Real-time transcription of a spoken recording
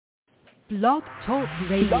Blog Talk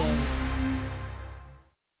Radio.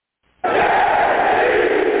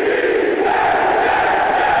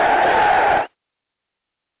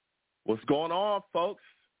 What's going on, folks?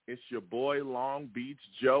 It's your boy Long Beach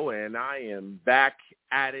Joe, and I am back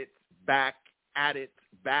at it again.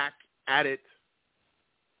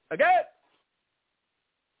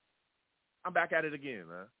 I'm back at it again,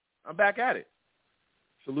 man. I'm back at it.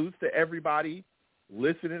 Salutes to everybody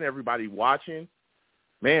listening, everybody watching.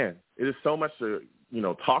 Man, it is so much to,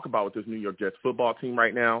 talk about with this New York Jets football team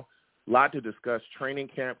right now. A lot to discuss. Training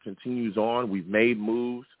camp continues on. We've made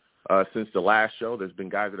moves since the last show. There's been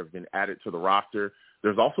guys that have been added to the roster.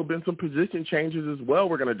 There's also been some position changes as well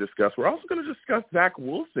we're going to discuss. We're also going to discuss Zach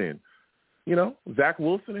Wilson. Zach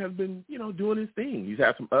Wilson has been, doing his thing. He's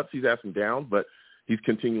had some ups, he's had some downs, but he's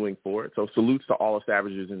continuing forward. So salutes to all the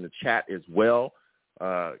Savages in the chat as well.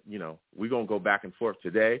 We're going to go back and forth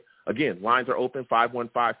today. Again, lines are open,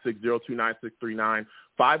 515-602-9639.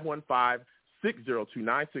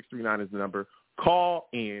 515-602-9639 is the number. Call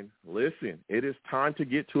in. Listen, it is time to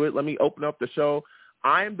get to it. Let me open up the show.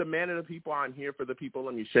 I am the man of the people. I'm here for the people.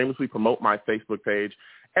 Let me shamelessly promote my Facebook page.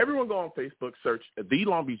 Everyone go on Facebook, search The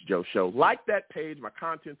Long Beach Joe Show. Like that page. My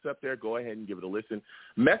content's up there. Go ahead and give it a listen.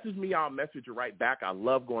 Message me. I'll message you right back. I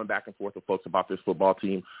love going back and forth with folks about this football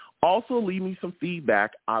team. Also, leave me some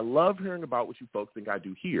feedback. I love hearing about what you folks think I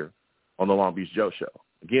do here on The Long Beach Joe Show.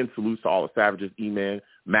 Again, salutes to all the Savages. E-Man,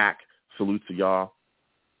 Mac, salutes to y'all.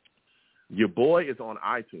 Your boy is on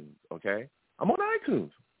iTunes, okay? I'm on iTunes,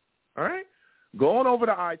 all right? Go on over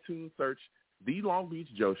to iTunes, search The Long Beach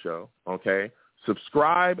Joe Show, okay?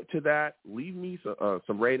 Subscribe to that. Leave me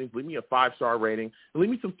some ratings. Leave me a 5-star rating. And leave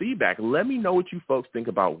me some feedback. Let me know what you folks think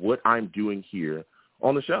about what I'm doing here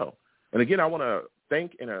on the show. And, again, I want to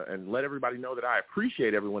thank and let everybody know that I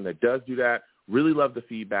appreciate everyone that does do that. Really love the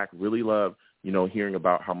feedback. Really love, hearing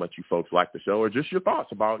about how much you folks like the show or just your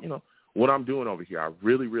thoughts about, what I'm doing over here. I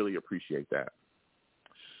really, really appreciate that.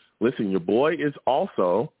 Listen, your boy is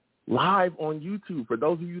also live on YouTube for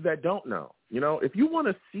those of you that don't know. If you want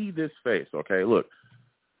to see this face, okay, look,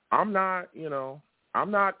 I'm not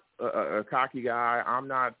a cocky guy. I'm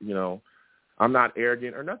not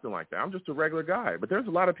arrogant or nothing like that. I'm just a regular guy. But there's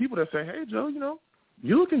a lot of people that say, hey, Joe,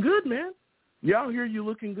 you looking good, man. You out here, you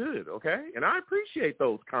looking good, okay? And I appreciate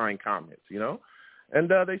those kind comments, And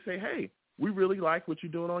they say, hey, we really like what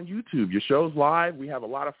you're doing on YouTube. Your show's live. We have a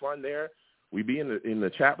lot of fun there. We be in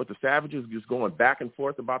the chat with the Savages, just going back and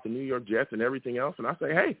forth about the New York Jets and everything else. And I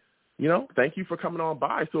say, hey, thank you for coming on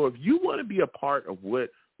by. So if you want to be a part of what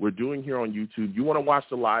we're doing here on YouTube, you want to watch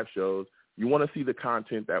the live shows, you want to see the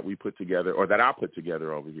content that we put together or that I put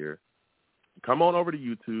together over here, come on over to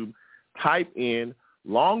YouTube, type in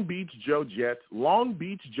Long Beach Joe Jets on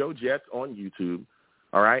YouTube.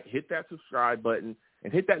 All right, hit that subscribe button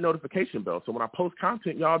and hit that notification bell. So when I post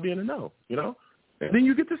content, y'all be in the know, and then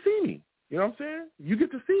you get to see me. You know what I'm saying? You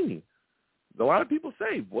get to see me. A lot of people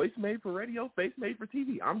say voice made for radio, face made for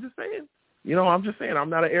TV. I'm just saying. I'm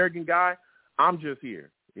not an arrogant guy. I'm just here.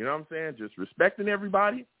 You know what I'm saying? Just respecting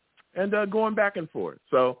everybody and going back and forth.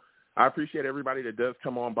 So I appreciate everybody that does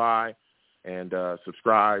come on by and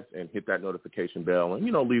subscribe and hit that notification bell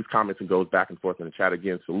and, leaves comments and goes back and forth in the chat.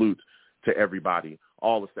 Again, salutes to everybody,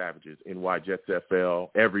 all the Savages, NY Jets FL,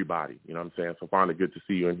 everybody. You know what I'm saying? So finally good to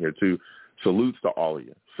see you in here too. Salutes to all of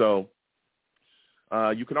you. So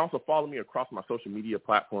you can also follow me across my social media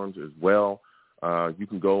platforms as well. You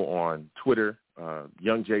can go on Twitter,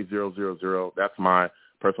 YoungJ000. That's my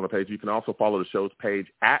personal page. You can also follow the show's page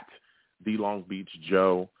at The Long Beach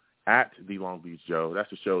Joe, at The Long Beach Joe. That's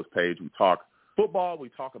the show's page. We talk football. We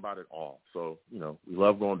talk about it all. So, we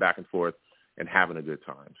love going back and forth and having a good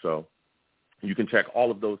time. So you can check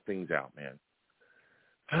all of those things out, man.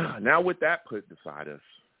 Now with that put beside us,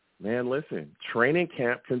 man, listen, training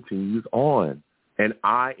camp continues on. And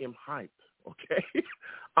I am hyped, okay?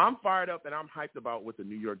 I'm fired up and I'm hyped about what the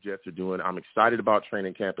New York Jets are doing. I'm excited about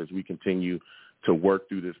training camp as we continue to work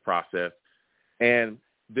through this process. And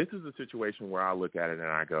this is a situation where I look at it and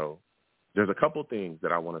I go, there's a couple things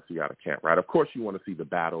that I want to see out of camp, right? Of course, you want to see the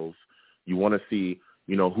battles. You want to see,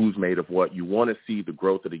 who's made of what. You want to see the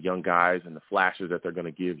growth of the young guys and the flashes that they're going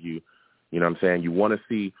to give you. You know what I'm saying? You want to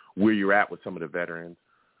see where you're at with some of the veterans.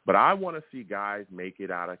 But I want to see guys make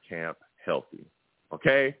it out of camp healthy.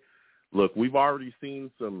 Okay, look, we've already seen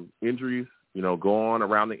some injuries, go on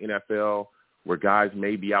around the NFL where guys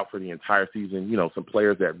may be out for the entire season, some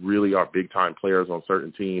players that really are big-time players on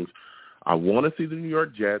certain teams. I want to see the New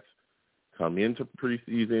York Jets come into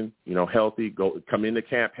preseason, healthy, come into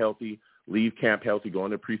camp healthy, leave camp healthy, go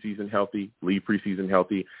into preseason healthy, leave preseason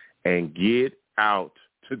healthy, and get out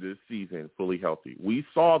into this season fully healthy. We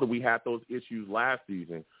saw that we had those issues last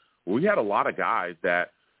season where we had a lot of guys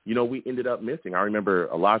that, we ended up missing. I remember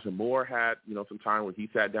Elijah Moore had, some time when he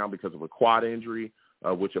sat down because of a quad injury,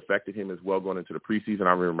 which affected him as well going into the preseason.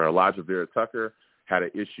 I remember Elijah Vera-Tucker had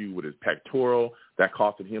an issue with his pectoral that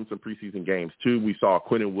costed him some preseason games too. We saw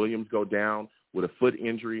Quentin Williams go down with a foot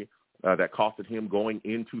injury that costed him going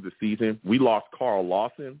into the season. We lost Carl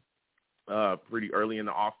Lawson pretty early in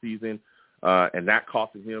the offseason, and that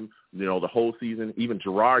costed him, the whole season. Even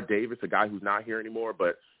Gerard Davis, a guy who's not here anymore,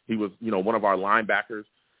 but he was, one of our linebackers,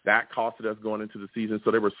 that costed us going into the season. So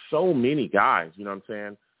there were so many guys,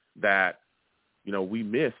 that, we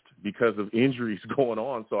missed because of injuries going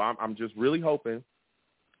on. So I'm just really hoping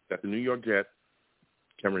that the New York Jets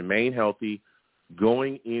can remain healthy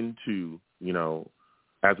going into,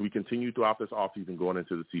 as we continue throughout this offseason going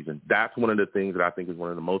into the season. That's one of the things that I think is one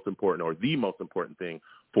of the most important, or the most important thing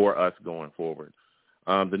for us going forward.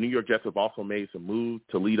 The New York Jets have also made some moves.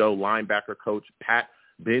 Toledo linebacker coach Pat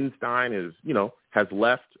Benstein has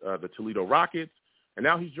left the Toledo Rockets, and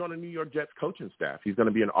now he's joining the New York Jets coaching staff. He's going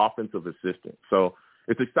to be an offensive assistant. So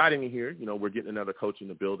it's exciting to hear, we're getting another coach in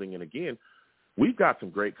the building. And again, we've got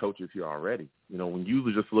some great coaches here already. When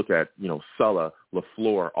you just look at, Sulla,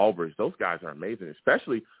 LaFleur, Albers, those guys are amazing,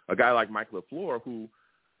 especially a guy like Mike LaFleur, who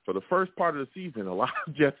for the first part of the season, a lot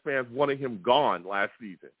of Jets fans wanted him gone last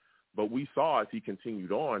season. But we saw as he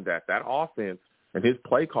continued on that offense and his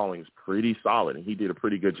play calling is pretty solid, and he did a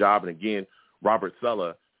pretty good job. And again, Robert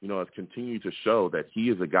Sulla, has continued to show that he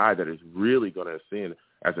is a guy that is really going to ascend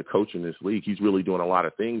as a coach in this league. He's really doing a lot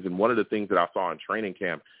of things. And one of the things that I saw in training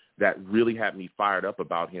camp that really had me fired up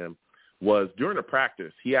about him was during the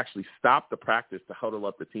practice, he actually stopped the practice to huddle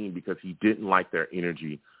up the team because he didn't like their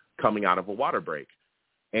energy coming out of a water break.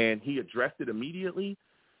 And he addressed it immediately,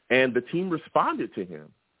 and the team responded to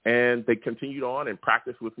him. And they continued on and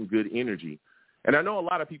practiced with some good energy. And I know a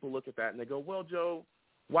lot of people look at that and they go, well, Joe,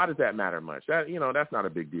 why does that matter much? That, that's not a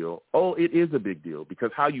big deal. Oh, it is a big deal because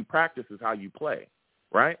how you practice is how you play,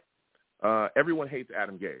 right? Everyone hates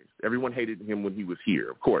Adam Gase. Everyone hated him when he was here.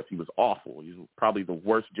 Of course, he was awful. He was probably the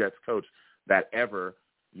worst Jets coach that ever,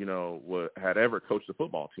 had ever coached a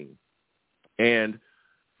football team. And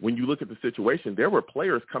when you look at the situation, there were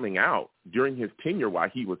players coming out during his tenure while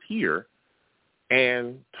he was here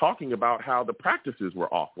and talking about how the practices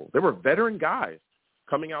were awful. There were veteran guys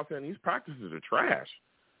coming out saying these practices are trash.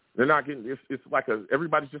 They're not getting – it's like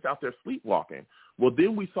everybody's just out there sleepwalking. Well,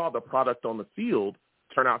 then we saw the product on the field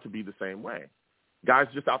turn out to be the same way. Guys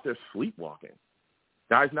just out there sleepwalking.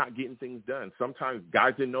 Guys not getting things done. Sometimes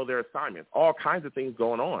guys didn't know their assignments. All kinds of things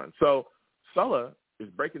going on. So Sulla is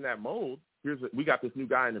breaking that mold. We got this new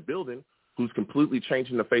guy in the building who's completely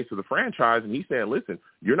changing the face of the franchise, and he's saying, listen,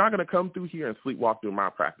 you're not going to come through here and sleepwalk through my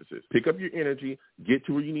practices. Pick up your energy, get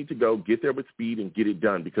to where you need to go, get there with speed, and get it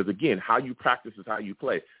done. Because, again, how you practice is how you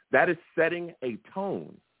play. That is setting a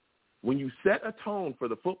tone. When you set a tone for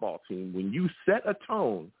the football team, when you set a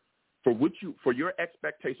tone for your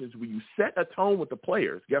expectations, when you set a tone with the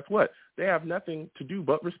players, guess what? They have nothing to do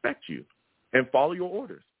but respect you and follow your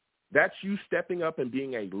orders. That's you stepping up and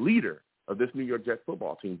being a leader of this New York Jets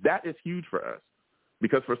football team. That is huge for us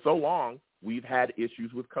because for so long we've had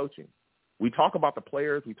issues with coaching. We talk about the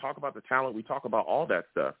players, we talk about the talent, we talk about all that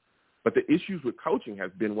stuff, but the issues with coaching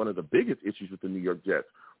has been one of the biggest issues with the New York Jets.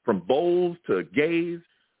 From Bowles to Gaze,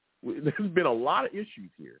 there's been a lot of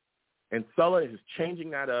issues here, and Sulla is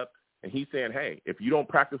changing that up, and he's saying, hey, if you don't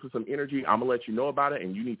practice with some energy, I'm going to let you know about it,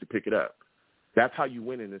 and you need to pick it up. That's how you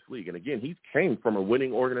win in this league. And, again, he came from a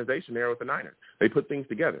winning organization there with the Niners. They put things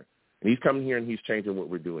together. And he's coming here and he's changing what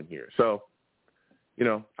we're doing here. So,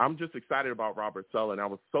 I'm just excited about Robert Sulla, and I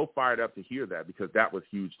was so fired up to hear that because that was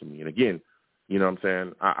huge to me. And again, what I'm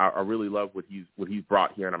saying, I really love what he's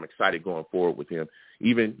brought here, and I'm excited going forward with him.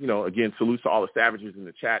 Even, again, salutes to all the savages in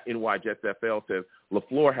the chat. NY Jets FL says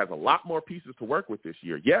LaFleur has a lot more pieces to work with this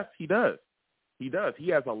year. Yes, he does. He does. He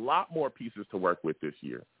has a lot more pieces to work with this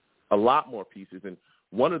year, a lot more pieces. And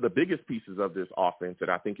one of the biggest pieces of this offense that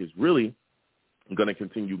I think is really going to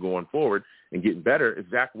continue going forward and getting better is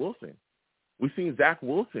Zach Wilson. We've seen Zach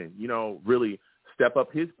Wilson, really step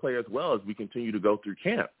up his play as well as we continue to go through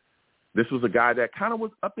camp. This was a guy that kind of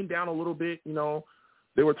was up and down a little bit.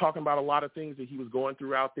 They were talking about a lot of things that he was going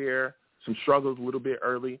through out there, some struggles a little bit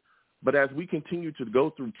early. But as we continue to go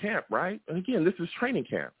through camp, right, and again, this is training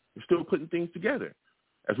camp. We're still putting things together.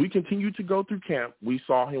 As we continue to go through camp, we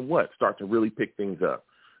saw him start to really pick things up.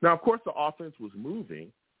 Now, of course, the offense was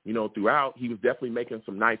moving. Throughout, he was definitely making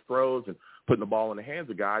some nice throws and putting the ball in the hands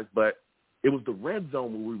of guys, but it was the red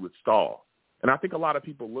zone where we would stall. And I think a lot of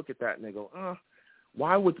people look at that and they go,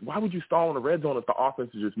 why would you stall in the red zone if the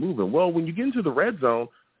offense is just moving? Well, when you get into the red zone,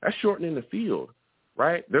 that's shortening the field,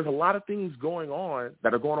 right? There's a lot of things going on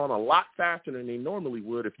that are going on a lot faster than they normally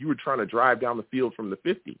would if you were trying to drive down the field from the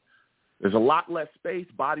 50. There's a lot less space.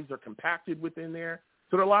 Bodies are compacted within there.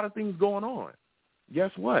 So there are a lot of things going on.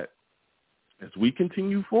 Guess what? As we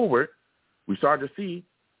continue forward, we started to see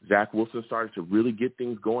Zach Wilson started to really get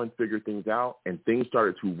things going, figure things out, and things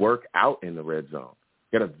started to work out in the red zone.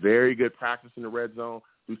 He had a very good practice in the red zone,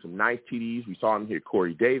 threw some nice TDs. We saw him hit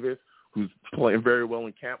Corey Davis, who's playing very well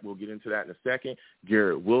in camp. We'll get into that in a second.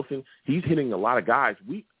 Garrett Wilson, he's hitting a lot of guys.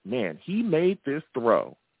 He made this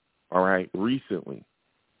throw, all right, recently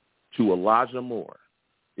to Elijah Moore.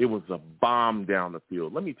 It was a bomb down the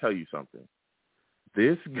field. Let me tell you something.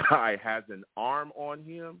 This guy has an arm on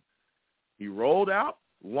him. He rolled out,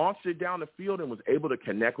 launched it down the field, and was able to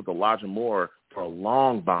connect with Elijah Moore for a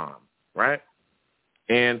long bomb, right?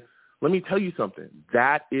 And let me tell you something.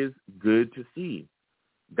 That is good to see.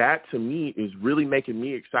 That, to me, is really making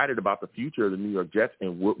me excited about the future of the New York Jets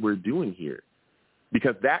and what we're doing here.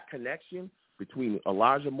 Because that connection between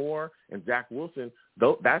Elijah Moore and Zach Wilson,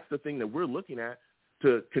 that's the thing that we're looking at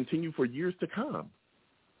to continue for years to come.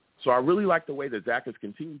 So I really like the way that Zach has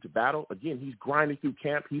continued to battle. Again, he's grinding through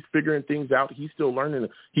camp. He's figuring things out. He's still learning.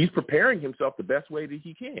 He's preparing himself the best way that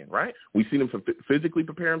he can, right? We've seen him physically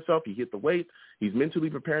prepare himself. He hit the weights. He's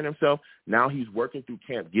mentally preparing himself. Now he's working through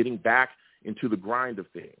camp, getting back into the grind of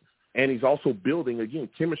things. And he's also building, again,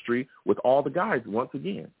 chemistry with all the guys once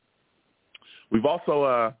again. We've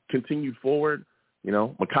also continued forward,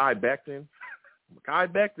 Mekhi Becton. Mekhi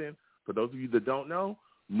Becton, for those of you that don't know,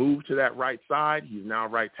 moved to that right side. He's now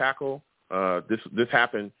right tackle. This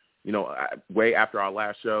happened, way after our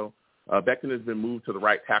last show. Becton has been moved to the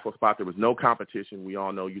right tackle spot. There was no competition. We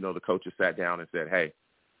all know, the coaches sat down and said, hey,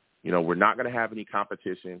 we're not going to have any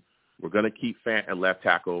competition. We're going to keep Fant at left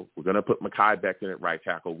tackle. We're going to put Mekhi Becton at right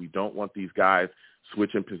tackle. We don't want these guys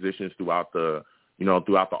switching positions throughout the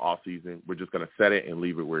offseason. We're just going to set it and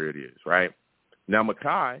leave it where it is, right? Now,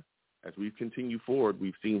 Mekhi, as we've continued forward,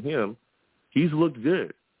 we've seen him. He's looked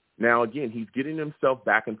good. Now, again, he's getting himself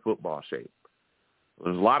back in football shape.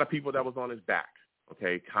 There's a lot of people that was on his back,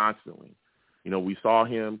 okay, constantly. We saw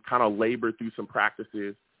him kind of labor through some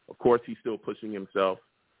practices. Of course, he's still pushing himself,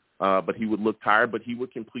 but he would look tired, but he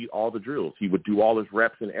would complete all the drills. He would do all his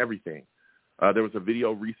reps and everything. There was a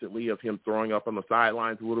video recently of him throwing up on the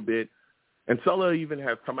sidelines a little bit. And Sulla even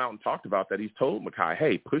has come out and talked about that. He's told Mekhi,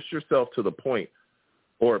 hey, push yourself to the point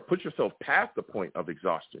or put yourself past the point of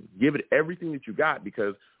exhaustion. Give it everything that you got,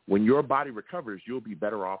 because when your body recovers, you'll be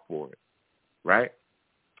better off for it, right?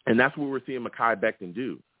 And that's what we're seeing Mekhi Becton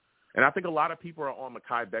do. And I think a lot of people are on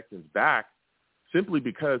Mekhi Becton's back simply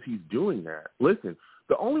because he's doing that. Listen,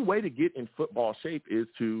 the only way to get in football shape is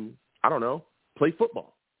to, play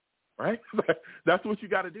football, right? That's what you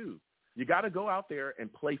got to do. You got to go out there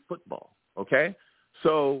and play football, okay?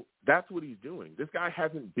 So that's what he's doing. This guy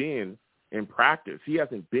hasn't been in practice. He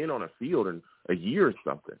hasn't been on a field in a year or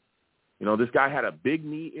something. This guy had a big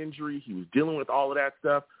knee injury. He was dealing with all of that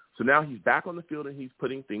stuff. So now he's back on the field and he's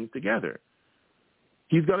putting things together.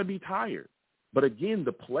 He's going to be tired. But again,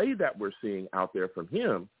 the play that we're seeing out there from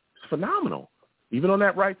him is phenomenal, even on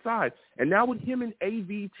that right side. And now with him and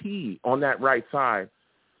AVT on that right side,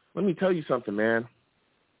 let me tell you something, man.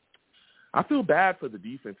 I feel bad for the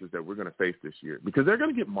defenses that we're going to face this year because they're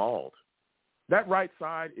going to get mauled. That right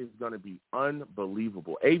side is going to be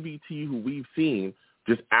unbelievable. AVT, who we've seen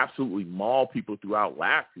just absolutely maul people throughout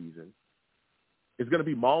last season, is going to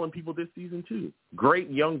be mauling people this season too. Great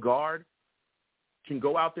young guard, can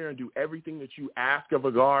go out there and do everything that you ask of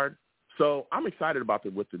a guard. So I'm excited about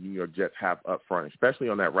what the New York Jets have up front, especially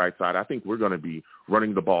on that right side. I think we're going to be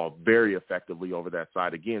running the ball very effectively over that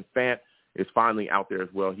side. Again, Fant is finally out there as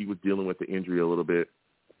well. He was dealing with the injury a little bit.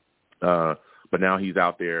 But now he's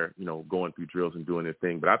out there, going through drills and doing his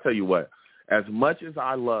thing. But I'll tell you what, as much as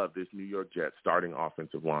I love this New York Jets starting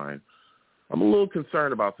offensive line, I'm a little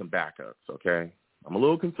concerned about some backups, okay? I'm a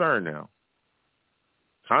little concerned now.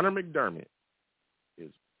 Connor McDermott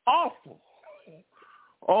is awful.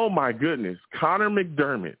 Oh, my goodness. Connor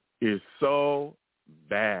McDermott is so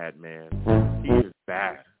bad, man. He is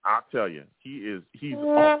bad. I'll tell you. He's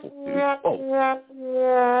awful.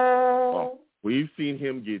 Oh. We've seen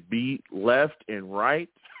him get beat left and right.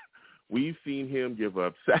 We've seen him give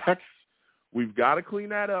up sacks. We've got to clean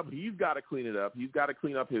that up. He's got to clean it up. He's got to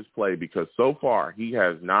clean up his play because so far he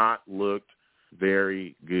has not looked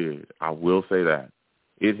very good. I will say that.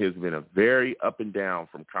 It has been a very up and down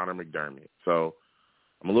from Connor McDermott. So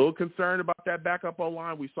I'm a little concerned about that backup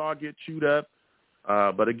O-line. We saw it get chewed up.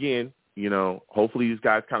 But again, hopefully these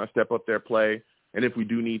guys kind of step up their play. And if we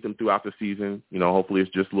do need them throughout the season, you know, hopefully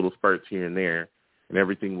it's just little spurts here and there and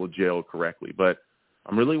everything will gel correctly. But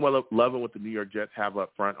I'm really loving what the New York Jets have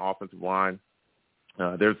up front, offensive line.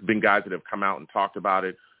 There's been guys that have come out and talked about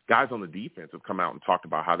it. Guys on the defense have come out and talked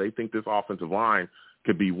about how they think this offensive line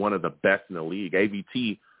could be one of the best in the league.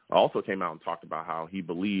 AVT also came out and talked about how he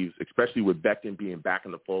believes, especially with Becton being back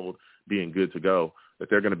in the fold, being good to go, that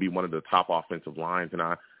they're going to be one of the top offensive lines. And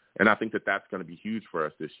I think that that's going to be huge for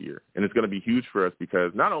us this year. And it's going to be huge for us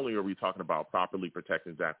because not only are we talking about properly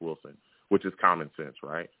protecting Zach Wilson, which is common sense,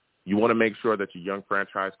 right? You want to make sure that your young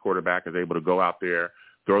franchise quarterback is able to go out there,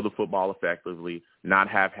 throw the football effectively, not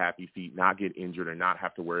have happy feet, not get injured, and not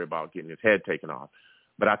have to worry about getting his head taken off.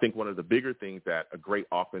 But I think one of the bigger things that a great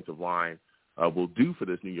offensive line will do for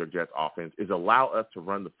this New York Jets offense is allow us to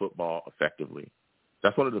run the football effectively.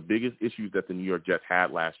 That's one of the biggest issues that the New York Jets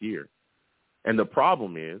had last year. And the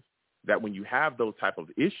problem is that when you have those type of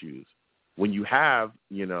issues, when you have,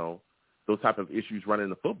 you know, those type of issues running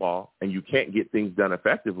the football and you can't get things done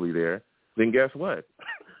effectively there, then guess what?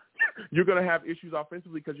 You're going to have issues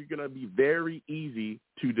offensively because you're going to be very easy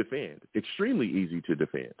to defend, extremely easy to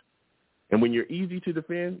defend. And when you're easy to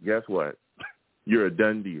defend, guess what? You're a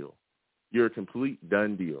done deal. You're a complete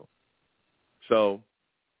done deal. So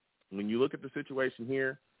when you look at the situation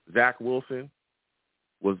here, Zach Wilson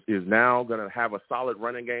is now going to have a solid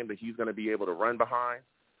running game that he's going to be able to run behind.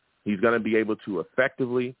 He's going to be able to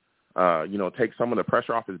effectively, take some of the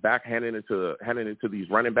pressure off his back, handing into these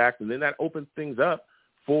running backs, and then that opens things up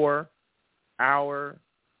for our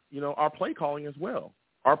play calling as well.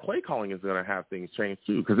 Our play calling is going to have things change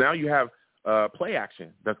too, because now you have play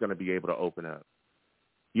action that's going to be able to open up.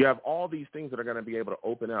 You have all these things that are going to be able to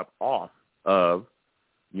open up off of,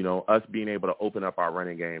 us being able to open up our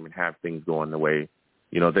running game and have things going the way,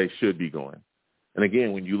 they should be going. And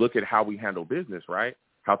again, when you look at how we handle business, right,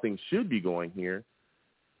 how things should be going here,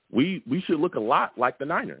 we should look a lot like the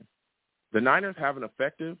Niners. The Niners have an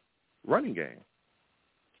effective running game.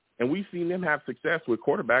 And we've seen them have success with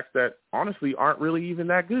quarterbacks that honestly aren't really even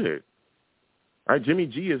that good. Right? Jimmy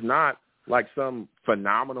G is not like some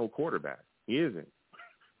phenomenal quarterback. He isn't.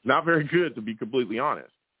 Not very good, to be completely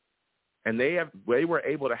honest. And they were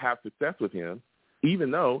able to have success with him,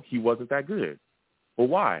 even though he wasn't that good. Well,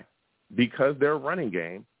 why? Because their running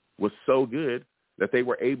game was so good that they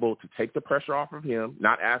were able to take the pressure off of him,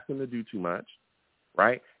 not ask him to do too much,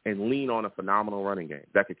 right, and lean on a phenomenal running game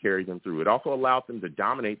that could carry them through. It also allowed them to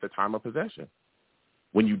dominate the time of possession.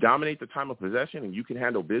 When you dominate the time of possession and you can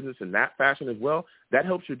handle business in that fashion as well, that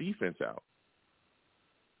helps your defense out.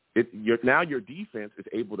 Now your defense is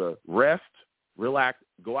able to rest, relax,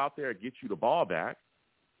 go out there and get you the ball back,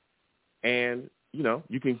 and,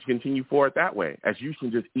 you can continue forward that way, as you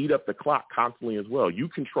can just eat up the clock constantly as well. You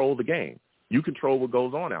control the game. You control what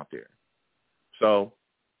goes on out there. So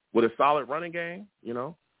with a solid running game,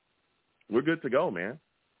 we're good to go, man.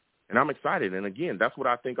 And I'm excited. And, again, that's what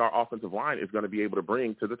I think our offensive line is going to be able to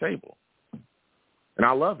bring to the table. And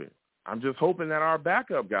I love it. I'm just hoping that our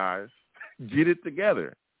backup guys get it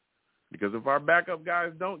together. Because if our backup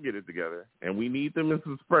guys don't get it together and we need them in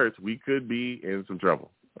some spurts, we could be in some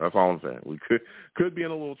trouble. That's all I'm saying. We could be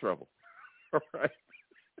in a little trouble. All right.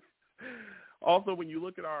 Also, when you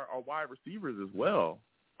look at our wide receivers as well,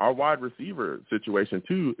 our wide receiver situation,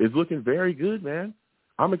 too, is looking very good, man.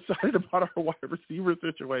 I'm excited about our wide receiver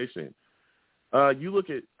situation. You look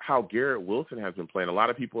at how Garrett Wilson has been playing. A lot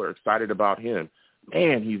of people are excited about him.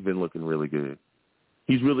 Man, he's been looking really good.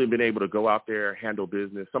 He's really been able to go out there, handle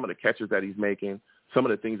business. Some of the catches that he's making, some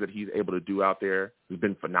of the things that he's able to do out there has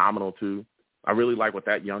been phenomenal, too. I really like what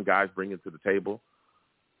that young guy's bringing to the table.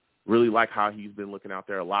 Really like how he's been looking out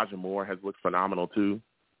there. Elijah Moore has looked phenomenal, too.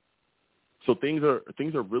 So things are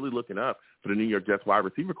really looking up for the New York Jets wide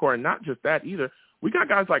receiver core. And not just that either. We got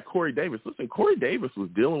guys like Corey Davis. Listen, Corey Davis was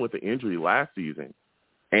dealing with the injury last season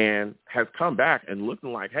and has come back and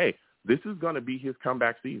looking like, hey, this is going to be his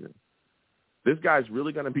comeback season. This guy's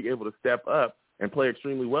really going to be able to step up and play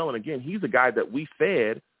extremely well. And, again, he's a guy that we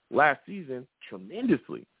fed last season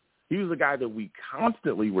tremendously. He was a guy that we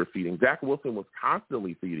constantly were feeding. Zach Wilson was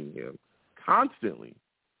constantly feeding him, constantly.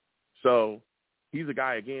 So he's a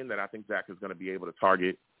guy, again, that I think Zach is going to be able to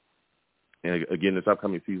target, and, again, this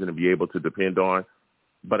upcoming season and be able to depend on.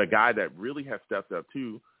 But a guy that really has stepped up,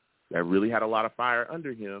 too, that really had a lot of fire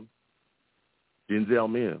under him, Denzel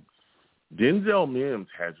Mims. Denzel Mims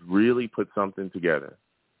has really put something together.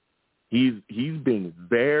 He's been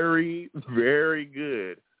very, very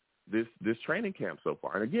good this training camp so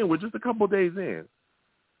far. And, again, we're just a couple of days in.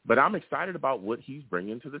 But I'm excited about what he's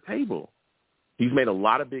bringing to the table. He's made a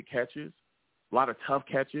lot of big catches, a lot of tough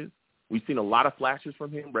catches, We've seen a lot of flashes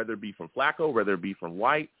from him, whether it be from Flacco, whether it be from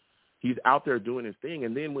White. He's out there doing his thing.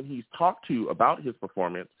 And then when he's talked to about his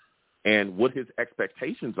performance and what his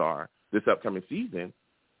expectations are this upcoming season,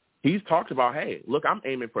 he's talked about, hey, look, I'm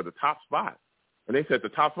aiming for the top spot. And they said, the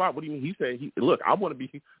top spot? What do you mean? He said, look, I want to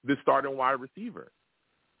be the starting wide receiver.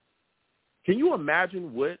 Can you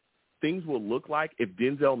imagine what things will look like if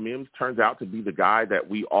Denzel Mims turns out to be the guy that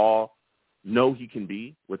we all know he can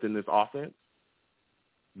be within this offense?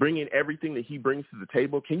 Bringing everything that he brings to the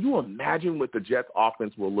table. Can you imagine what the Jets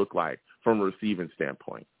offense will look like from a receiving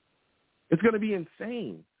standpoint? It's going to be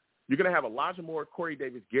insane. You're going to have Elijah Moore, Corey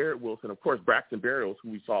Davis, Garrett Wilson, of course, Braxton Berrios, who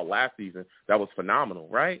we saw last season. That was phenomenal,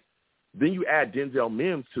 right? Then you add Denzel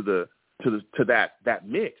Mims to that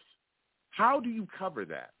mix. How do you cover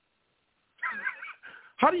that?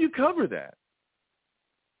 How do you cover that?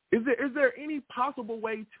 Is there any possible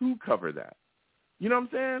way to cover that? You know what I'm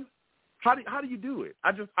saying? How do you do it?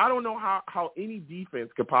 I don't know how any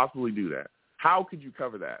defense could possibly do that. How could you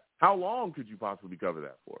cover that? How long could you possibly cover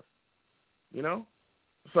that for? You know?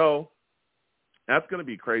 So that's going to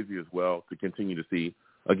be crazy as well to continue to see.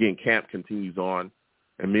 Again, camp continues on,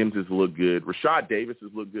 and Mims has looked good. Rashad Davis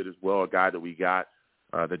has looked good as well, a guy that we got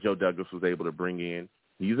that Joe Douglas was able to bring in.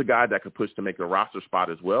 He's a guy that could push to make a roster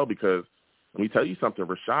spot as well because let me tell you something,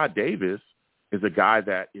 Rashad Davis is a guy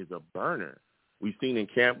that is a burner. We've seen in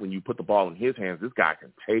camp when you put the ball in his hands, this guy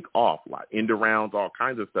can take off, like end arounds, all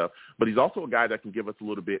kinds of stuff. But he's also a guy that can give us a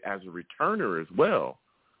little bit as a returner as well.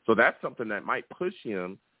 So that's something that might push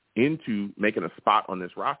him into making a spot on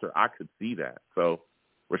this roster. I could see that. So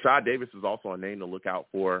Rashad Davis is also a name to look out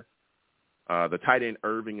for. The tight end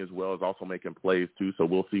Irving as well is also making plays too, so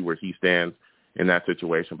we'll see where he stands in that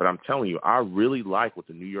situation. But I'm telling you, I really like what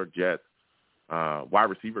the New York Jets wide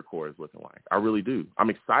receiver core is looking like. I really do. I'm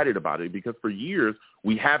excited about it because for years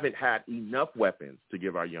we haven't had enough weapons to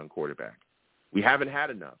give our young quarterback. We haven't had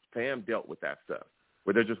enough. Pam dealt with that stuff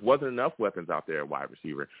where there just wasn't enough weapons out there at wide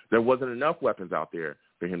receiver. There wasn't enough weapons out there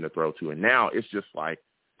for him to throw to. And now it's just like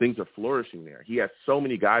things are flourishing there. He has so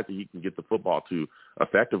many guys that he can get the football to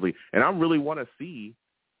effectively. And I really want to see,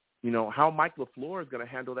 you know, how Mike LaFleur is going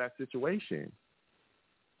to handle that situation.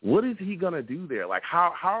 What is he going to do there? Like,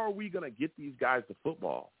 how are we going to get these guys to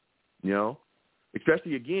football? You know,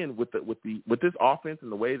 especially again with this offense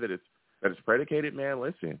and the way that it's predicated. Man,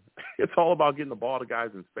 listen, it's all about getting the ball to guys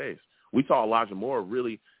in space. We saw Elijah Moore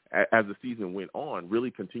really, as the season went on,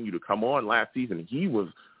 really continue to come on last season. He was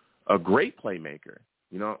a great playmaker.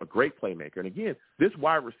 You know, a great playmaker. And again, this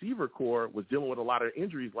wide receiver core was dealing with a lot of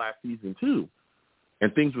injuries last season too.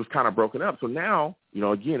 And things was kind of broken up. So now, you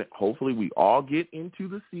know, again, hopefully we all get into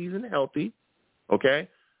the season healthy, okay?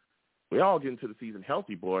 We all get into the season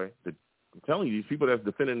healthy, boy. I'm telling you, these people that's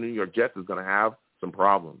defending the New York Jets is going to have some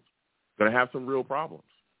problems, going to have some real problems.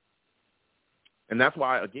 And that's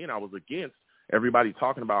why, again, I was against everybody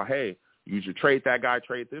talking about, hey, you should trade that guy,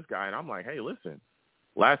 trade this guy. And I'm like, hey, listen,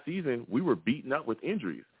 last season we were beaten up with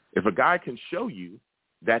injuries. If a guy can show you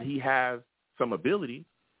that he has some ability,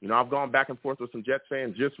 you know, I've gone back and forth with some Jets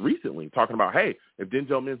fans just recently talking about, hey, if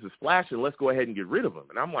Denzel Mims is flashing, let's go ahead and get rid of him.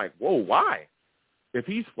 And I'm like, whoa, why? If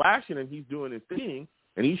he's flashing and he's doing his thing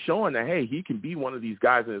and he's showing that, hey, he can be one of these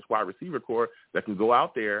guys in this wide receiver core that can go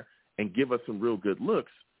out there and give us some real good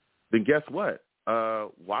looks, then guess what?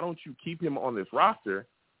 Why don't you keep him on this roster,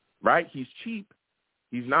 right? He's cheap.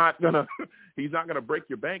 He's not gonna break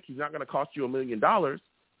your bank. He's not gonna cost you $1 million.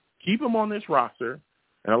 Keep him on this roster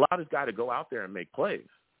and allow this guy to go out there and make plays.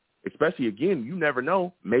 Especially, again, you never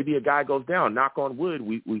know. Maybe a guy goes down. Knock on wood.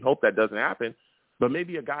 We hope that doesn't happen. But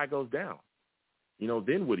maybe a guy goes down. You know,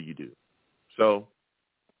 then what do you do? So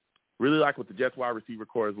really like what the Jets wide receiver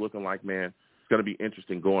core is looking like, man. It's going to be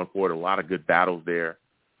interesting going forward. A lot of good battles there.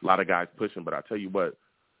 A lot of guys pushing. But I tell you what,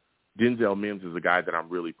 Denzel Mims is a guy that I'm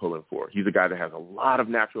really pulling for. He's a guy that has a lot of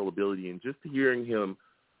natural ability. And just hearing him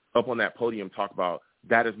up on that podium talk about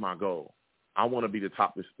that is my goal. I want to be the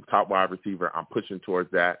top wide receiver. I'm pushing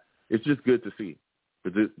towards that. It's just good to see.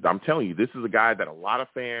 I'm telling you, this is a guy that a lot of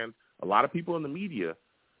fans, a lot of people in the media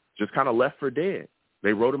just kind of left for dead.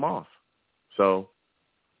 They wrote him off. So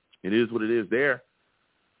it is what it is there.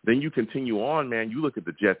 Then you continue on, man. You look at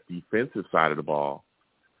the Jets' defensive side of the ball.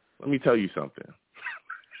 Let me tell you something.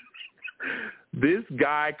 This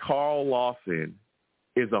guy, Carl Lawson,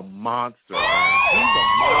 is a monster, man. He's a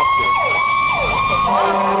monster.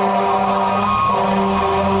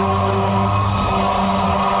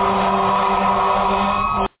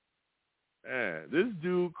 Man, this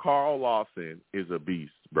dude, Carl Lawson, is a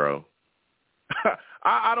beast, bro.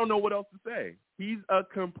 I don't know what else to say. He's a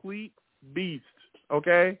complete beast,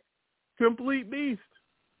 okay? Complete beast.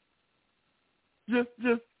 Just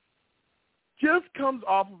just comes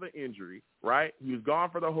off of an injury, right? He was gone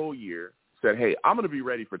for the whole year, said, hey, I'm going to be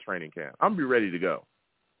ready for training camp. I'm going to be ready to go,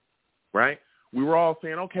 right? We were all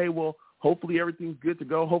saying, okay, well, hopefully everything's good to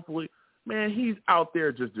go. Hopefully, man, he's out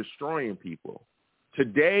there just destroying people.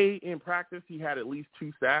 Today in practice, he had at least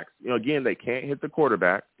 2 sacks. You know, again, they can't hit the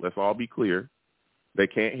quarterback. Let's all be clear. They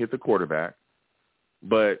can't hit the quarterback.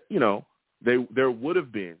 But, you know, there would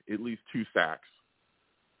have been at least 2 sacks.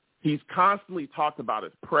 He's constantly talked about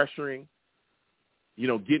his pressuring, you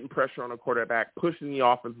know, getting pressure on the quarterback, pushing the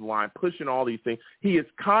offensive line, pushing all these things. He is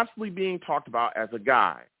constantly being talked about as a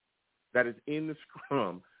guy that is in the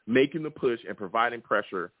scrum, making the push and providing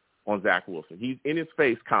pressure on Zach Wilson. He's in his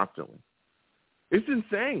face constantly. It's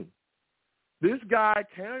insane. This guy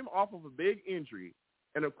came off of a big injury,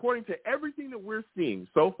 and according to everything that we're seeing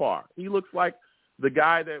so far, he looks like the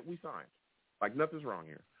guy that we signed. Like nothing's wrong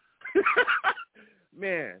here.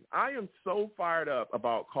 Man, I am so fired up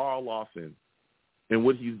about Carl Lawson and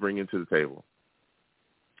what he's bringing to the table.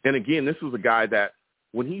 And again, this was a guy that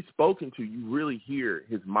when he's spoken to, you really hear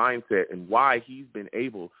his mindset and why he's been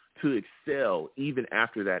able to excel even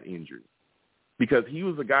after that injury. Because he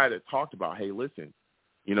was a guy that talked about, hey, listen,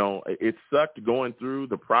 you know, it sucked going through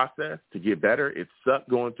the process to get better. It sucked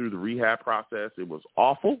going through the rehab process. It was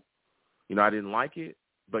awful. You know, I didn't like it.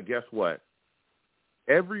 But guess what?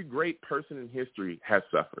 Every great person in history has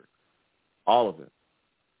suffered. All of them.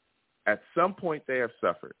 At some point they have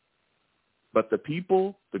suffered. But the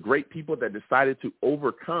people, the great people that decided to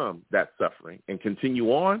overcome that suffering and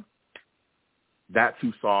continue on, that's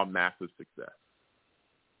who saw massive success.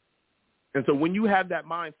 And so when you have that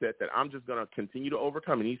mindset that I'm just going to continue to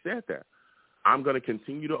overcome, and he said that, I'm going to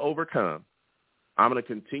continue to overcome, I'm going to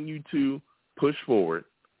continue to push forward,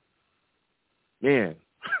 man,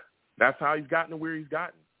 that's how he's gotten to where he's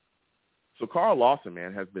gotten. So Carl Lawson,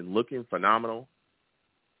 man, has been looking phenomenal,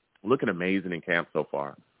 looking amazing in camp so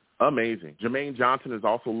far. Amazing. Jermaine Johnson has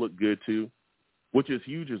also looked good too, which is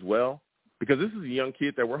huge as well, because this is a young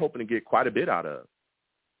kid that we're hoping to get quite a bit out of.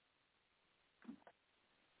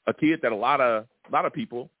 A kid that a lot of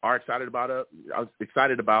people are excited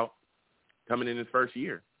about coming in his first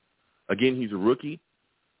year. Again, he's a rookie.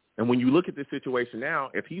 And when you look at this situation now,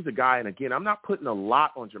 if he's a guy, and again, I'm not putting a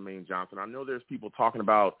lot on Jermaine Johnson. I know there's people talking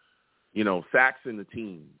about, you know, sacks in the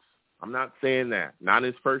teens. I'm not saying that. Not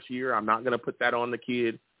his first year. I'm not going to put that on the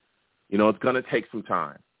kid. You know, it's going to take some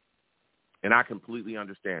time. And I completely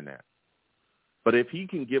understand that. But if he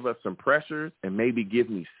can give us some pressures and maybe give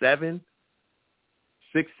me 7,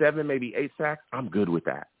 6, 7, maybe 8 sacks, I'm good with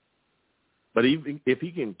that. But even if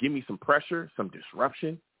he can give me some pressure, some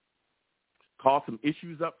disruption, cause some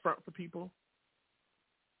issues up front for people,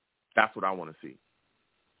 that's what I want to see.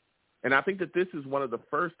 And I think that this is one of the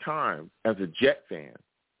first times as a Jet fan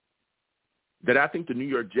that I think the New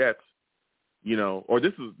York Jets, you know, or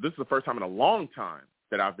this is the first time in a long time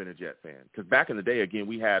that I've been a Jet fan. Because back in the day, again,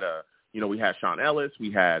 we had we had Sean Ellis,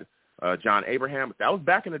 we had John Abraham. That was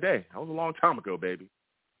back in the day. That was a long time ago, baby.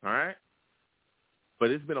 All right? But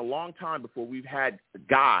it's been a long time before we've had a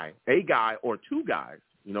guy or 2 guys,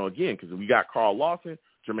 you know, again, because we got Carl Lawson,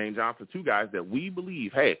 Jermaine Johnson, 2 guys that we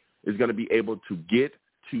believe, hey, is going to be able to get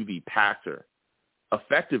to the passer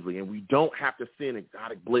effectively, and we don't have to send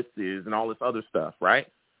exotic blitzes and all this other stuff, right?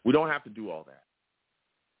 We don't have to do all that.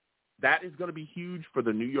 That is going to be huge for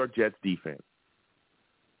the New York Jets defense.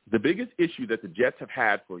 The biggest issue that the Jets have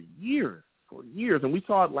had for years, and we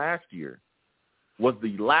saw it last year, was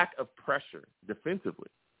the lack of pressure defensively.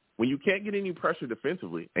 When you can't get any pressure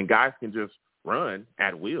defensively and guys can just run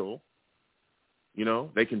at will, you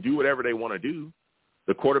know, they can do whatever they want to do.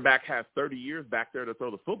 The quarterback has 30 years back there to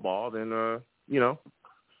throw the football, then, you know,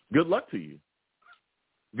 good luck to you.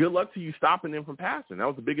 Good luck to you stopping them from passing. That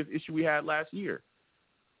was the biggest issue we had last year.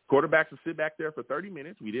 Quarterbacks would sit back there for 30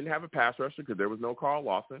 minutes. We didn't have a pass rusher because there was no Carl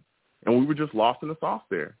Lawson, and we were just lost in the sauce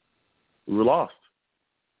there. We were lost.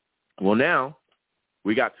 Well, now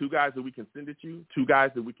we got 2 guys that we can send at you, 2 guys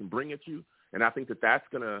that we can bring at you, and I think that that's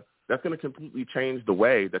gonna completely change the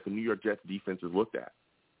way that the New York Jets defense is looked at.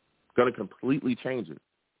 It's going to completely change it.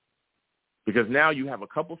 Because now you have a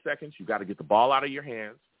couple seconds, you got to get the ball out of your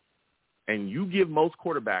hands, and you give most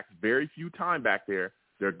quarterbacks very few time back there,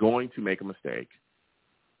 they're going to make a mistake.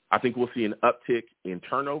 I think we'll see an uptick in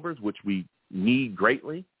turnovers, which we need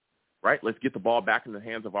greatly, right? Let's get the ball back in the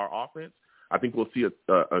hands of our offense. I think we'll see a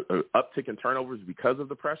uptick in turnovers because of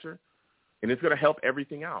the pressure, and it's going to help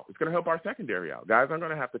everything out. It's going to help our secondary out. Guys aren't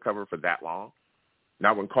going to have to cover for that long.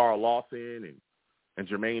 Now when Carl Lawson and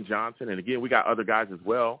Jermaine Johnson, and again, we got other guys as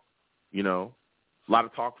well, you know, a lot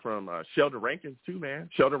of talk from Sheldon Rankins too, man.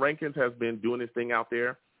 Sheldon Rankins has been doing his thing out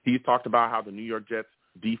there. He's talked about how the New York Jets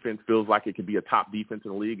defense feels like it could be a top defense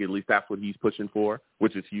in the league. At least that's what he's pushing for,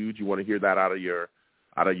 which is huge. You want to hear that out of your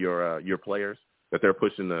players, that they're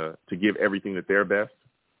pushing to give everything that they're best.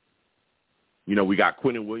 You know, we got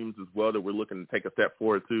Quinnen Williams as well that we're looking to take a step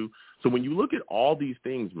forward too. So when you look at all these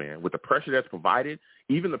things, man, with the pressure that's provided,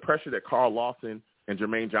 even the pressure that Carl Lawson and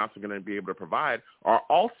Jermaine Johnson are going to be able to provide are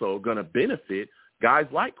also going to benefit guys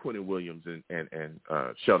like Quinnen Williams and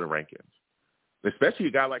Sheldon Rankins, especially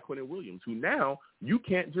a guy like Quinnen Williams, who now you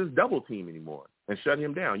can't just double team anymore and shut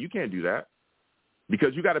him down. You can't do that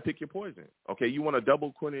because you got to pick your poison. Okay, you want to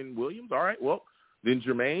double Quinnen Williams? All right, well, then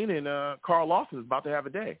Jermaine and Carl Lawson is about to have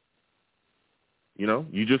a day. You know,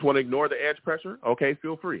 you just want to ignore the edge pressure? Okay,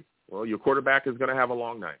 feel free. Well, your quarterback is going to have a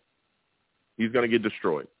long night. He's going to get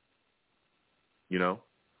destroyed, you know.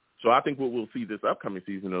 So I think what we'll see this upcoming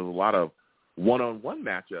season is a lot of one-on-one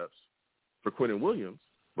matchups for Quinnen Williams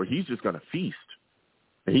where he's just going to feast,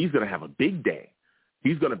 and he's going to have a big day.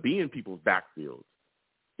 He's going to be in people's backfields.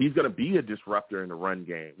 He's going to be a disruptor in the run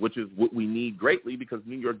game, which is what we need greatly because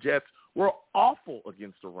New York Jets were awful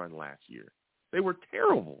against the run last year. They were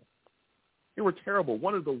terrible. They were terrible.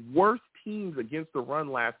 One of the worst teams against the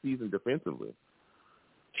run last season defensively.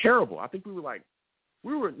 Terrible. I think we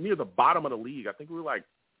were near the bottom of the league. I think we were like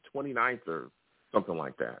 29th or something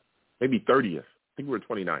like that. Maybe 30th. I think we were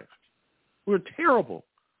 29th. We were terrible.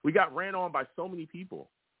 We got ran on by so many people.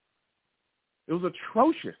 It was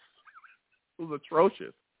atrocious. It was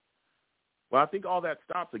atrocious. Well, I think all that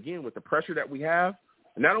stops, again, with the pressure that we have.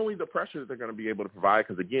 And not only the pressure that they're going to be able to provide,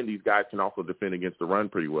 because, again, these guys can also defend against the run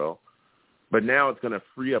pretty well. But now it's going to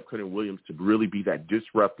free up Quinnen Williams to really be that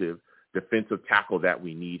disruptive defensive tackle that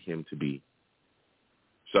we need him to be.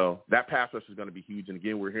 So that pass rush is going to be huge. And,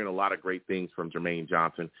 again, we're hearing a lot of great things from Jermaine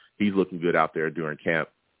Johnson. He's looking good out there during camp.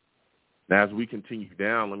 Now, as we continue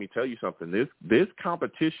down, let me tell you something. This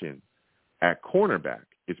competition at cornerback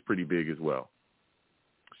is pretty big as well.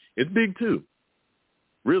 It's big, too.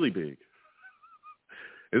 Really big.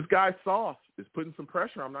 This guy Sauce is putting some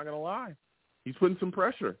pressure. I'm not going to lie. He's putting some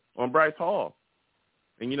pressure on Bryce Hall.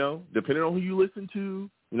 And, you know, depending on who you listen to,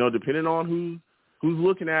 you know, depending on who's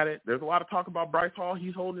looking at it, there's a lot of talk about Bryce Hall.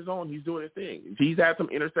 He's holding his own. He's doing his thing. He's had some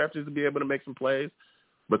interceptions to be able to make some plays.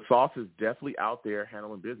 But Sauce is definitely out there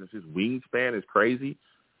handling business. His wingspan is crazy.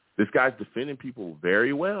 This guy's defending people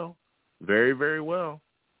very well, very, very well.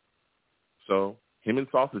 So him and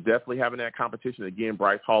Sauce is definitely having that competition. Again,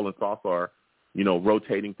 Bryce Hall and Sauce are, you know,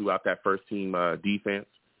 rotating throughout that first-team defense.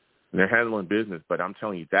 And they're handling business, but I'm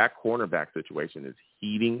telling you, that cornerback situation is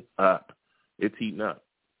heating up. It's heating up.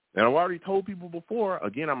 And I've already told people before,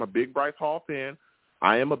 again, I'm a big Bryce Hall fan.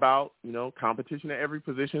 I am about, you know, competition at every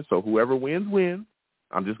position, so whoever wins, wins.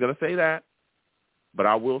 I'm just going to say that. But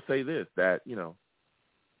I will say this, that, you know,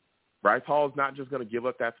 Bryce Hall is not just going to give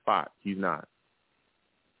up that spot. He's not.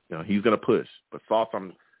 You know, he's going to push. But Sauce,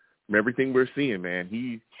 from everything we're seeing, man,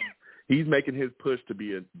 he's making his push to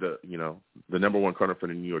be the number one corner for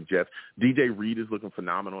the New York Jets. DJ Reed is looking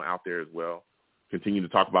phenomenal out there as well. Continue to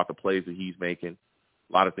talk about the plays that he's making,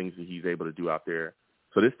 a lot of things that he's able to do out there.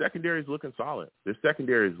 So this secondary is looking solid.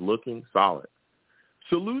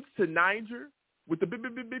 Salutes to Niger with the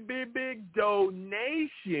big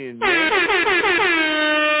donation, man.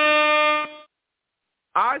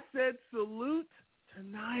 I said salute to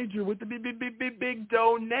Niger with the big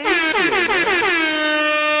donation, man.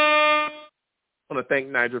 I want to thank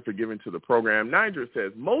Niger for giving to the program. Niger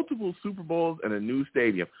says multiple Super Bowls and a new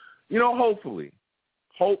stadium. You know, hopefully,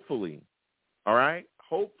 all right?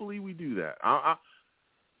 Hopefully we do that.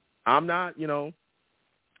 I'm not, you know,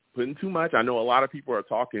 putting too much. I know a lot of people are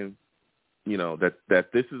talking, you know,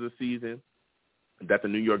 that this is a season that the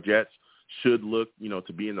New York Jets should look, you know,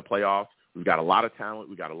 to be in the playoffs. We've got a lot of talent.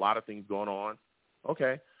 We've got a lot of things going on.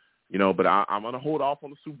 Okay. You know, but I'm going to hold off on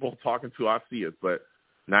the Super Bowl talk until I see it. But,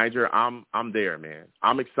 Niger, I'm there, man.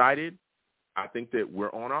 I'm excited. I think that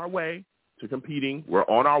we're on our way to competing. We're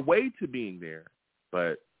on our way to being there.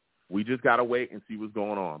 But we just got to wait and see what's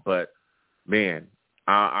going on. But, man,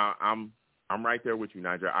 I'm right there with you,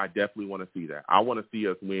 Niger. I definitely want to see that. I want to see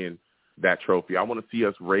us win that trophy. I want to see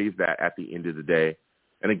us raise that at the end of the day.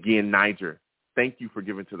 And, again, Niger, thank you for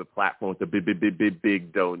giving to the platform with the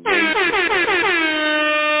big donation.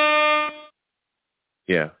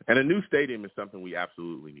 Yeah, and a new stadium is something we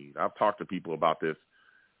absolutely need. I've talked to people about this.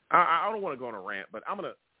 I don't want to go on a rant, but I'm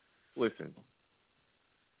going to – listen,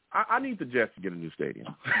 I need the Jets to get a new stadium.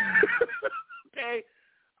 Okay?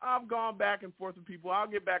 I've gone back and forth with people. I'll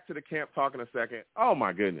get back to the camp talk in a second. Oh,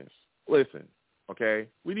 my goodness. Listen, okay,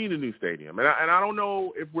 we need a new stadium. And I don't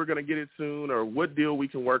know if we're going to get it soon or what deal we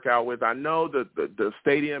can work out with. I know that the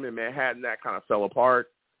stadium in Manhattan, that kind of fell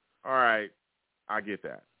apart. All right. I get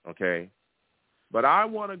that, okay? But I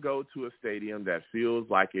want to go to a stadium that feels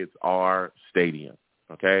like it's our stadium,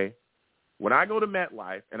 okay? When I go to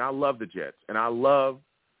MetLife, and I love the Jets, and I love,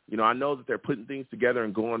 I know that they're putting things together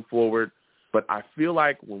and going forward, but I feel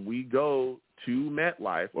like when we go to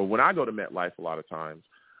MetLife, or when I go to MetLife a lot of times,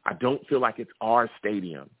 I don't feel like it's our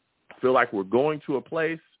stadium. I feel like we're going to a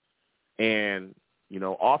place, and,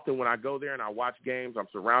 often when I go there and I watch games, I'm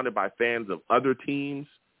surrounded by fans of other teams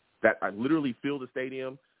that I literally fill the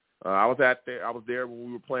stadium. I was there when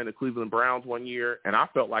we were playing the Cleveland Browns one year, and I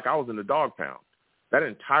felt like I was in the dog pound. That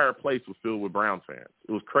entire place was filled with Browns fans.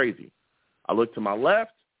 It was crazy. I looked to my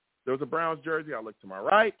left, there was a Browns jersey. I looked to my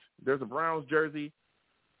right, there's a Browns jersey.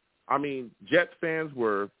 I mean, Jets fans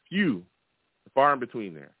were few, far in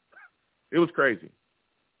between there. It was crazy.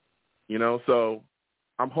 So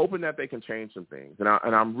I'm hoping that they can change some things. And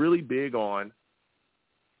I'm really big on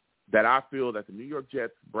that. I feel that the New York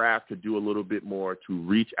Jets brass could do a little bit more to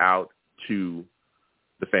reach out to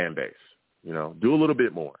the fan base, do a little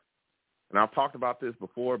bit more. And I've talked about this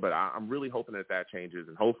before, but I'm really hoping that changes,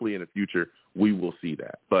 and hopefully in the future we will see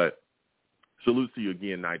that. But salute to you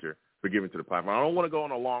again, Niger, for giving to the platform. I don't want to go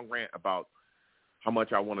on a long rant about how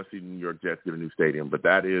much I want to see the New York Jets get a new stadium, but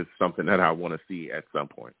that is something that I want to see at some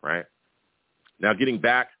point, right? Now, getting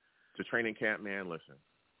back to training camp, man, listen.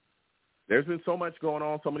 There's been so much going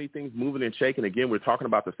on, so many things moving and shaking. Again, we're talking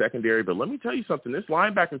about the secondary, but let me tell you something. This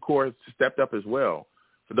linebacking core has stepped up as well.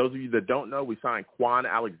 For those of you that don't know, we signed Quan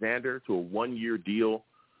Alexander to a 1-year deal.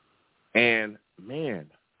 And, man,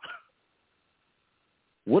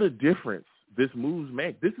 what a difference this moves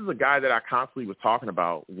make. This is a guy that I constantly was talking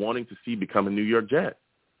about wanting to see become a New York Jet.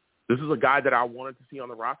 This is a guy that I wanted to see on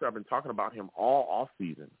the roster. I've been talking about him all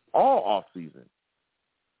offseason.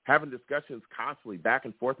 Having discussions constantly back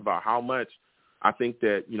and forth about how much I think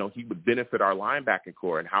that, he would benefit our linebacking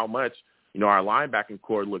core, and how much, our linebacking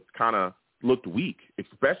core looked weak,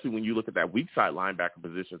 especially when you look at that weak side linebacker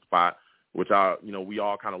position spot, which we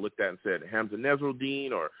all kind of looked at and said Hamza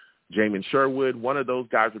Nasruddin or Jamin Sherwood, one of those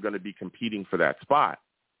guys are going to be competing for that spot.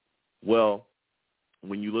 Well,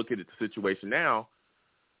 when you look at the situation now,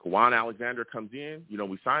 Quan Alexander comes in,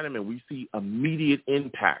 we sign him, and we see immediate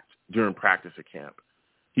impact during practice at camp.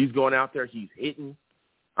 He's going out there, he's hitting.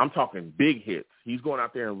 I'm talking big hits. He's going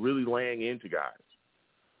out there and really laying into guys.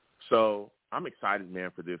 So I'm excited,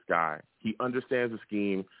 man, for this guy. He understands the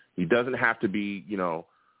scheme. He doesn't have to be,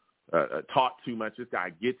 taught too much. This guy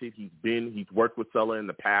gets it. He's worked with Sulla in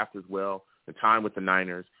the past as well, the time with the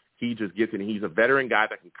Niners. He just gets it, and he's a veteran guy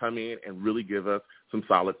that can come in and really give us some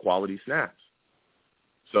solid quality snaps.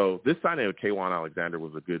 So this signing of K'Wan Alexander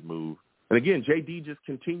was a good move. And, again, J.D. just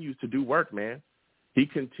continues to do work, man. He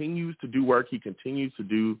continues to do work. He continues to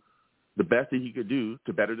do the best that he could do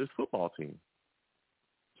to better this football team.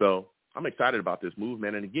 So I'm excited about this move,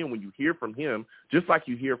 man. And, again, when you hear from him, just like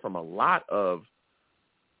you hear from a lot of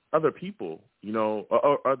other people,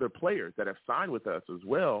 or other players that have signed with us as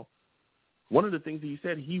well, one of the things that he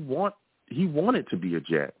said, he wanted to be a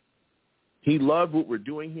Jet. He loved what we're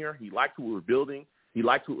doing here. He liked what we're building. He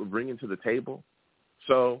liked what we're bringing to the table.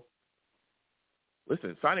 So,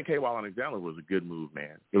 listen, signing K'Wan Alexander was a good move,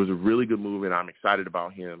 man. It was a really good move, and I'm excited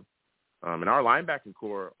about him. And our linebacking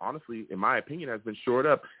core, honestly, in my opinion, has been shored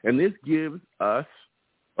up. And this gives Hamza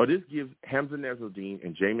Nasruddin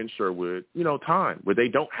and Jamin Sherwood, time where they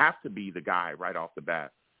don't have to be the guy right off the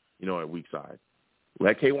bat, at weak side.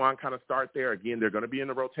 Let K'Wan kind of start there. Again, they're going to be in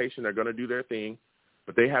the rotation. They're going to do their thing.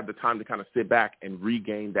 But they have the time to kind of sit back and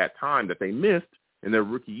regain that time that they missed in their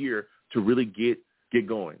rookie year to really get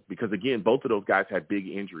going. Because, again, both of those guys had big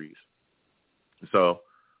injuries. So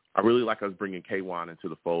I really like us bringing K'Wan into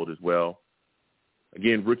the fold as well.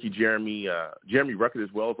 Again, rookie Jeremy Ruckert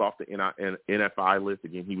as well is off the NFI list.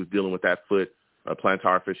 Again, he was dealing with that foot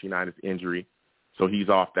plantar fasciitis injury. So he's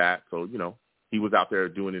off that. So, he was out there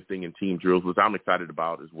doing his thing in team drills, which I'm excited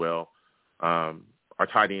about as well. Our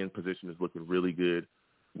tight end position is looking really good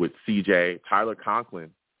with CJ. Tyler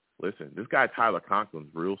Conklin. Listen, this guy Tyler Conklin's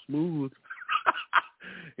real smooth.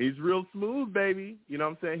 He's real smooth, baby. You know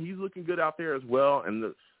what I'm saying? He's looking good out there as well.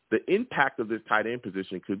 And the impact of this tight end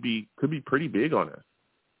position could be pretty big on us.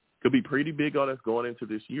 Could be pretty big on us going into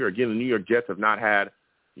this year. Again, the New York Jets have not had,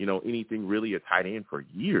 anything really at tight end for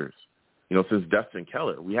years. Since Dustin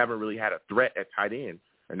Keller. We haven't really had a threat at tight end.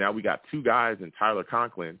 And now we got two guys in Tyler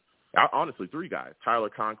Conklin. Honestly, three guys. Tyler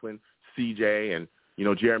Conklin, CJ, and,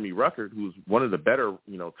 Jeremy Ruckert, who's one of the better,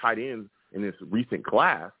 tight ends in this recent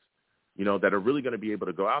class, that are really going to be able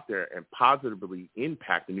to go out there and positively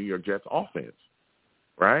impact the New York Jets offense,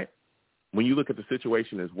 right? When you look at the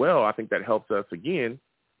situation as well, I think that helps us, again,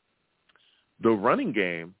 the running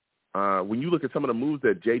game when you look at some of the moves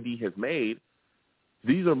that JD has made,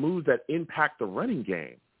 these are moves that impact the running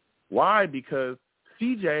game. Why? Because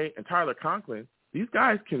CJ and Tyler Conklin, these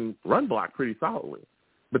guys can run block pretty solidly,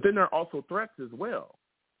 but then they're also threats as well.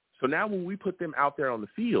 So now when we put them out there on the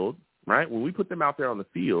field, right,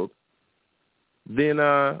 then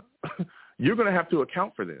you're going to have to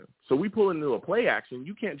account for them. So we pull into a play action.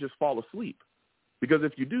 You can't just fall asleep, because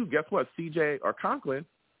if you do, guess what? CJ or Conklin,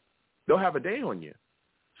 they'll have a day on you.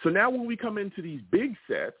 So now when we come into these big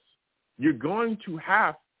sets, you're going to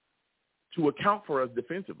have to account for us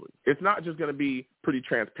defensively. It's not just going to be pretty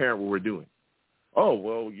transparent what we're doing. Oh,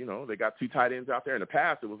 well, they got 2 tight ends out there. In the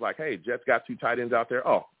past, it was like, hey, Jets got 2 tight ends out there.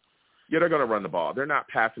 Oh, yeah, they're going to run the ball. They're not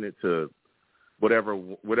passing it to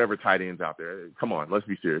whatever tight ends out there. Come on, let's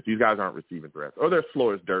be serious. These guys aren't receiving threats. Or they're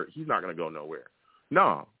slow as dirt. He's not going to go nowhere.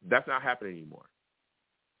 No, that's not happening anymore.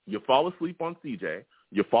 You fall asleep on CJ.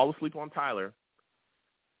 You fall asleep on Tyler.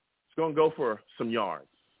 It's going to go for some yards,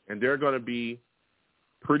 and they're going to be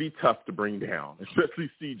pretty tough to bring down, especially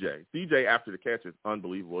CJ. CJ, after the catch, is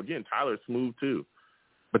unbelievable. Again, Tyler's smooth too.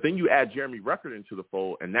 But then you add Jeremy Ruckert into the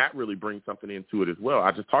fold, and that really brings something into it as well.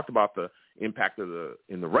 I just talked about the impact in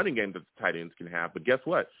the running game that the tight ends can have. But guess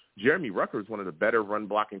what? Jeremy Ruckert is one of the better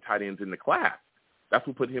run-blocking tight ends in the class. That's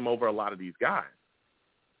what put him over a lot of these guys.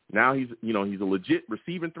 Now he's a legit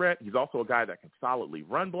receiving threat. He's also a guy that can solidly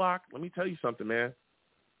run block. Let me tell you something, man.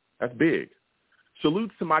 That's big.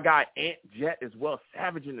 Salutes to my guy Ant Jet as well.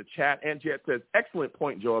 Savage in the chat. Ant Jet says, excellent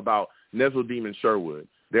point, Joe, about Nezdell and Sherwood.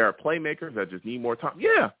 There are playmakers that just need more time.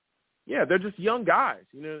 Yeah, they're just young guys.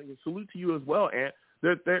 Salute to you as well, Ant.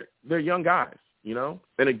 They're young guys,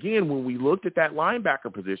 And again, when we looked at that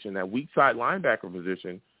linebacker position, that weak side linebacker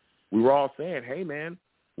position, we were all saying, hey, man,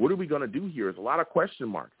 what are we going to do here? There's a lot of question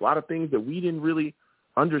marks, a lot of things that we didn't really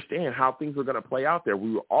understand how things were going to play out there.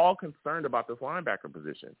 We were all concerned about this linebacker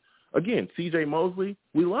position. Again, C.J. Mosley,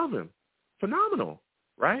 we love him. Phenomenal,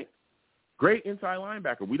 right? Great inside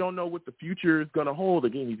linebacker. We don't know what the future is going to hold.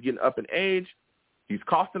 Again, he's getting up in age. He's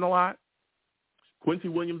costing a lot. Quincy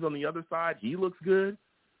Williams on the other side, he looks good.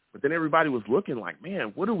 But then everybody was looking like,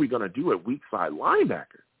 man, what are we going to do at weak side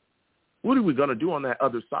linebacker? What are we going to do on that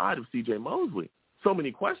other side of C.J. Mosley? So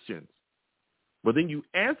many questions. But then you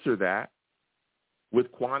answer that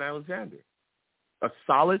with Quan Alexander, a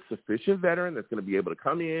solid, sufficient veteran that's going to be able to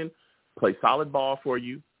come in, play solid ball for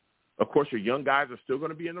you. Of course, your young guys are still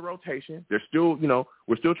going to be in the rotation. They're still,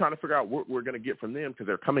 we're still trying to figure out what we're going to get from them because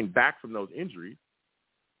they're coming back from those injuries.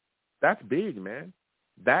 That's big, man.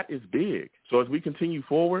 That is big. So as we continue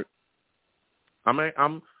forward, I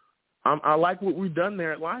like what we've done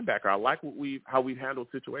there at linebacker. I like how we've handled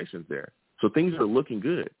situations there. So things are looking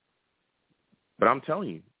good. But I'm telling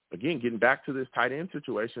you, again, getting back to this tight end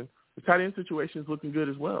situation, the tight end situation is looking good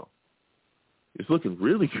as well. It's looking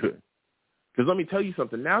really good. Because let me tell you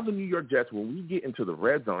something. Now the New York Jets, when we get into the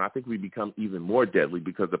red zone, I think we become even more deadly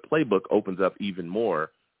because the playbook opens up even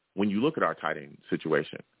more when you look at our tight end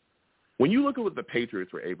situation. When you look at what the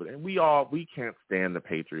Patriots were able to, and we can't stand the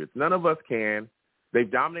Patriots. None of us can.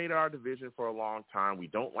 They've dominated our division for a long time. We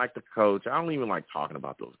don't like the coach. I don't even like talking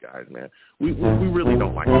about those guys, man. We really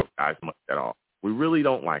don't like those guys much at all. We really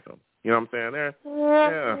don't like them. You know what I'm saying?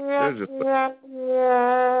 They're just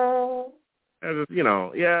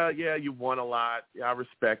you won a lot. Yeah, I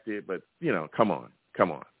respect it, but, come on.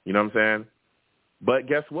 You know what I'm saying? But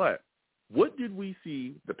guess what? What did we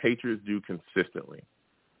see the Patriots do consistently?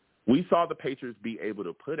 We saw the Patriots be able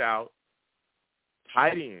to put out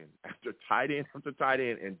tight end after tight end after tight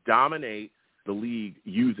end and dominate the league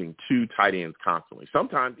using 2 tight ends constantly,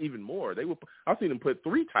 sometimes even more. I've seen them put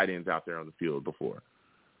 3 tight ends out there on the field before.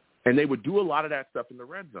 And they would do a lot of that stuff in the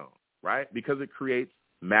red zone, right? Because it creates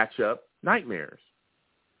matchup nightmares.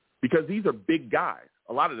 Because these are big guys.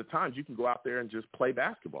 A lot of the times you can go out there and just play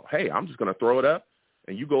basketball. Hey, I'm just going to throw it up,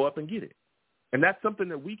 and you go up and get it. And that's something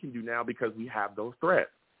that we can do now because we have those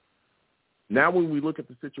threats. Now when we look at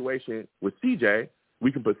the situation with CJ,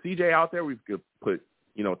 we can put CJ out there. We could put,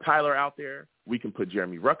 Tyler out there. We can put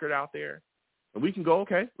Jeremy Ruckert out there. And we can go,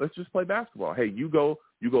 okay, let's just play basketball. Hey, you go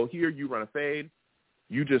here, you run a fade.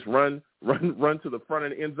 You just run to the front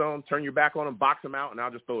of the end zone, turn your back on him, box him out, and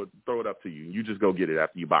I'll just throw it up to you. You just go get it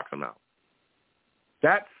after you box him out.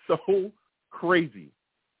 That's so crazy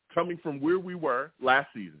coming from where we were last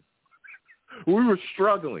season. We were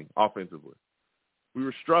struggling offensively. We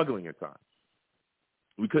were struggling at times.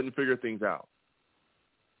 We couldn't figure things out.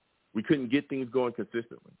 We couldn't get things going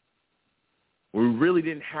consistently. We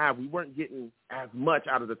weren't getting as much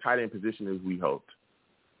out of the tight end position as we hoped.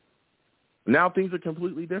 Now things are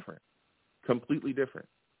completely different. Completely different.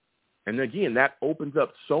 And, again, that opens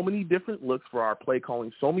up so many different looks for our play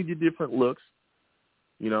calling, so many different looks,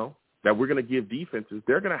 that we're going to give defenses.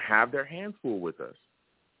 They're going to have their hands full with us.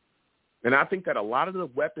 And I think that a lot of the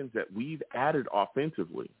weapons that we've added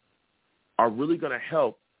offensively are really going to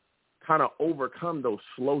help kind of overcome those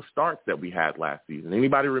slow starts that we had last season.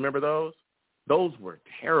 Anybody remember those? Those were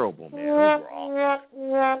terrible, man. Those were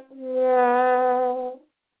awful.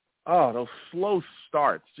 Oh, those slow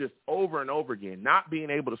starts just over and over again, not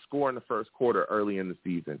being able to score in the first quarter early in the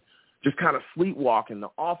season, just kind of sleepwalking, the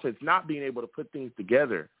offense not being able to put things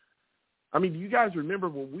together. I mean, do you guys remember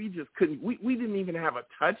when we just couldn't – we didn't even have a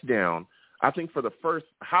touchdown, I think, for the first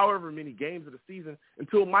however many games of the season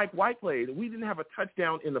until Mike White played, and we didn't have a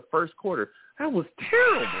touchdown in the first quarter. That was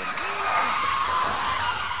terrible, man.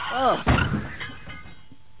 Oh,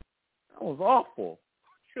 that was awful.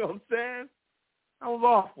 You know what I'm saying? That was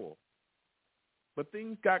awful. But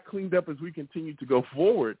things got cleaned up as we continued to go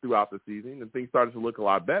forward throughout the season, and things started to look a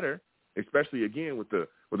lot better, especially, again, with the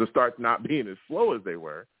starts not being as slow as they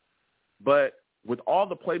were. But with all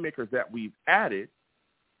the playmakers that we've added,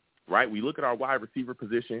 right, we look at our wide receiver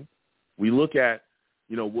position, we look at,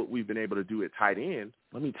 what we've been able to do at tight end,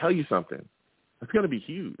 let me tell you something. It's going to be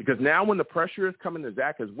huge because now when the pressure is coming to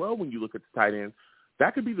Zach as well, when you look at the tight end,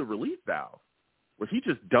 that could be the relief valve where he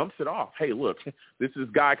just dumps it off. Hey, look, this is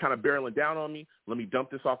guy kind of barreling down on me. Let me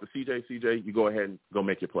dump this off to CJ. CJ, you go ahead and go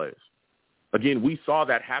make your plays. Again, we saw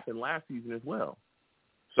that happen last season as well.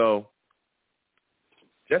 So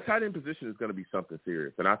that tight end position is going to be something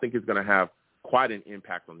serious, and I think it's going to have quite an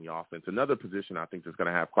impact on the offense. Another position I think that's going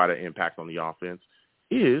to have quite an impact on the offense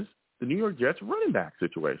is the New York Jets running back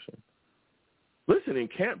situation. Listen, in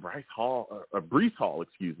camp, Breece Hall,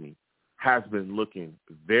 has been looking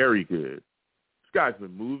very good. This guy's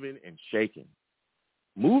been moving and shaking.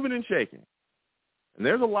 And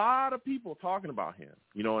there's a lot of people talking about him,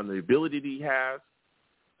 and the ability that he has.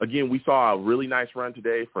 Again, we saw a really nice run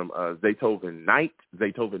today from Zaytoven Knight.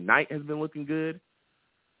 Zaytoven Knight has been looking good.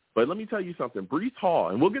 But let me tell you something. Breece Hall,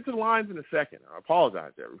 and we'll get to the lines in a second. I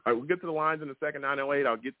apologize, everybody. We'll get to the lines in a second. 908,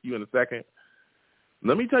 I'll get to you in a second.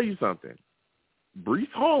 Let me tell you something.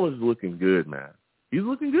 Breece Hall is looking good, man. He's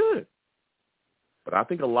looking good. But I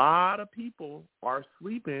think a lot of people are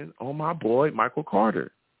sleeping on my boy Michael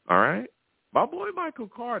Carter, all right? My boy Michael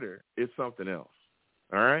Carter is something else,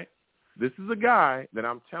 all right? This is a guy that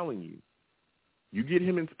I'm telling you, you get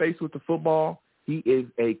him in space with the football, he is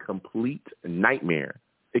a complete nightmare.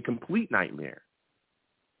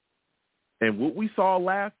 And what we saw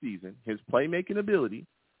last season, his playmaking ability,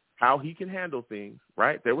 how he can handle things,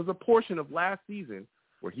 right? There was a portion of last season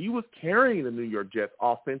where he was carrying the New York Jets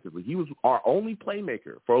offensively. He was our only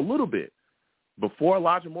playmaker for a little bit before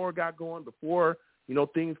Elijah Moore got going, before,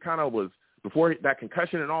 things kind of was, before that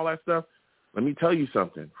concussion and all that stuff. Let me tell you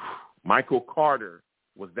something. Michael Carter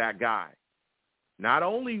was that guy. Not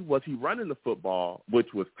only was he running the football,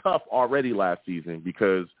 which was tough already last season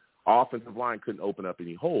because our offensive line couldn't open up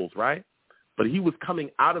any holes, right? But he was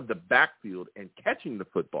coming out of the backfield and catching the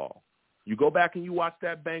football. You go back and you watch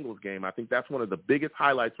that Bengals game. I think that's one of the biggest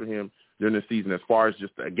highlights for him during the season as far as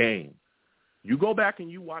just a game. You go back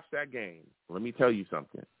and you watch that game. Let me tell you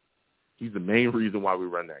something. He's the main reason why we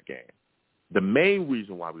run that game. The main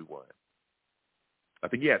reason why we won. I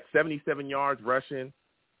think he had 77 yards rushing.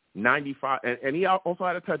 95, and he also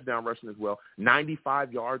had a touchdown rushing as well,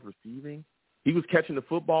 95 yards receiving. He was catching the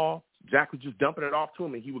football. Jack was just dumping it off to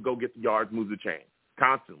him, and he would go get the yards, move the chain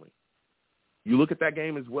constantly. You look at that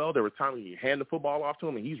game as well, there was times when you hand the football off to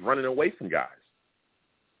him, and he's running away from guys.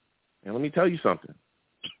 And let me tell you something.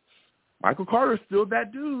 Michael Carter is still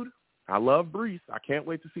that dude. I love Breece. I can't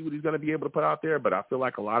wait to see what he's going to be able to put out there, but I feel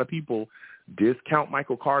like a lot of people discount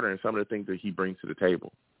Michael Carter and some of the things that he brings to the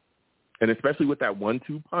table. And especially with that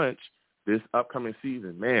 1-2 punch this upcoming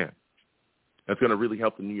season, man, that's going to really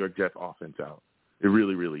help the New York Jets offense out. It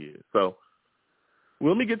really, really is. So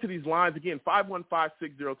let me get to these lines again.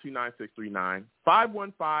 515-602-9639.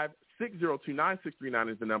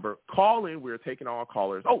 515-602-9639 is the number. Call in. We're taking all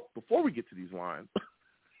callers. Oh, before we get to these lines,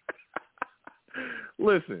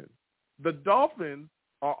 listen, the Dolphins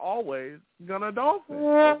are always gonna Dolphin,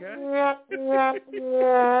 okay?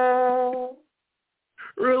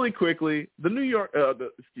 Really quickly, the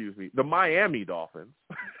Miami Dolphins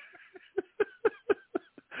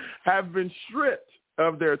have been stripped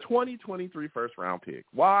of their 2023 first-round pick.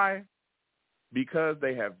 Why? Because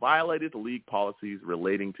they have violated the league policies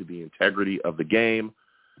relating to the integrity of the game.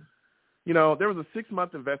 There was a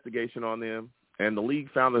 6-month investigation on them, and the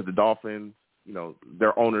league found that the Dolphins,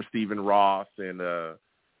 their owner, Stephen Ross, and,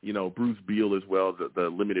 Bruce Beal as well, the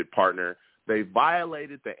limited partner, they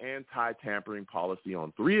violated the anti-tampering policy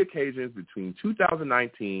on 3 occasions between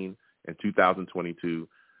 2019 and 2022.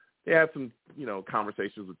 They had some,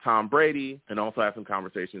 conversations with Tom Brady and also had some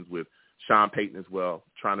conversations with Sean Payton as well,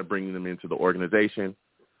 trying to bring them into the organization.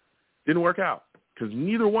 Didn't work out because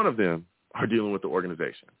neither one of them are dealing with the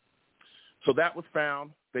organization. So that was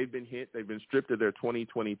found. They've been hit. They've been stripped of their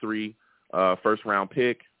 2023 first-round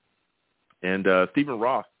pick. And Stephen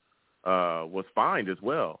Ross was fined as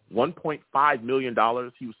well, $1.5 million.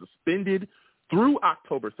 He was suspended through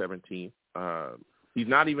October 17th. He's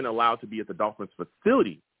not even allowed to be at the Dolphins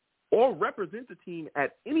facility or represent the team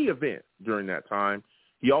at any event during that time.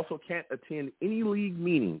 He also can't attend any league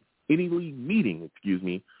meeting,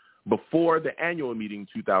 before the annual meeting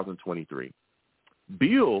 2023.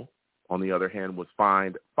 Beal, on the other hand, was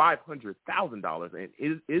fined $500,000 and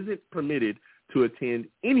isn't permitted to attend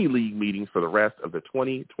any league meetings for the rest of the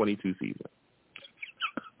 2022 season.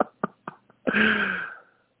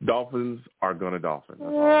 Dolphins are going to Dolphin.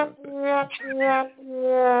 That's all I'm gonna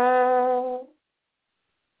say.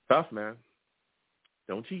 Tough, man.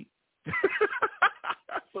 Don't cheat.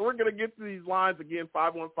 So we're going to get to these lines again,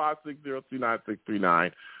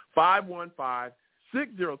 515-602-9639.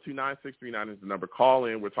 515-602-9639 is the number. Call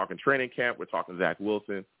in. We're talking training camp. We're talking Zach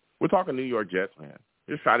Wilson. We're talking New York Jets, man.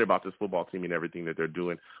 We're excited about this football team and everything that they're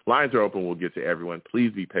doing. Lines are open. We'll get to everyone.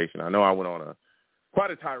 Please be patient. I know I went on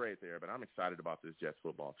quite a tirade there, but I'm excited about this Jets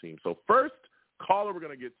football team. So first caller we're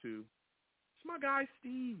going to get to is my guy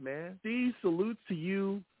Steve, man. Steve, salutes to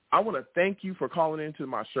you. I want to thank you for calling into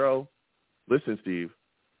my show. Listen, Steve,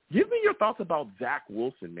 give me your thoughts about Zach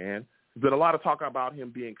Wilson, man. There's been a lot of talk about him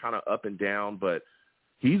being kind of up and down, but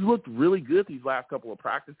he's looked really good these last couple of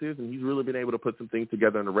practices, and he's really been able to put some things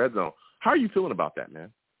together in the red zone. How are you feeling about that,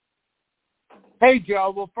 man? Hey,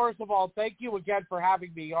 Joe. Well, first of all, thank you again for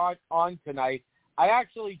having me on tonight. I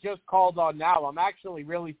actually just called on now. I'm actually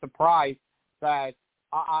really surprised that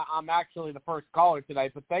I'm actually the first caller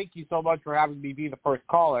tonight, but thank you so much for having me be the first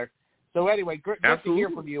caller. So anyway, good to hear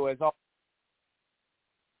from you as always.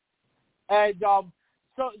 And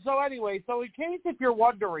so anyway, so in case if you're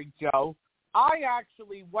wondering, Joe, I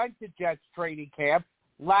actually went to Jets training camp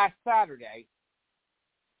last Saturday.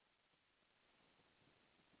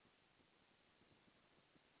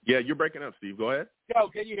 Yeah, you're breaking up, Steve. Go ahead. Joe,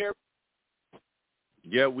 can you hear me?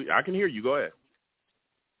 Yeah, I can hear you. Go ahead.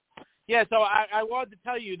 Yeah, so I wanted to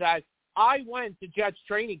tell you that I went to Jets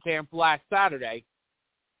training camp last Saturday.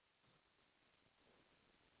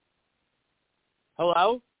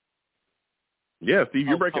 Hello? Yeah, Steve,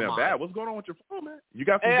 you're breaking up bad. What's going on with your phone, man? You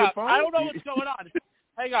got some good phone? I don't know what's going on.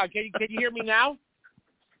 Hang on. Can you hear me now?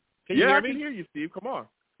 Can you hear me? I can hear you, Steve. Come on.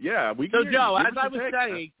 Yeah, we can hear you. So, Joe, as I was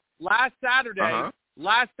saying, last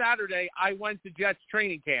Saturday, I went to Jets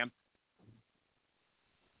training camp.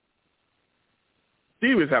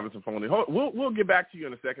 Steve is having some phone. We'll get back to you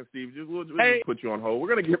in a second, Steve. We'll just put you on hold.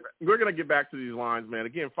 We're gonna get back to these lines, man.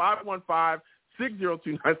 Again,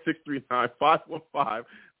 515-602-9639.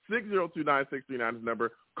 515-602-9639 is the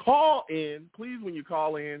number. Call in, please. When you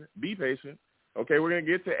call in, be patient. Okay, we're gonna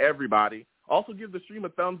get to everybody. Also, give the stream a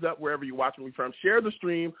thumbs up wherever you're watching me from. Share the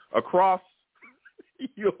stream across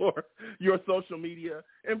your social media,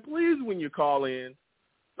 and please, when you call in,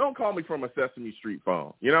 don't call me from a Sesame Street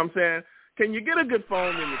phone. You know what I'm saying? Can you get a good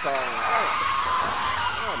phone when you call in?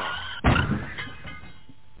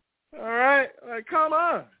 All right. Like, come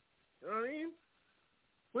on. You know what I mean?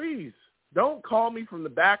 Please, don't call me from the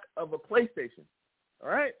back of a PlayStation. All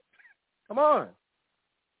right? Come on.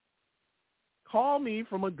 Call me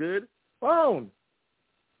from a good phone.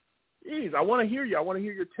 Jeez, I want to hear you. I want to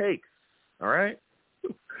hear your takes. All right?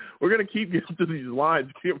 We're going to keep getting to these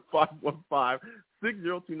lines. Give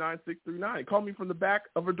 515-602-9639. Call me from the back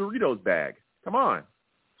of a Doritos bag. Come on.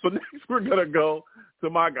 So next we're going to go to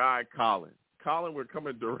my guy, Colin. Colin, we're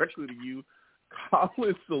coming directly to you.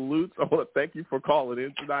 Colin, salutes. I want to thank you for calling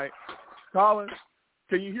in tonight. Colin,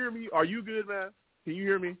 can you hear me? Are you good, man? Can you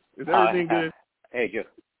hear me? Is everything good? Hey, Joe.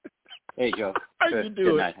 Hey, Joe. How you doing?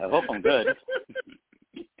 Good night. I hope I'm good.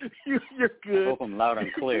 You're good. I hope I'm loud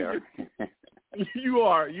and clear. You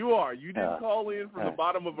are. You didn't call in from the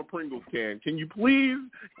bottom of a Pringles can. Can you please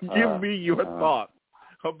give me your thoughts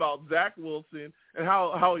about Zach Wilson and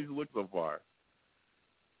how he's looked so far?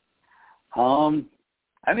 I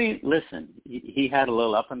mean, listen, he had a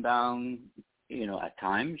little up and down, at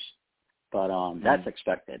times, but that's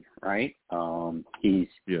expected, right? He's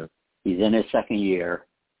in his second year.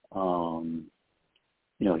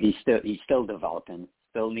 He's still developing.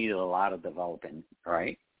 Still needed a lot of developing,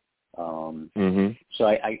 right? So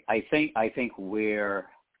I think where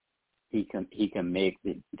he can make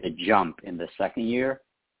the jump in the second year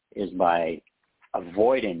is by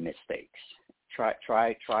avoiding mistakes. Try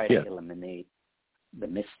to eliminate the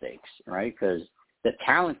mistakes, right? Because the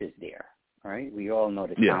talent is there, right? We all know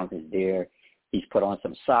the talent is there. He's put on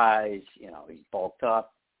some size, he's bulked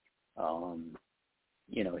up.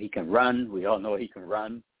 He can run. We all know he can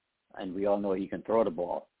run, and we all know he can throw the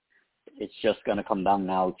ball. It's just going to come down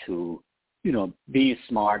now to, be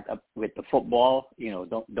smart with the football.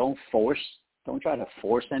 Don't force. Don't try to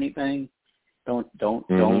force anything. Don't.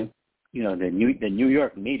 The New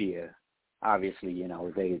York media, obviously,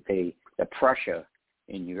 the pressure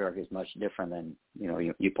in New York is much different than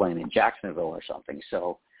you playing in Jacksonville or something.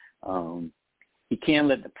 So he can't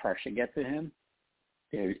let the pressure get to him.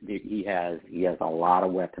 He has a lot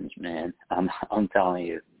of weapons, man. I'm telling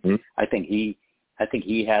you. Mm-hmm. I think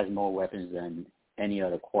he has more weapons than any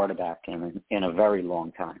other quarterback in a very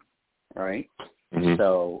long time, right? Mm-hmm.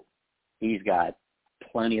 So he's got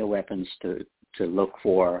plenty of weapons to look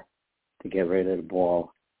for to get rid of the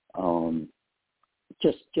ball.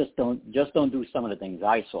 Just don't do some of the things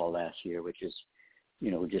I saw last year, which is,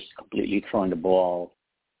 just completely throwing the ball,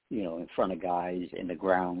 in front of guys in the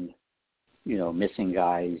ground, missing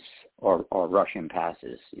guys or rushing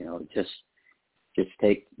passes. Just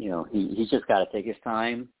take, he's just got to take his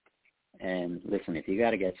time. And listen, if you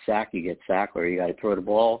got to get sacked, you get sacked, or you got to throw the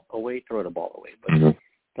ball away, throw the ball away. But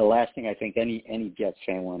the last thing I think any Jets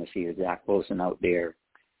fan want to see is Zach Wilson out there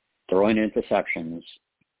throwing interceptions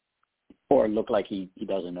or look like he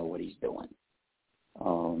doesn't know what he's doing.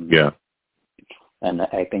 And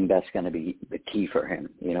I think that's going to be the key for him.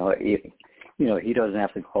 He doesn't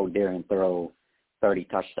have to go there and throw 30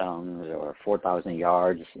 touchdowns or 4,000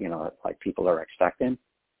 yards, like people are expecting.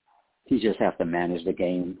 He just has to manage the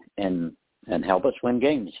game and help us win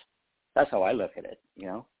games. That's how I look at it,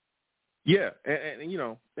 Yeah,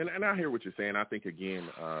 and I hear what you're saying. I think, again,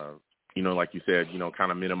 like you said,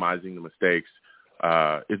 kind of minimizing the mistakes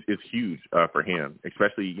is huge for him,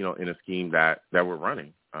 especially, in a scheme that we're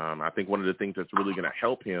running. I think one of the things that's really going to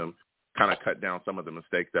help him kind of cut down some of the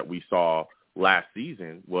mistakes that we saw last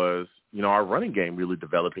season was, our running game really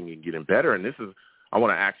developing and getting better. And I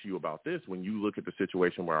want to ask you about this. When you look at the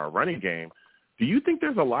situation where our running game, do you think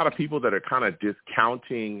there's a lot of people that are kind of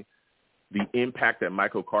discounting the impact that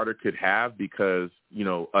Michael Carter could have because,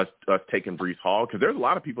 us taking Breece Hall? Because there's a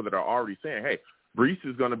lot of people that are already saying, hey, Breece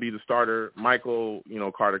is going to be the starter. Michael,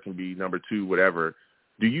 Carter can be number 2, whatever.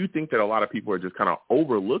 Do you think that a lot of people are just kind of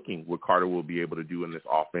overlooking what Carter will be able to do in this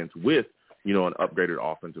offense with, an upgraded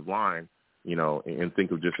offensive line, and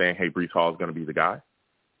think of just saying, hey, Breece Hall is going to be the guy?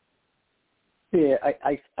 Yeah,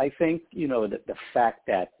 I think, that the fact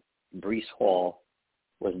that Breece Hall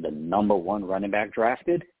was the number 1 running back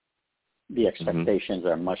drafted, the expectations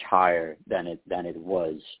are much higher than it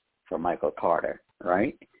was for Michael Carter,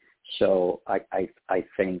 right? So I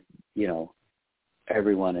think,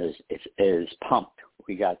 everyone is pumped.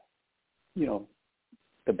 We got,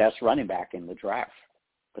 the best running back in the draft,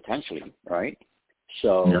 potentially, right?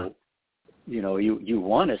 So, you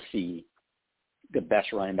want to see the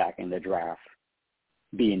best running back in the draft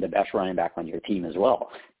being the best running back on your team as well.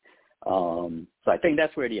 So I think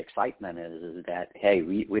that's where the excitement is that, hey,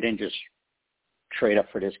 we didn't just trade up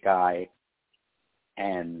for this guy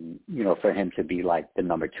and, for him to be like the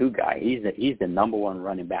number 2 guy. He's the number 1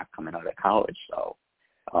 running back coming out of college. So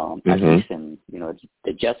at least in,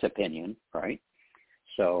 the Jets' opinion, right?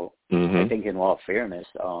 So I think in all fairness,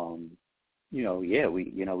 we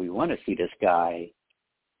want to see this guy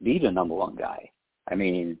be the number 1 guy. I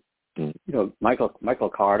mean, Michael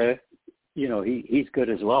Carter, he's good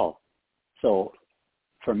as well. So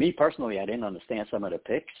for me personally, I didn't understand some of the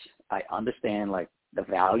picks. I understand like the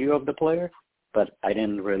value of the player, but I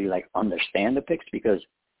didn't really understand the picks because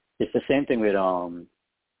it's the same thing with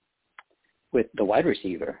the wide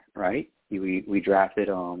receiver, right? We drafted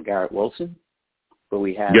Garrett Wilson, but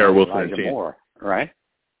we had Elijah Moore, right?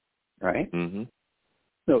 Right. Mm-hmm.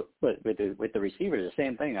 So, but with the receiver, the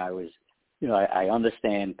same thing. I was, I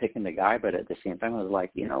understand picking the guy, but at the same time, I was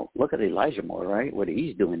like, look at Elijah Moore, right? What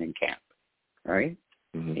he's doing in camp, right?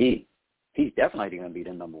 Mm-hmm. He's definitely going to be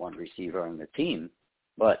the number 1 receiver on the team,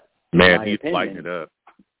 but man, he's lighting it up.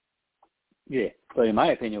 Yeah, but in my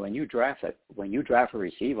opinion, when you draft a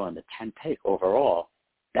receiver on the 10th pick overall,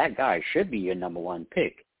 that guy should be your number 1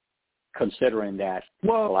 pick, considering that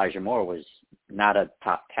Elijah Moore was not a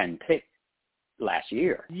top 10 pick last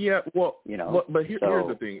year. Yeah, but here's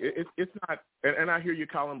the thing. It's not, and I hear you,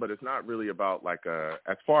 Colin, but it's not really about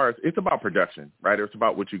as far as, it's about production, right? It's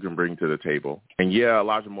about what you can bring to the table. And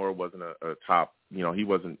Elijah Moore wasn't a top, he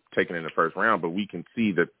wasn't taken in the first round, but we can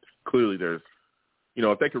see that clearly there's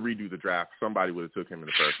if they could redo the draft, somebody would have took him in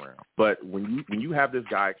the first round. But when you have this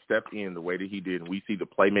guy step in the way that he did, and we see the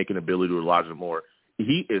playmaking ability of Elijah Moore,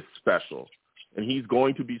 he is special. And he's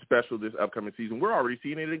going to be special this upcoming season. We're already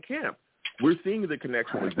seeing it in camp. We're seeing the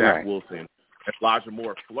connection with Zach Wilson and Elijah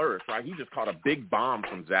Moore flourish, right? He just caught a big bomb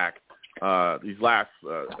from Zach these last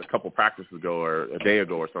a couple practices ago or a day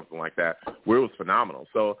ago or something like that, where it was phenomenal.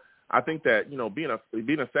 So I think that,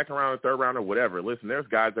 being a second round or third round or whatever, listen, there's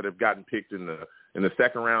guys that have gotten picked in the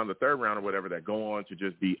second round, the third round or whatever that go on to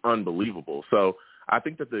just be unbelievable. So I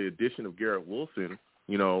think that the addition of Garrett Wilson,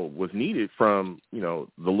 was needed from, the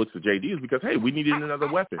looks of JD is because, hey, we needed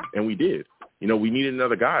another weapon, and we did. We needed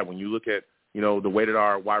another guy. When you look at, the way that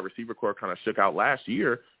our wide receiver core kind of shook out last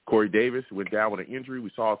year, Corey Davis went down with an injury.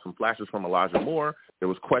 We saw some flashes from Elijah Moore. There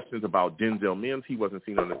was questions about Denzel Mims. He wasn't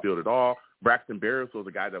seen on the field at all. Braxton Berrios was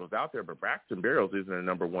a guy that was out there, but Braxton Berrios isn't a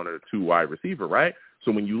number 1 or 2 wide receiver, right?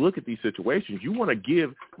 So when you look at these situations, you want to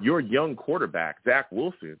give your young quarterback, Zach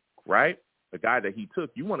Wilson, right, the guy that he took,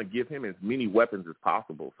 you want to give him as many weapons as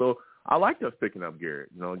possible. So I like us picking up Garrett.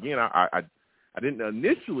 Again, I didn't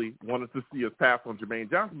initially want to see us pass on Jermaine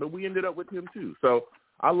Johnson, but we ended up with him too. So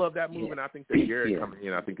I love that move, and I think that Garrett coming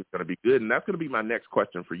in, I think it's going to be good. And that's going to be my next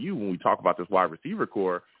question for you when we talk about this wide receiver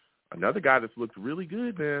core. Another guy that's looked really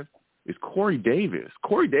good, man, is Corey Davis.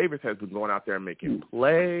 Corey Davis has been going out there and making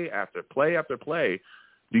play after play after play.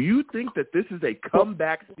 Do you think that this is a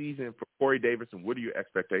comeback season for Corey Davis, and what are your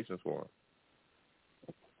expectations for him?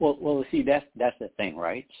 Well, see, that's the thing,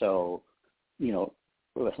 right? So,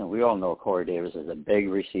 listen, we all know Corey Davis is a big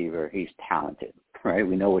receiver. He's talented, right?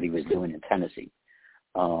 We know what he was doing in Tennessee,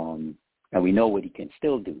 and we know what he can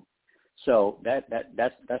still do. So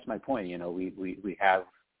that's my point. We have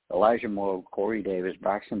Elijah Moore, Corey Davis,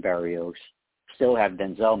 Braxton Berrios, still have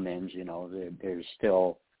Denzel Mims. There's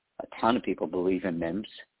still a ton of people believe in Mims,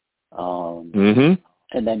 and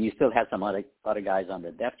then you still have some other guys on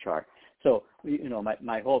the depth chart. So,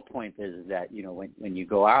 my whole point is that, when you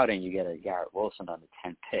go out and you get a Garrett Wilson on the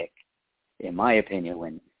 10th pick, in my opinion,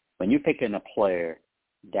 when you're picking a player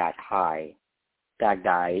that high, that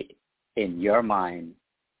guy in your mind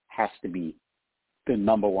has to be the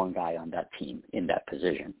number 1 guy on that team in that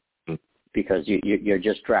position, because you're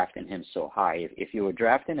just drafting him so high. If you were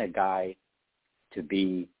drafting a guy to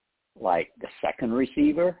be like the second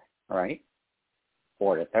receiver, right,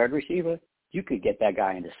 or the third receiver, you could get that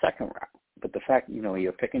guy in the second round. But the fact,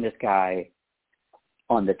 you're picking this guy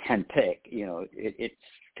on the 10th pick, it's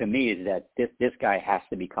to me is that this guy has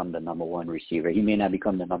to become the number 1 receiver. He may not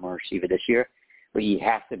become the number 1 receiver this year, but he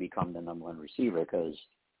has to become the number 1 receiver, because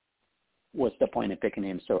what's the point of picking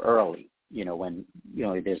him so early? When,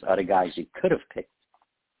 there's other guys you could have picked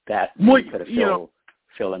that could have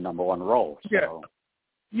fill a number 1 role. So. Yeah.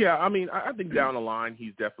 Yeah, I mean, I think down the line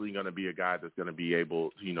he's definitely going to be a guy that's going to be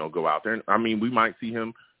able to, go out there. And, I mean, we might see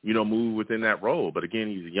him, move within that role. But, again,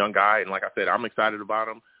 he's a young guy. And, like I said, I'm excited about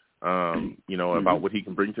him, about what he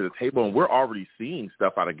can bring to the table. And we're already seeing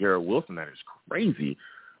stuff out of Garrett Wilson that is crazy.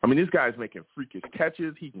 I mean, this guy's making freakish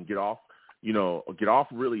catches. He can get off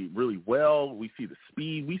really, really well. We see the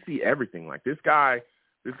speed. We see everything. Like, this guy's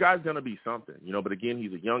going to be something, but again,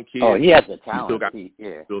 he's a young kid. Oh, he has the talent. He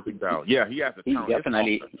has the talent. He has the talent.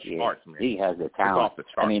 Definitely, charts, man. He has the talent.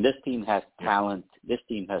 I mean, this team has talent. This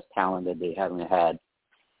team has talent that they haven't had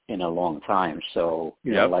in a long time. So,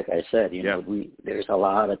 like I said, there's a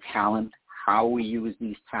lot of talent. How we use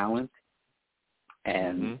these talent,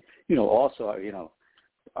 and also,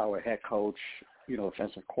 our head coach,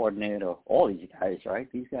 offensive coordinator, all these guys, right?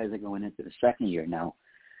 These guys are going into the second year now.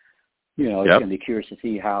 It's going to be curious to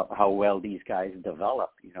see how well these guys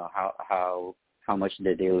develop. How much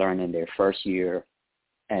did they learn in their first year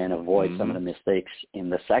and avoid some of the mistakes in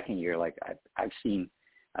the second year. Like I've seen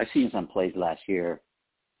some plays last year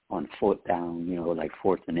on fourth down, like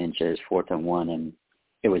 4th and inches, 4th and 1, and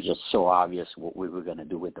it was just so obvious what we were going to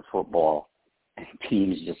do with the football, and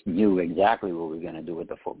teams just knew exactly what we were going to do with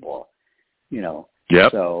the football.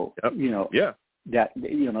 So that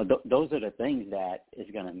those are the things that is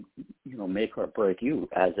going to make or break you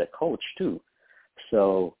as a coach too.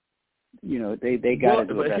 So they got to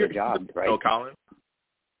do a better job, right? Colin.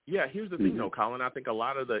 Yeah, here's the thing, Colin. I think a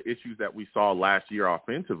lot of the issues that we saw last year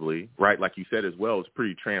offensively, right, like you said as well, is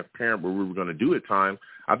pretty transparent what we were going to do at times.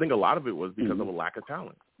 I think a lot of it was because of a lack of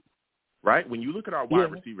talent, right? When you look at our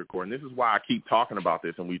wide receiver core, and this is why I keep talking about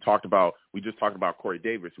this, and we just talked about Corey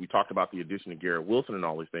Davis. We talked about the addition of Garrett Wilson and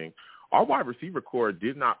all these things. Our wide receiver core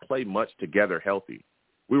did not play much together healthy.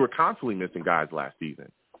 We were constantly missing guys last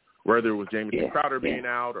season, whether it was Jamison Crowder being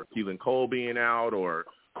out or Keelan Cole being out or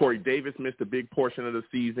Corey Davis missed a big portion of the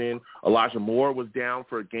season. Elijah Moore was down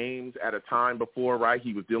for games at a time before, right?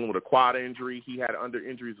 He was dealing with a quad injury. He had under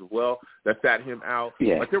injuries as well that sat him out.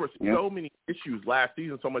 Yeah. Like, there were so many issues last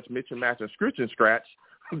season, so much Mitch and Match and scritch and scratch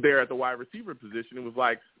there at the wide receiver position. It was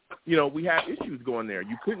like, we had issues going there.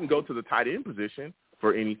 You couldn't go to the tight end position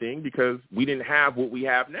for anything because we didn't have what we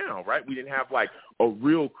have now, right? We didn't have like a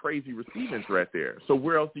real crazy receiving threat there. So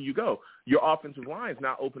where else do you go? Your offensive line's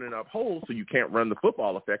not opening up holes, so you can't run the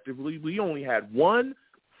football effectively. We only had one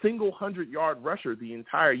single 100-yard rusher the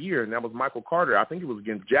entire year, and that was Michael Carter. I think it was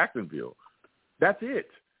against Jacksonville. That's it.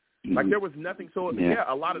 Like, there was nothing. So,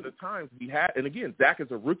 a lot of the times we had, and again, Zach is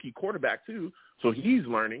a rookie quarterback too, so he's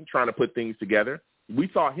learning, trying to put things together. We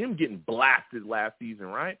saw him getting blasted last season,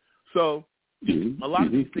 right? So a lot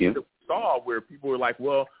of these things that we saw where people were like,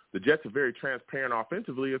 well, the Jets are very transparent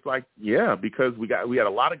offensively. It's like, because we had a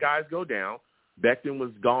lot of guys go down. Becton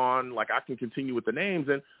was gone. Like, I can continue with the names.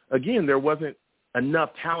 And, again, there wasn't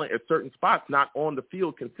enough talent at certain spots, not on the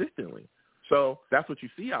field consistently. So that's what you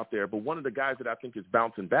see out there. But one of the guys that I think is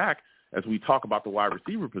bouncing back as we talk about the wide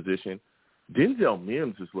receiver position, Denzel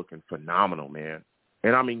Mims is looking phenomenal, man.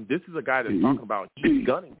 And, I mean, this is a guy that's talking about he's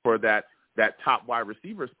gunning for that top wide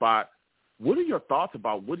receiver spot. What are your thoughts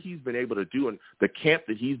about what he's been able to do and the camp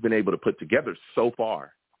that he's been able to put together so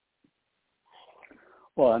far?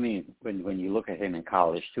 Well, I mean, when you look at him in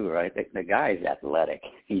college too, right, the guy is athletic.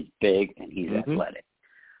 He's big and he's athletic.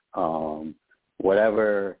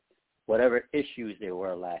 Whatever issues there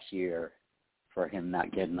were last year for him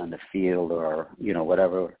not getting on the field or,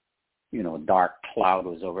 whatever, dark cloud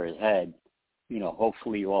was over his head,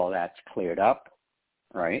 hopefully all that's cleared up.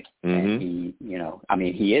 Right. And he,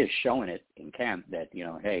 he is showing it in camp that,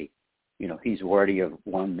 hey, he's worthy of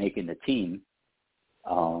making the team.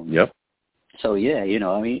 So,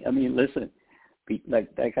 listen, like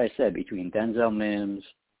I said, between Denzel Mims,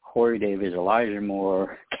 Corey Davis, Elijah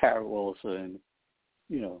Moore, Garrett Wilson,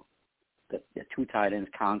 the two tight ends,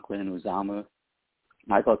 Conklin, Uzama,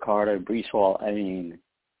 Michael Carter, Breece Hall, I mean,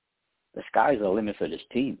 the sky's the limit for this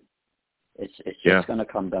team. It's just going to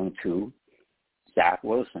come down to Zach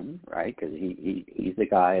Wilson, right? Because he's the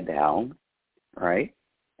guy at the helm, right?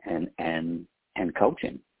 And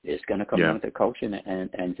coaching is going to come down to coaching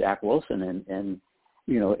and Zach Wilson, and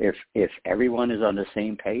if everyone is on the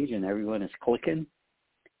same page and everyone is clicking,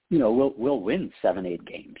 we'll win 7-8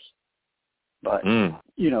 games. But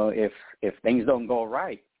if things don't go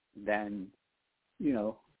right, then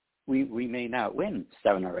we may not win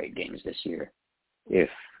 7 or 8 games this year. If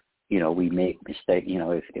we make mistakes,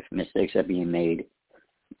 if mistakes are being made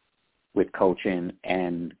with coaching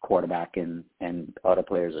and quarterback and other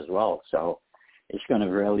players as well. So it's going to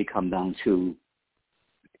really come down to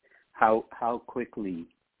how quickly,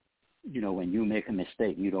 when you make a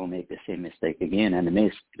mistake, you don't make the same mistake again. And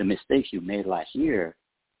the mistakes you made last year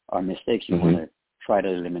are mistakes you want to try to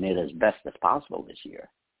eliminate as best as possible this year,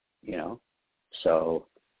 So,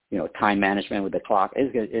 time management with the clock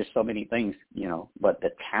is so many things, but the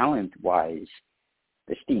talent-wise,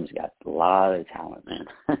 this team's got a lot of talent, man.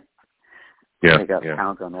 They got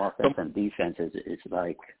talent on offense and defense. It's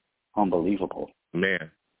like unbelievable.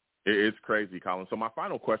 Man, it's crazy, Colin. So my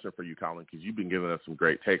final question for you, Colin, because you've been giving us some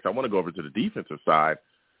great takes. I want to go over to the defensive side.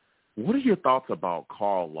 What are your thoughts about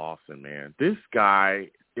Carl Lawson, man? This guy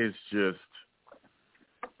is just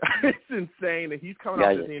 – it's insane. And he's coming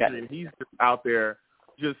off this injury, and he's just out there –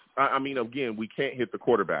 again, we can't hit the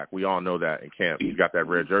quarterback. We all know that in camp. He's got that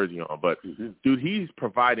red jersey on. But, dude, he's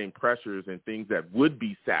providing pressures and things that would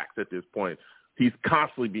be sacks at this point. He's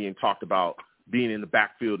constantly being talked about being in the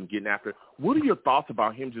backfield and getting after it. What are your thoughts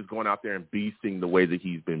about him just going out there and beasting the way that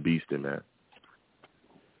he's been beasting, man?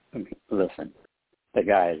 Listen, the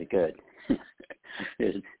guy is good.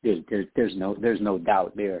 there's no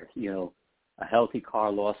doubt there. A healthy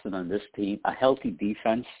Carl Lawson on this team, a healthy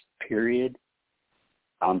defense, period.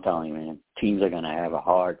 I'm telling you, man, teams are going to have a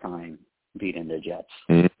hard time beating the Jets.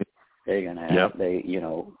 They're going to have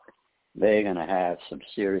they're going to have some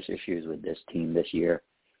serious issues with this team this year.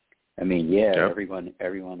 I mean, everyone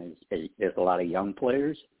is there's a lot of young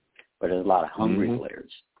players, but there's a lot of hungry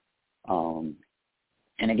players. And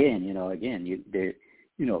again,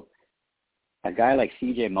 a guy like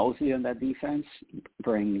C.J. Mosley on that defense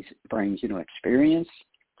brings experience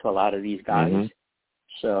to a lot of these guys.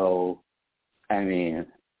 So, I mean,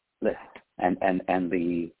 and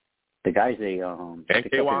the guys they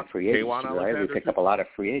pick up in free agency, right? We pick up a lot of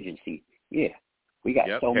free agency. Yeah, we got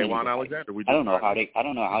so many. Alexander. I don't know how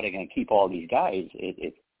they're going to keep all these guys.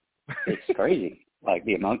 It's crazy. Like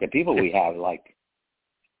the amount of people we have. Like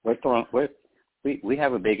we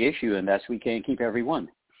have a big issue, and that's we can't keep everyone.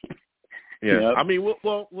 Yeah, Yep. I mean, we'll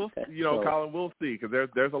Okay, Colin, we'll see because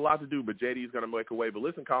there's a lot to do, but JD's going to make a way. But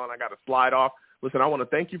listen, Colin, I got to slide off. Listen, I want to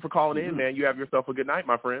thank you for calling in, man. You have yourself a good night,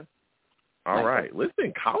 my friend. All right.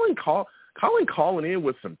 Listen, Colin calling in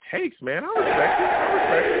with some takes, man. I respect it.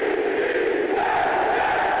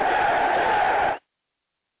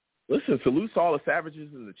 Listen, salute to all the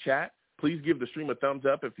savages in the chat. Please give the stream a thumbs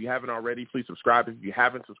up. If you haven't already, please subscribe. If you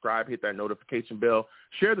haven't subscribed, hit that notification bell.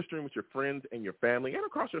 Share the stream with your friends and your family and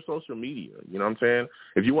across your social media. You know what I'm saying?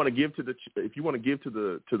 If you want to give to the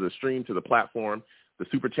stream, to the platform, the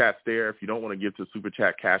Super Chat's there. If you don't want to give to Super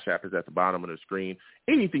Chat, Cash App is at the bottom of the screen.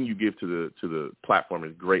 Anything you give to the platform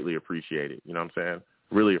is greatly appreciated. You know what I'm saying?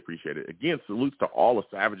 Really appreciate it. Again, salutes to all the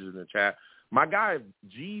savages in the chat. My guy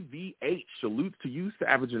GVH salutes to you,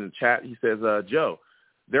 savage, in the chat. He says, Joe,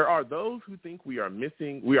 there are those who think we are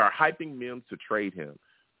hyping Mims to trade him.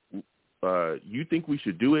 You think we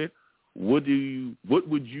should do it? What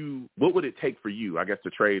would it take for you, I guess, to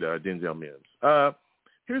trade Denzel Mims?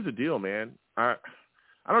 Here's the deal, man. I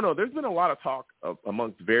don't know. There's been a lot of talk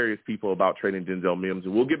amongst various people about trading Denzel Mims,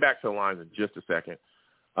 and we'll get back to the lines in just a second.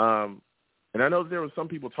 And I know there was some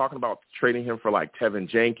people talking about trading him for like Tevin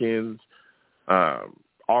Jenkins,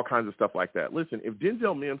 all kinds of stuff like that. Listen, if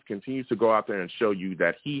Denzel Mims continues to go out there and show you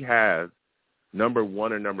that he has number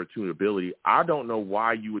one or number two ability, I don't know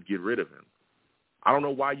why you would get rid of him. I don't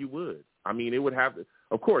know why you would. I mean, it would have to,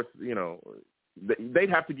 of course, they'd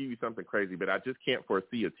have to give you something crazy, but I just can't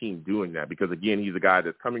foresee a team doing that because, again, he's a guy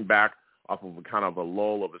that's coming back off of a kind of a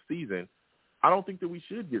lull of a season. I don't think that we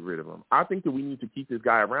should get rid of him. I think that we need to keep this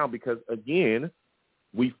guy around because, again,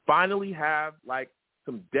 we finally have, like,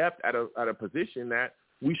 some depth at a position that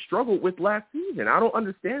we struggled with last season. I don't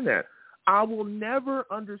understand that. I will never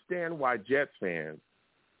understand why Jets fans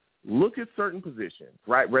look at certain positions,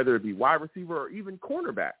 right, whether it be wide receiver or even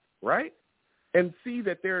cornerback, right, and see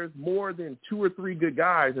that there's more than two or three good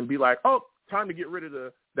guys and be like, oh, time to get rid of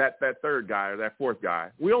that third guy or that fourth guy.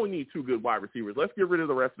 We only need two good wide receivers. Let's get rid of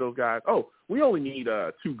the rest of those guys. Oh, we only need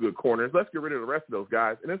two good corners. Let's get rid of the rest of those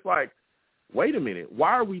guys. And it's like, wait a minute.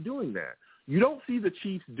 Why are we doing that? You don't see the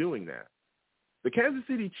Chiefs doing that. The Kansas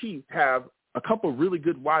City Chiefs have a couple of really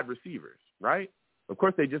good wide receivers, right? Of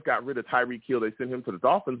course, they just got rid of Tyreek Hill. They sent him to the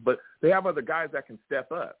Dolphins, but they have other guys that can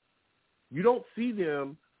step up. You don't see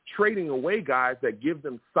them trading away guys that give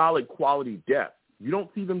them solid quality depth. You don't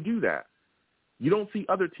see them do that. You don't see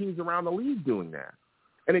other teams around the league doing that.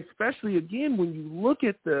 And especially, again, when you look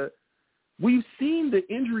at we've seen the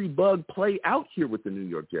injury bug play out here with the New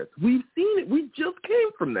York Jets. We've seen it. We just came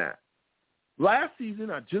from that. Last season,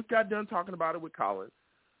 I just got done talking about it with Colin,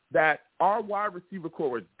 that our wide receiver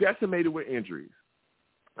core was decimated with injuries.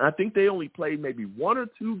 I think they only played maybe one or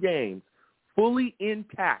two games fully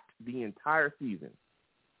intact the entire season.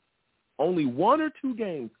 Only one or two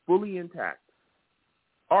games fully intact.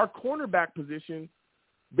 Our cornerback position,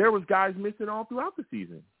 there was guys missing all throughout the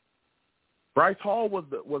season. Bryce Hall was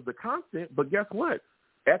the constant, but guess what?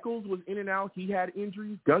 Echols was in and out. He had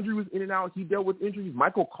injuries. Gundry was in and out. He dealt with injuries.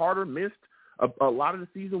 Michael Carter missed a lot of the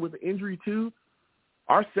season with an injury too.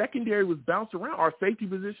 Our secondary was bounced around. Our safety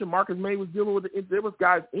position, Marcus May was dealing with it. There was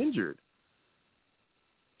guys injured.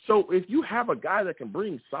 So if you have a guy that can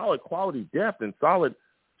bring solid quality depth and solid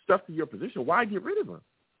stuff to your position, why get rid of him?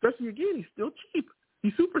 Especially, again, he's still cheap.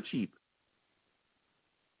 He's super cheap.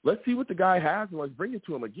 Let's see what the guy has and let's bring it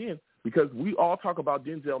to him again because we all talk about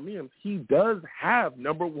Denzel Mims. He does have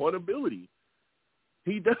number one ability.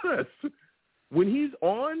 He does. When he's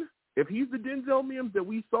on, if he's the Denzel Mims that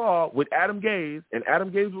we saw with Adam Gase, and Adam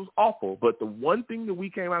Gase was awful, but the one thing that we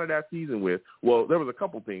came out of that season with, well, there was a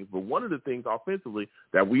couple things, but one of the things offensively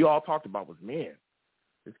that we all talked about was, man,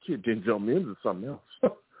 this kid Denzel Mims is something else.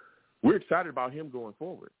 We're excited about him going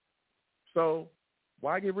forward. So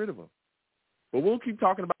why get rid of him? But we'll keep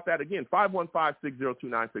talking about that again.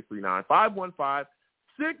 515-602-9639.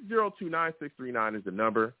 515-602-9639 is the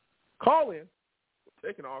number. Call in. We're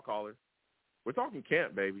taking all callers. We're talking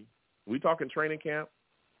camp, baby. We talking training camp.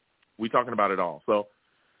 We talking about it all. So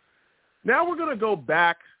now we're going to go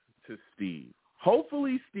back to Steve.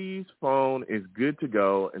 Hopefully Steve's phone is good to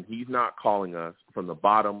go and he's not calling us from the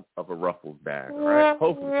bottom of a Ruffles bag, all right?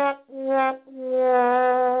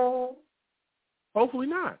 Hopefully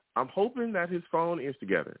not. I'm hoping that his phone is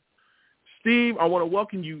together. Steve, I want to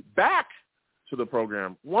welcome you back to the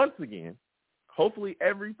program once again. Hopefully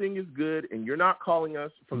everything is good and you're not calling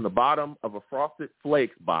us from the bottom of a Frosted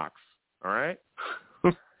Flakes box, all right?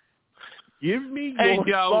 Give me your Hey,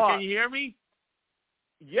 Joe, thoughts. can you hear me?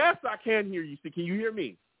 Yes, I can hear you. Can you hear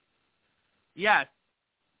me? Yes.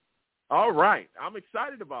 All right. I'm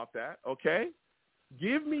excited about that, okay?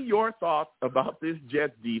 give me your thoughts about this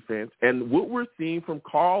Jets defense and what we're seeing from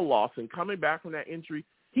Carl Lawson coming back from that injury.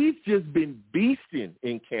 He's just been beasting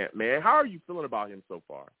in camp, man. How are you feeling about him so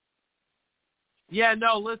far? Yeah,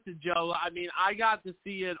 no, listen, Joe. I mean, I got to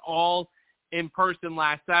see it all in person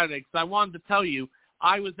last Saturday because I wanted to tell you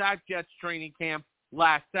I was at Jets training camp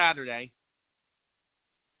last Saturday.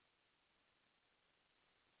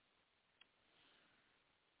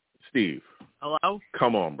 Steve. Hello?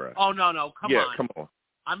 Come on, bro. Oh, no, come on. Yeah, come on.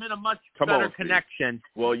 I'm in a much better connection.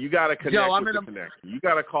 Well, you got to connect Joe, with the connection. You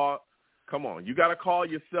got to call. Come on. You got to call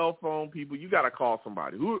your cell phone people. You got to call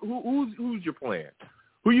somebody. Who's your plan?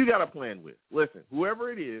 Who you got to plan with? Listen,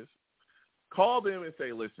 whoever it is, call them and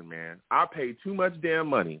say, listen, man, I paid too much damn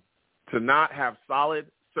money to not have solid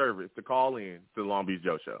service to call in to the Long Beach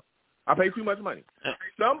Joe Show. I paid too much money.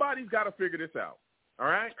 Somebody's got to figure this out, all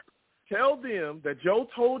right? Tell them that Joe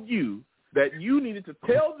told you that you needed to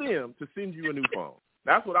tell them to send you a new phone.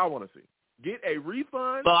 That's what I want to see. Get a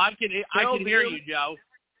refund. Well, I can hear you, Joe.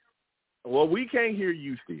 Well, we can't hear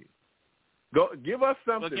you, Steve. Go, give us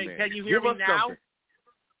something, okay, man. Can you hear me now? Something.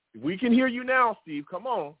 We can hear you now, Steve. Come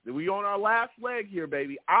on. We on our last leg here,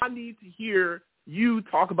 baby. I need to hear you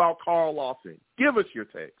talk about Carl Lawson. Give us your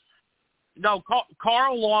takes. No,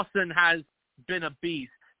 Carl Lawson has been a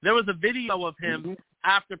beast. There was a video of him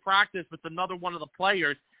after practice with another one of the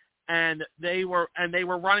players, and they were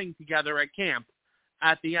running together at camp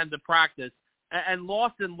at the end of practice. And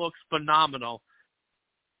Lawson looks phenomenal.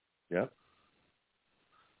 Yeah.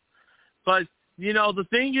 But, you know, the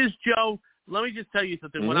thing is, Joe, let me just tell you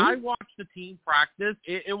something. When I watched the team practice,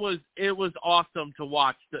 it was awesome to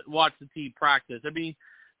watch the team practice. I mean,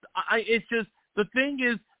 it's just the thing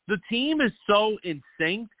is the team is so in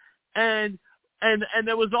sync, and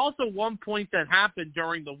there was also one point that happened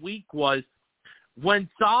during the week was when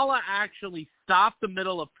Saleh actually stopped the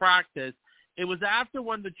middle of practice. It was after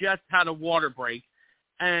when the Jets had a water break,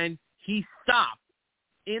 and he stopped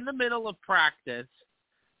in the middle of practice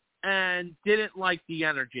and didn't like the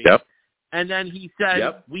energy. Yep. And then he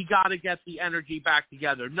said, we got to get the energy back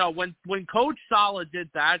together. No, when Coach Saleh did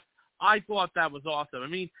that, I thought that was awesome. I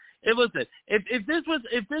mean, listen, if this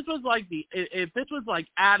was like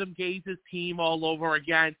Adam Gaze's team all over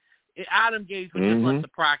again, Adam Gaze would just let the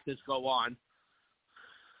practice go on.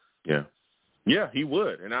 Yeah. Yeah, he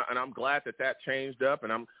would. And I'm glad that changed up.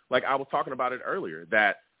 And I was talking about it earlier,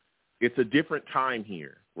 that it's a different time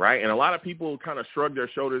here, right? And a lot of people kind of shrugged their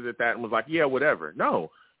shoulders at that and was like, yeah, whatever. No.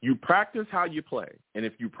 You practice how you play. And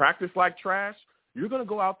if you practice like trash, you're going to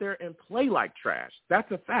go out there and play like trash. That's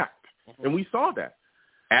a fact. And we saw that.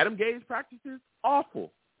 Adam Gase practices,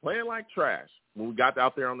 awful, playing like trash when we got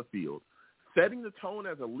out there on the field. Setting the tone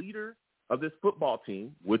as a leader of this football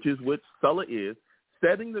team, which is what Saleh is,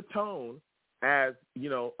 setting the tone as, you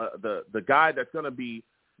know, the guy that's going to be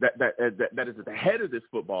that is at the head of this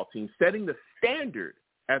football team, setting the standard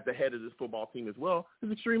as the head of this football team as well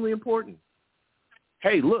is extremely important.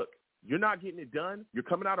 Hey, look, you're not getting it done. You're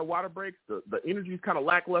coming out of water breaks. The energy's kind of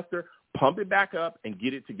lackluster. Pump it back up and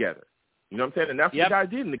get it together. You know what I'm saying? And that's what the guy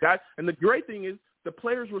did. And the great thing is the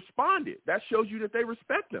players responded. That shows you that they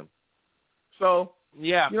respect them. So,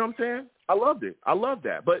 yeah, you know what I'm saying? I loved it. I love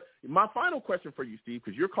that. But my final question for you, Steve,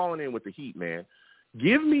 because you're calling in with the heat, man,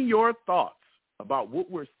 give me your thoughts about what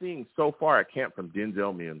we're seeing so far at camp from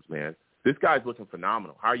Denzel Mims, man. This guy's looking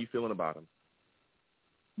phenomenal. How are you feeling about him?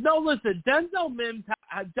 No, listen, Denzel Mims,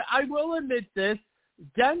 I will admit this,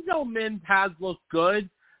 Denzel Mims has looked good,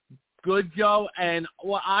 Joe, and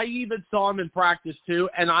well, I even saw him in practice too,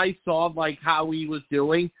 and I saw like how he was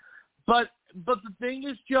doing. But the thing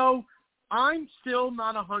is, Joe, I'm still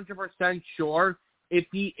not 100% sure if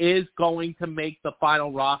he is going to make the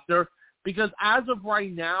final roster because as of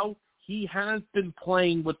right now, he has been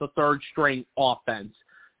playing with the third string offense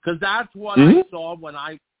because that's what I saw when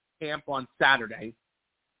I camp on Saturday.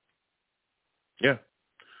 Yeah.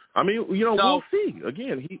 I mean, you know, we'll see.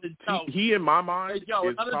 Again, he in my mind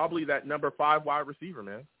is probably that number 5 wide receiver,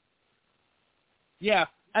 man. Yeah.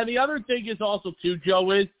 And the other thing is also, too, Joe,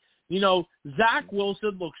 is, you know, Zach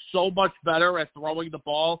Wilson looks so much better at throwing the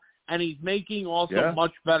ball, and he's making also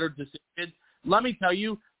much better decisions. Let me tell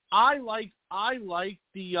you, I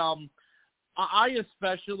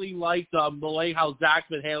especially like the way how Zach's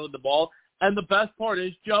been handling the ball. And the best part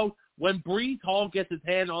is, Joe, when Breece Hall gets his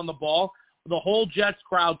hand on the ball, the whole Jets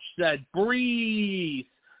crowd said, Breece,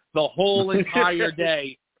 the whole entire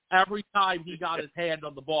day, every time he got his hand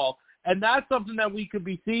on the ball. And that's something that we could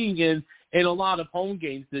be seeing in a lot of home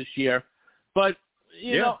games this year. But,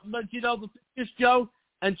 you know, the thing is, Joe,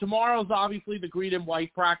 and tomorrow's obviously the green and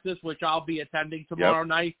white practice, which I'll be attending tomorrow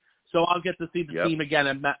night. So I'll get to see the team again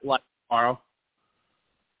at MetLife tomorrow.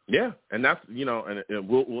 Yeah, and that's and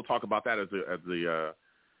we'll talk about that as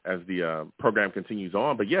the program continues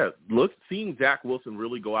on. But yeah, seeing Zach Wilson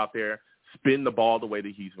really go out there, spin the ball the way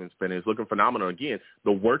that he's been spinning is looking phenomenal. Again,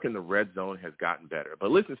 the work in the red zone has gotten better.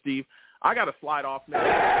 But listen, Steve, I got to slide off now.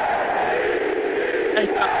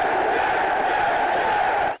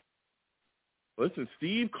 Listen,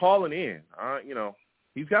 Steve calling in.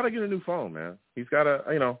 He's got to get a new phone, man. He's got to,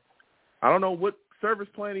 I don't know what service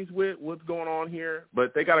plan he's with, what's going on here,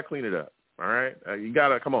 but they got to clean it up, all right? You got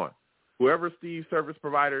to, come on. Whoever Steve's service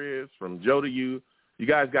provider is, from Joe to you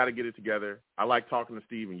guys got to get it together. I like talking to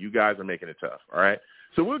Steve, and you guys are making it tough, all right?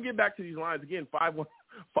 So we'll get back to these lines again,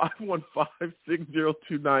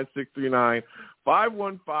 515-602-9639.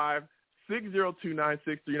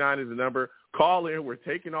 515-602-9639 is the number. Call in. We're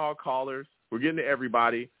taking all callers. We're getting to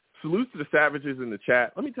everybody. Salutes to the Savages in the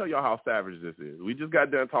chat. Let me tell y'all how savage this is. We just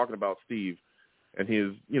got done talking about Steve and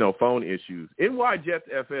his, phone issues. NY Jets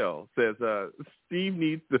FL says Steve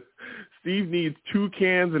needs 2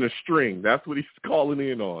 cans and a string. That's what he's calling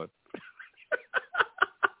in on.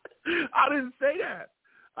 I didn't say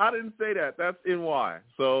that. That's NY.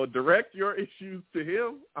 So direct your issues to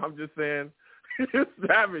him. I'm just saying, it's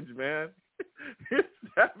savage, man. It's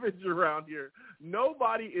savage around here.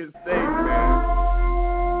 Nobody is safe, man.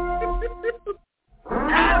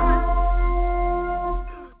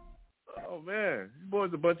 Oh, man. These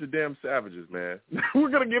boys are a bunch of damn savages, man. We're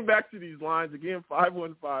going to get back to these lines again.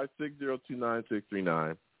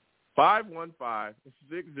 515-602-9639.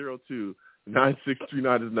 515-602-9639 is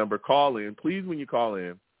the number. Call in. Please, when you call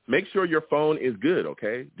in, make sure your phone is good,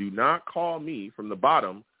 okay? Do not call me from the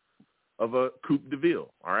bottom of a Coupe de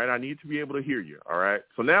Ville, all right? I need to be able to hear you, all right?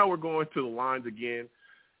 So now we're going to the lines again.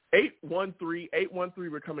 813,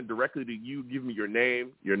 we're coming directly to you. Give me your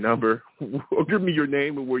name, your number. Give me your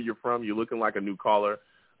name and where you're from. You're looking like a new caller.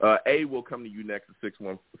 A will come to you next.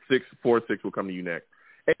 646 will come to you next.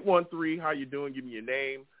 813, how you doing? Give me your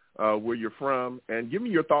name, where you're from, and give me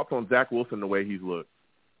your thoughts on Zach Wilson, the way he's looked.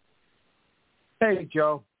 Hey,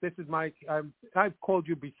 Joe. This is Mike. I've called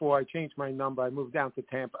you before. I changed my number. I moved down to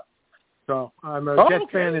Tampa. So I'm a Jets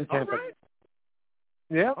fan in Tampa. Right.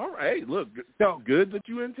 Yeah. All right. Look, good that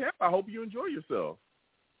you're in Tampa. I hope you enjoy yourself.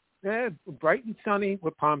 Yeah, bright and sunny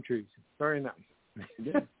with palm trees. Very nice.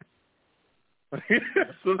 Yeah. That's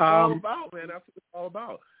what it's all about, man. That's what it's all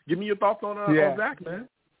about. Give me your thoughts on Zach, man.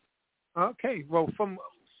 Okay. Well, from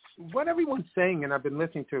what everyone's saying, and I've been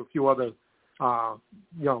listening to a few other,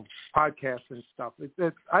 podcasts and stuff,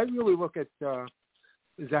 I really look at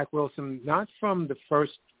Zach Wilson not from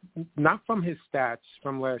his stats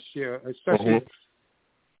from last year, especially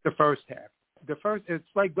the first half.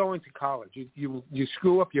 It's like going to college. You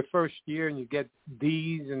screw up your first year and you get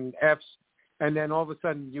D's and F's, and then all of a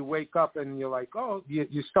sudden you wake up and you're like, oh,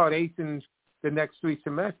 you start acing the next 3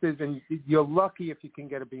 semesters, and you're lucky if you can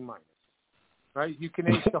get a B-, right? You can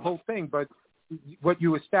ace the whole thing, but what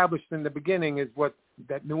you established in the beginning is what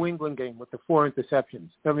that New England game with the 4 interceptions.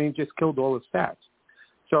 I mean, just killed all his stats.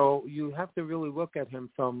 So you have to really look at him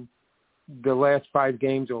from the last 5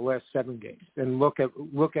 games or last 7 games, and look at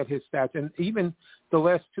his stats. And even the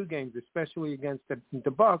last 2 games, especially against the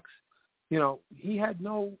Bucs, he had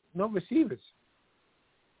no receivers.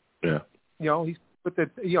 Yeah. He's with the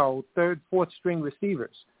 3rd, 4th string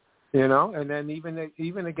receivers. And then even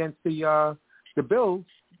against the Bills,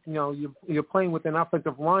 you're playing with an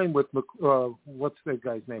offensive line with what's the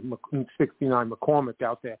guy's name? 69 McCormick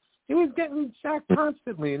out there. He was getting sacked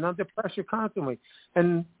constantly and under pressure constantly.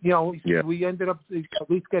 And, we ended up at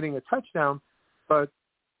least getting a touchdown, but,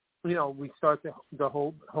 we start to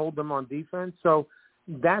hold them on defense. So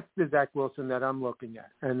that's the Zach Wilson that I'm looking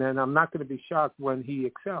at. And then I'm not going to be shocked when he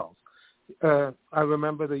excels. I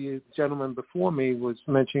remember the gentleman before me was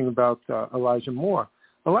mentioning about Elijah Moore.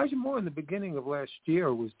 Elijah Moore in the beginning of last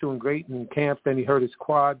year was doing great in camp. Then he hurt his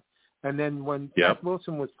quad. And then when Zach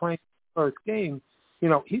Wilson was playing his first game,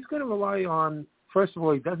 he's going to rely on, first of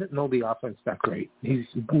all, he doesn't know the offense that great. He's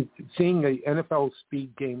seeing an NFL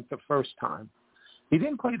speed game the first time. He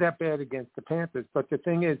didn't play that bad against the Panthers. But the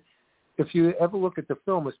thing is, if you ever look at the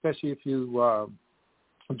film, especially if you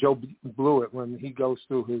Joe Blewett, when he goes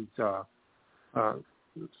through his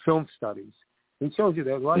film studies, he shows you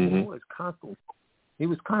that Elijah Moore is constantly. He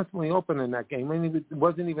was constantly open in that game, and he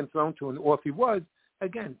wasn't even thrown to him. Or if he was,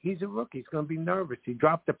 again, he's a rookie. He's going to be nervous. He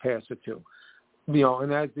dropped a pass or 2.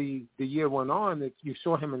 And as the year went on, you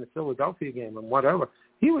saw him in the Philadelphia game and whatever.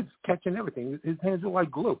 He was catching everything. His hands were like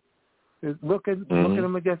glue. Look at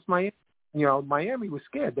him against Miami. Miami was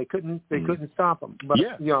scared. They couldn't stop him. But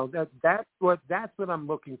that's what I'm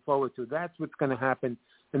looking forward to. That's what's going to happen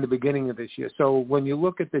in the beginning of this year. So when you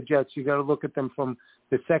look at the Jets, you got to look at them from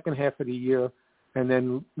the second half of the year and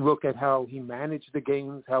then look at how he managed the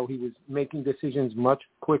games, how he was making decisions much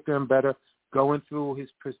quicker and better, going through his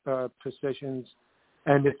positions.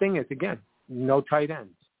 And the thing is, again, no tight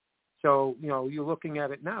ends. So, you're looking at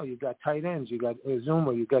it now. You got tight ends. You got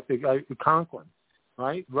Zuma. You got the guy Conklin,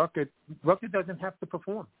 right? Rucker doesn't have to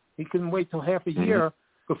perform. He can wait till half a year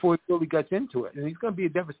before he really gets into it. And he's going to be a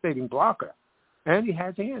devastating blocker. And he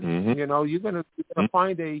has hands. You're going to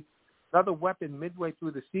find another weapon midway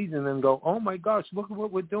through the season and go, oh, my gosh, look at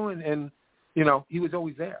what we're doing. And, he was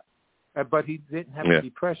always there. But he didn't have to be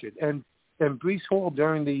pressured. And Breece Hall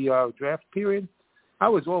during the draft period, I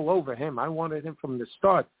was all over him. I wanted him from the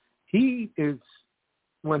start. He is,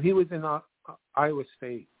 when he was in Iowa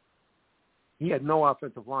State, he had no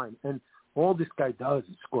offensive line. And all this guy does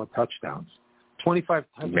is score touchdowns, 25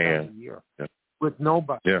 touchdowns a year with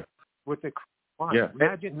nobody, with the line.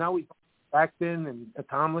 Imagine now he's back in and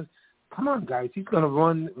Tomlin. Come on, guys. He's going to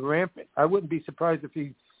run rampant. I wouldn't be surprised if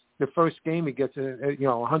the first game he gets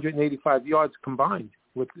 185 yards combined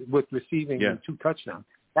with receiving and 2 touchdowns.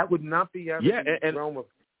 That would not be out of the realm of.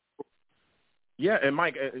 Yeah, and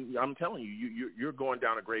Mike, I'm telling you, you're going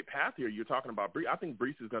down a great path here. You're talking about Breece. I think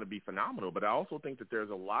Breece is going to be phenomenal, but I also think that there's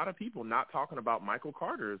a lot of people not talking about Michael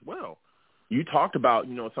Carter as well. You talked about,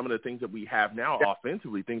 some of the things that we have now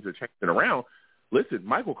offensively, things are changing around. Listen,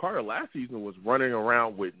 Michael Carter last season was running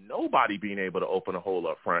around with nobody being able to open a hole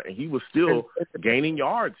up front, and he was still gaining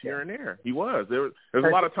yards here and there. He was. There's a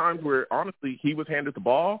lot of times where, honestly, he was handed the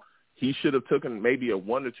ball. He should have taken maybe a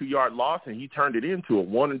 1 or 2 yard loss, and he turned it into a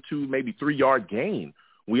 1 and 2, maybe 3 yard gain.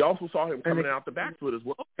 We also saw him coming out the backfoot as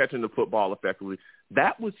well, catching the football effectively.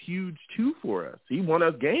 That was huge too for us. He won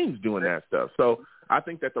us games doing that stuff. So I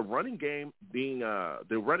think that the running game being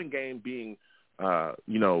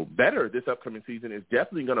better this upcoming season is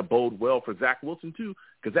definitely going to bode well for Zach Wilson too,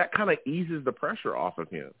 because that kind of eases the pressure off of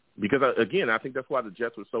him. Because again, I think that's why the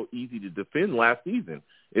Jets were so easy to defend last season.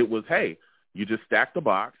 It was, hey, you just stack the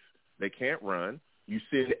box. They can't run. You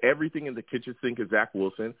send everything in the kitchen sink of Zach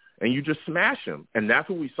Wilson, and you just smash him. And that's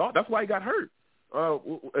what we saw. That's why he got hurt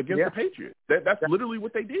against the Patriots. That's literally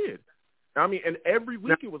what they did. I mean, and every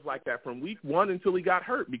week it was like that from week 1 until he got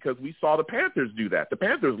hurt, because we saw the Panthers do that. The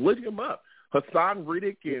Panthers lit him up. Hassan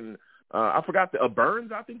Riddick and I forgot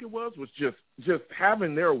Burns, I think it was just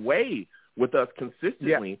having their way with us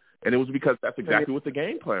consistently, and it was because that's exactly what the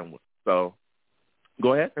game plan was. So,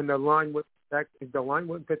 go ahead. And the line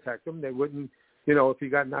wouldn't protect them. They wouldn't, if he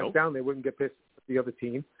got knocked down, they wouldn't get pissed at the other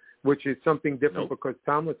team, which is something different because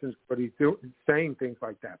Tomlinson's, but he's saying things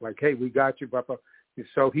like that, like, "Hey, we got you, Bubba."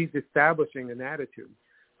 So he's establishing an attitude.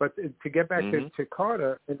 But to get back to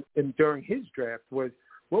Carter, and during his draft,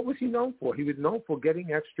 what was he known for? He was known for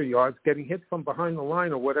getting extra yards, getting hit from behind the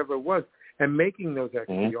line or whatever it was, and making those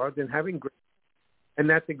extra yards and having great. And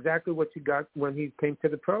that's exactly what you got when he came to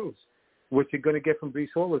the pros. What you're going to get from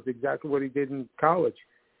Breece Hall is exactly what he did in college.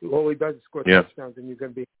 All he does is score touchdowns, and you're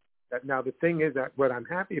going to be that. Now, the thing is that what I'm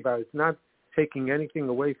happy about is not taking anything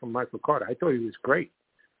away from Michael Carter. I thought he was great.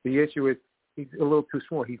 The issue is he's a little too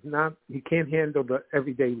small. He can't handle the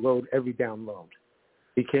everyday load, every down load.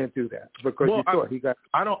 He can't do that because he got.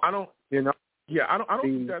 I don't. Yeah, I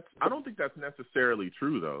don't think that's necessarily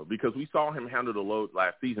true though, because we saw him handle the load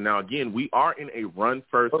last season. Now again, we are in a run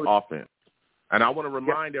first offense. And I want to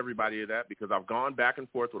remind everybody of that, because I've gone back and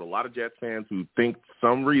forth with a lot of Jets fans who think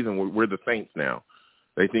some reason we're the Saints now.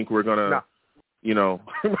 They think we're going to,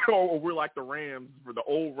 or we're like the Rams, for the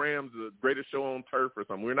old Rams, the greatest show on turf or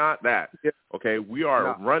something. We're not that. Okay, we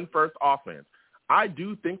are a run-first offense. I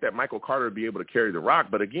do think that Michael Carter would be able to carry the rock.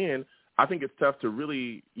 But, again, I think it's tough to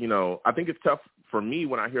really, I think it's tough for me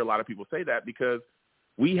when I hear a lot of people say that, because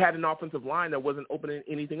we had an offensive line that wasn't opening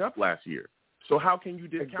anything up last year. So how can you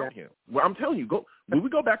discount him? Well, I'm telling you, when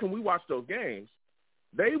we go back and we watch those games,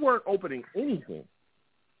 they weren't opening anything,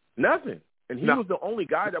 nothing. And he was the only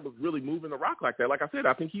guy that was really moving the rock like that. Like I said,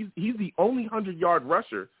 I think he's the only 100-yard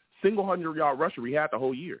rusher, single 100-yard rusher we had the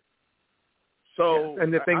whole year. So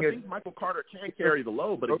and the thing I think Michael Carter can carry the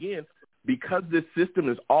load. But, again, because this system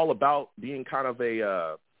is all about being kind of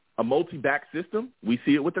a multi-back system, we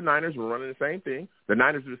see it with the Niners. We're running the same thing. The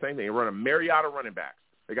Niners do the same thing. They run a myriad of running backs.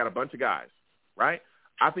 They got a bunch of guys. Right?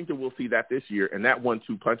 I think that we'll see that this year, and that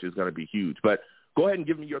 1-2 punch is going to be huge. But go ahead and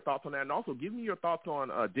give me your thoughts on that, and also give me your thoughts on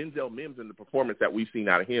Denzel Mims and the performance that we've seen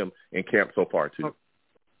out of him in camp so far, too.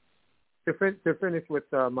 To finish with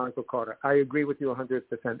Michael Carter, I agree with you 100%.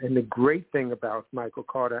 And the great thing about Michael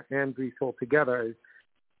Carter and Breece Hall together is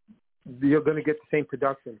you're going to get the same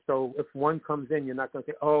production. So if one comes in, you're not going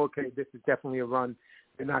to say, oh, okay, this is definitely a run.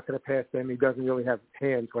 They're not going to pass them. He doesn't really have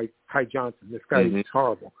hands like Ty Johnson. This guy is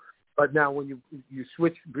horrible. But now when you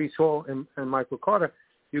switch Breece Hall and Michael Carter,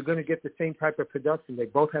 you're going to get the same type of production. They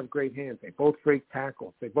both have great hands. They both great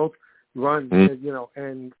tackles. They both run,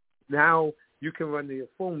 and now you can run the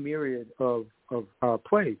full myriad of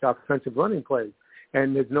plays, offensive running plays,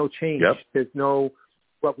 and there's no change. Yep. There's no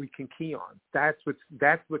what we can key on. That's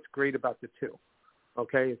what's great about the two.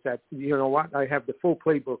 Okay, is that you know what I have the full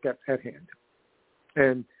playbook at hand,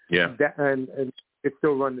 and and it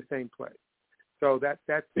still run the same play. So that's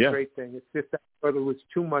the great thing. It's just that whether it was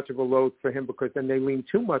too much of a load for him because then they lean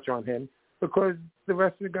too much on him because the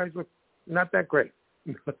rest of the guys were not that great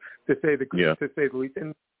to say the least.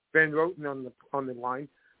 And Van Roten on the line,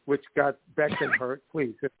 which got Beckham hurt.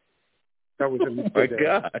 Please, that was a mistake. Oh my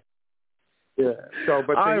God. Yeah. So,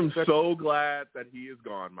 but I'm so glad that he is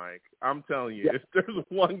gone, Mike. I'm telling you, if there's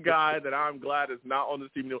one guy that I'm glad is not on this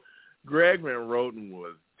team, Greg Van Roten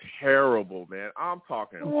was terrible, man. I'm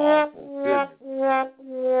talking awful.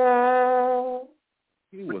 Goodness.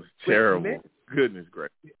 He was terrible. Goodness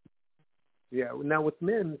gracious. Yeah. Now with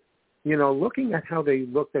Mims, looking at how they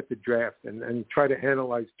looked at the draft and try to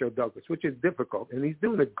analyze Joe Douglas, which is difficult, and he's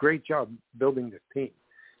doing a great job building this team.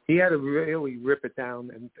 He had to really rip it down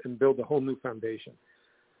and build a whole new foundation.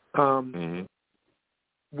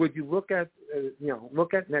 Would you look at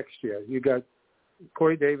next year? You got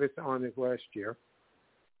Corey Davis on his last year,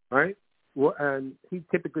 right? Well, and he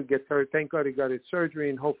typically gets hurt. Thank God he got his surgery,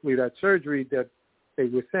 and hopefully that surgery that they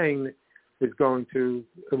were saying is going to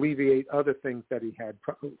alleviate other things that he had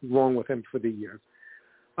wrong with him for the years.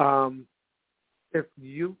 If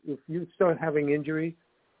you start having injuries,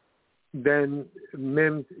 then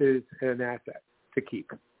Mims is an asset to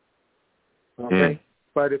keep. Okay,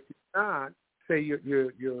 but if you're not, say your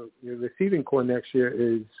receiving core next year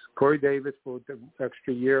is Corey Davis for the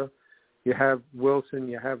extra year. You have Wilson,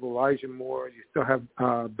 you have Elijah Moore, you still have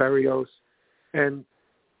Berrios, and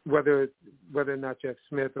whether or not Jeff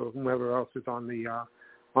Smith or whomever else is on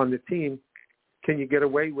the team, can you get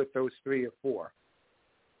away with those 3 or 4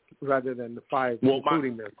 rather than the 5,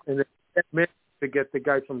 including them? And then to get the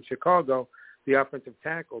guy from Chicago, the offensive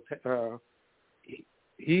tackle,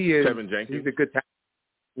 he is Tevin Jenkins. He's a good tackle.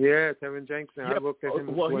 Yeah, Tevin Jenkins. I looked at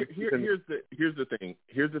him. Well, here's the thing.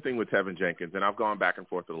 Here's the thing with Tevin Jenkins, and I've gone back and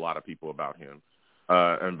forth with a lot of people about him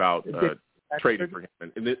and about trading for him.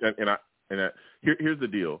 Here's the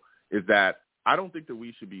deal: is that I don't think that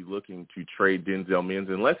we should be looking to trade Denzel Mims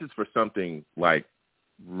unless it's for something like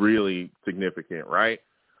really significant, right?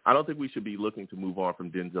 I don't think we should be looking to move on from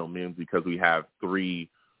Denzel Mims because we have 3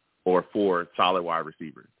 or 4 solid wide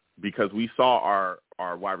receivers. Because we saw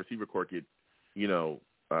our wide receiver core get,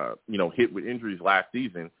 hit with injuries last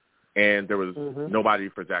season, and there was nobody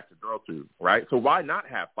for Zach to throw to, right? So why not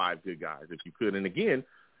have 5 good guys if you could? And again,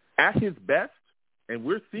 at his best, and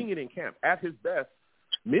we're seeing it in camp, at his best,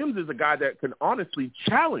 Mims is a guy that can honestly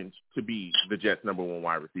challenge to be the Jets' number 1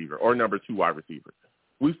 wide receiver or number 2 wide receiver.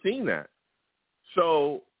 We've seen that.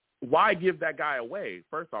 So why give that guy away,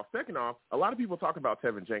 first off? Second off, a lot of people talk about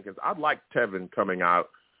Tevin Jenkins. I'd like Tevin coming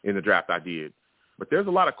out in the draft. I did. But there's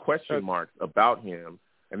a lot of question marks about him,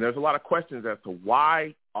 and there's a lot of questions as to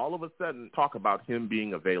why all of a sudden talk about him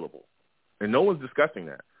being available. And no one's discussing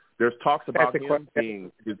that. There's talks about him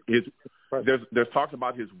being there's talks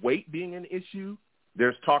about his weight being an issue.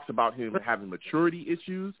 There's talks about him having maturity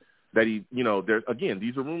issues that there's, again,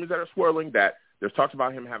 these are rumors that are swirling, that there's talks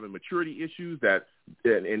about him having maturity issues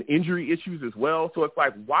and injury issues as well. So it's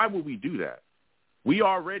like, why would we do that? We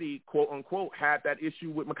already, quote unquote, had that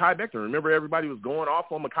issue with Mekhi Becton. Remember, everybody was going off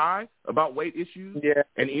on Mekhi about weight issues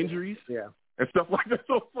and injuries and stuff like that.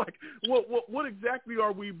 So it's like, what exactly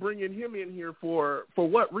are we bringing him in here for? For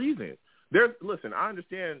what reason? Listen, I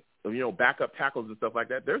understand, backup tackles and stuff like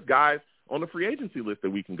that. There's guys on the free agency list that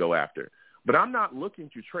we can go after, but I'm not looking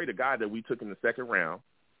to trade a guy that we took in the 2nd round.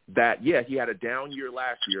 That, he had a down year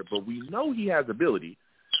last year, but we know he has ability.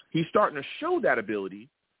 He's starting to show that ability,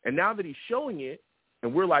 and now that he's showing it,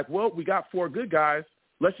 and we're like, well, we got 4 good guys,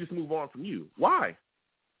 let's just move on from you. Why?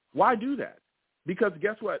 Why do that? Because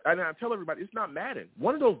guess what? And I tell everybody, it's not Madden.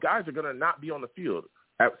 One of those guys are going to not be on the field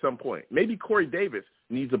at some point. Maybe Corey Davis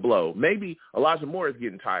needs a blow. Maybe Elijah Moore is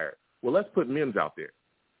getting tired. Well, let's put Mims out there.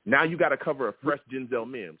 Now you got to cover a fresh Denzel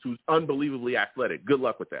Mims, who's unbelievably athletic. Good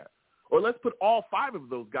luck with that. Or let's put all 5 of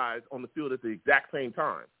those guys on the field at the exact same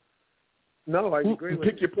time. No, I agree with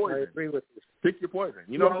you. Pick your poison. I agree with you. Pick your poison.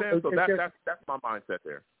 You know what I'm saying? So that's my mindset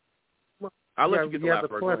there. Well, I'll let you get the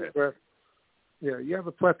last word. Yeah, you have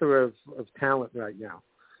a plethora of talent right now,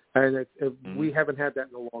 and we haven't had that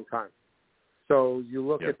in a long time. So you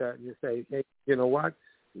look at that and you say, hey, you know what?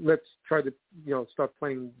 let's try to, start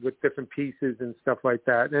playing with different pieces and stuff like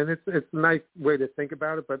that. And it's a nice way to think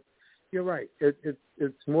about it, but you're right.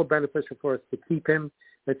 It's more beneficial for us to keep him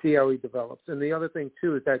and see how he develops. And the other thing,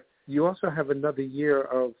 too, is that you also have another year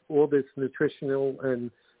of all this nutritional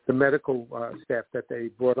and the medical staff that they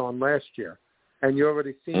brought on last year. And you're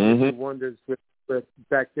already seeing the wonders with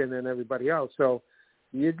Becton and everybody else. So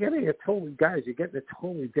you're getting a totally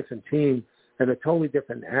different team and a totally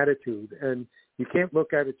different attitude. And you can't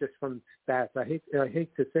look at it just from stats. I hate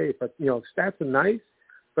to say it, but, stats are nice,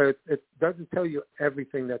 but it doesn't tell you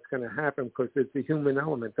everything that's going to happen because it's the human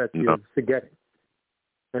element that you're forgetting.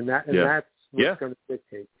 And that's what's going to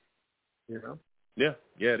dictate, Yeah,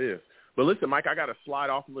 it is. But listen, Mike, I got to slide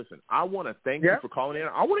off and listen. I want to thank you for calling in.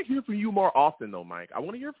 I want to hear from you more often, though, Mike. I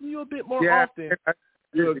want to hear from you a bit more often.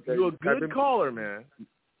 You're a good caller, man.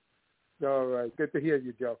 All right. Good to hear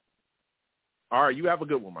you, Joe. All right. You have a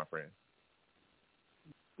good one, my friend.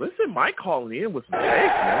 Listen, Mike calling in with some takes,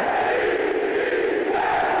 man.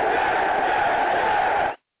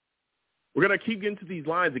 We're going to keep getting to these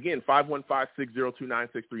lines. Again,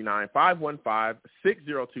 515-602-9639.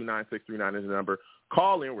 515-602-9639 is the number.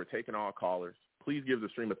 Call in. We're taking all callers. Please give the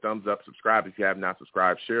stream a thumbs up. Subscribe if you have not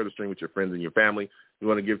subscribed. Share the stream with your friends and your family. You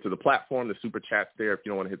want to give to the platform, the super chat's there. If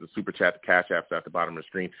you don't want to hit the super chat, the cash app's at the bottom of the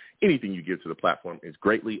screen. Anything you give to the platform is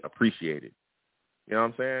greatly appreciated. You know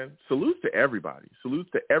what I'm saying? Salutes to everybody. Salutes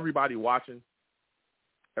to everybody watching,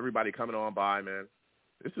 everybody coming on by, man.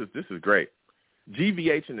 This is great.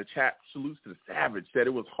 GVH in the chat, salutes to the Savage, said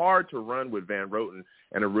it was hard to run with Van Roten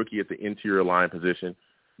and a rookie at the interior line position.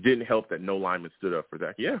 Didn't help that no lineman stood up for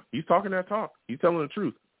that. Yeah, he's talking that talk. He's telling the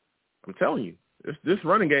truth. I'm telling you, this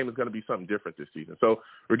running game is going to be something different this season. So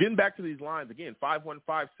we're getting back to these lines again.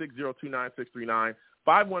 515-602-9639.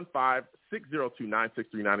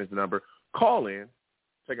 515-602-9639 is the number. Call in.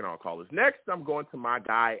 Taking all callers. Next, I'm going to my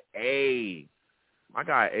guy A. My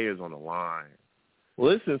guy A is on the line.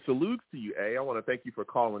 Listen, salutes to you, A. I want to thank you for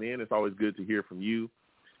calling in. It's always good to hear from you.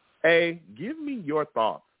 A, give me your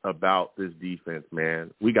thoughts about this defense, man.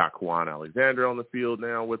 We got Kwon Alexander on the field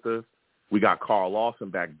now with us. We got Carl Lawson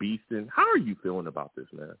back beasting. How are you feeling about this,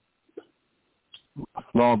 man?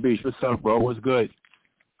 Long Beach, what's up, bro? What's good?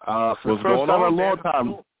 For the first time in a long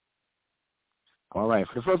time. All right.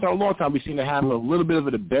 For the first time in a long time, we seem to have a little bit of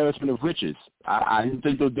an embarrassment of riches. I didn't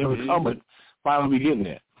think they were coming. Finally, we're getting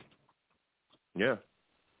there. Yeah.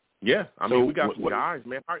 Yeah. I mean, we got some guys,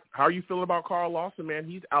 man. How are you feeling about Carl Lawson, man?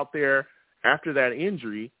 He's out there after that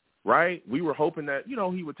injury, right? We were hoping that,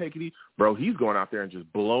 he would take it easy. Bro, he's going out there and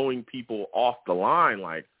just blowing people off the line.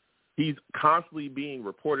 Like, he's constantly being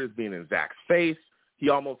reported as being in Zach's face. He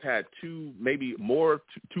almost had two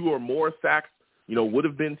or more sacks, would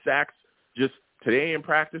have been sacks just today in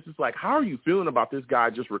practice. It's like, how are you feeling about this guy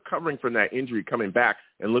just recovering from that injury, coming back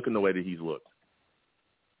and looking the way that he's looked?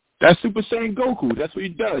 That's Super Saiyan Goku. That's what he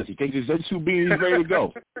does. He takes his Zetsu beam and he's ready to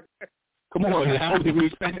go. Come on, now. Did we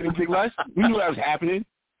expect anything less? We knew that was happening.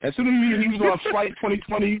 As soon as he was on Flight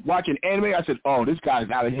 2020 watching anime, I said, oh, this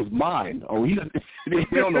guy's out of his mind. Oh, they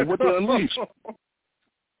don't know what to unleash.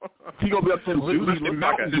 He's going to be up to the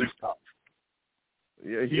mountains and stuff.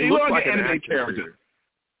 Yeah, he looks like an anime character.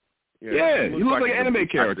 Yeah, he looks like an anime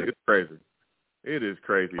character. It's crazy. It is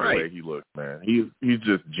crazy the way he looks, man. He's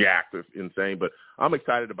just jacked. It's insane. But I'm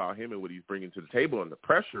excited about him and what he's bringing to the table and the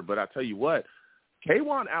pressure. But I tell you what,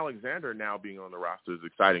 Kwon Alexander now being on the roster is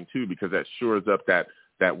exciting too, because that shores up that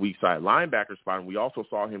weak side linebacker spot. And we also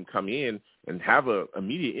saw him come in and have an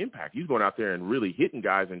immediate impact. He's going out there and really hitting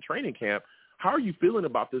guys in training camp. How are you feeling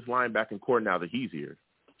about this linebacking core now that he's here?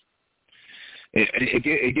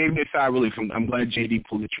 It gave me a sigh relief. I'm glad JD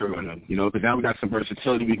pulled the trigger on him, because now we got some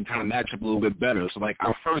versatility. We can kind of match up a little bit better. So, like,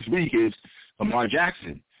 our first week is Lamar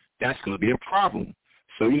Jackson. That's going to be a problem.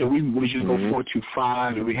 So, we just go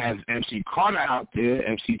 4-2-5, and we have MC Carter out there,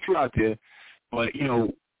 MC2 out there. But,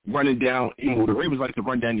 running down, the Ravens like to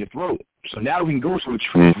run down your throat. So now we can go to a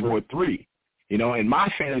 3-4-3. And my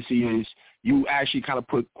fantasy is you actually kind of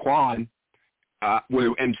put Kwon where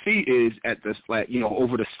MC is at the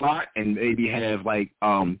over the slot, and maybe have like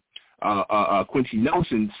Quincy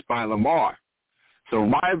Nelson spy Lamar. So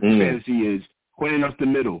my fantasy is Quinn up the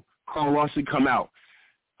middle, Carl Lawson come out,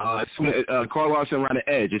 Carl Lawson around the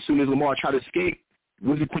edge. As soon as Lamar try to escape,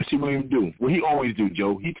 what does Quincy Williams do? What he always do,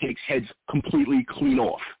 Joe? He takes heads completely clean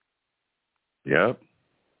off. Yep.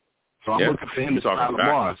 So I'm looking for him to spy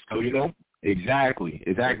Lamar. So Exactly.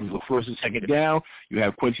 So first and second down, you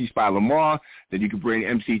have Quincy Spy Lamar. Then you can bring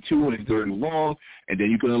MC2 and it's third and long, and then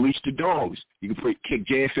you can unleash the dogs. You can kick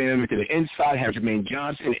JFM into the inside, have Jermaine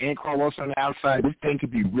Johnson and Carl Lawson on the outside. This thing could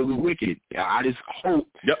be really wicked. I just hope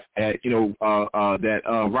that that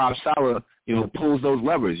Rob Saleh pulls those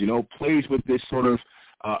levers. Plays with this sort of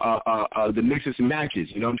the mixes and matches.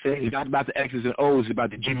 You know what I'm saying? It's not about the X's and O's. It's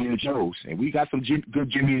about the Jimmy and Joes. And we got some good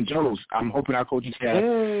Jimmy and Joes. I'm hoping our coaching staff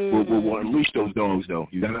will unleash those dogs, though.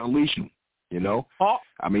 You got to unleash them, have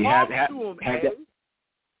that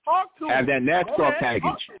NASCAR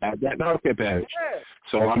package. Have that NASCAR package.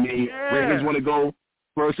 So, Ravens want to go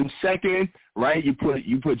first and second, right? You put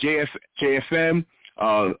JFM,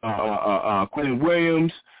 Quentin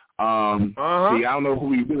Williams, see, I don't know who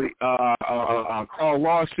we really Carl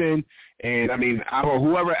Lawson, and I don't know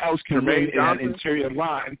whoever else can run in that interior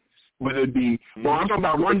line, whether it be I'm talking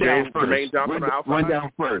about run down first. Run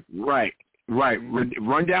down first. Right.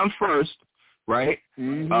 Run down first, right?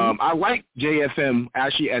 I like JFM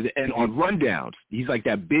actually as an end on rundowns. He's like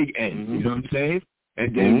that big end, you know what I'm saying?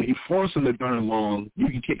 And then when you force him to turn long, you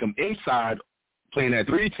can kick him inside playing that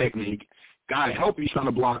 3 technique. God help you trying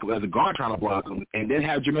to block him as a guard trying to block him, and then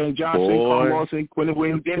have Jermaine Johnson, Carl Lawson, Quentin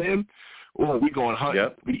Williams get him. We going hunting.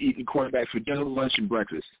 We eating quarterbacks for dinner, lunch, and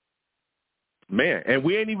breakfast. Man, and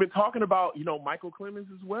we ain't even talking about, Michael Clemens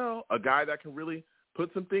as well, a guy that can really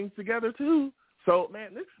put some things together too. So,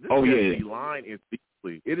 man, this line is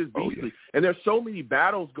beastly. It is beastly. And there's so many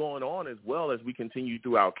battles going on as well as we continue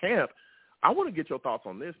throughout camp. I want to get your thoughts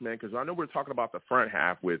on this, man, because I know we're talking about the front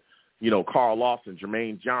half with, Carl Lawson,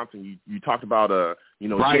 Jermaine Johnson. You talked about,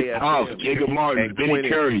 Jacob Martin, Benny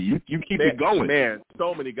Curry. You keep it going. Man,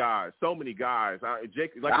 so many guys. I'll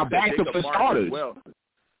back up for starters. Well.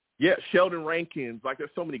 Yeah, Sheldon Rankins. There's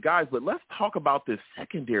so many guys. But let's talk about this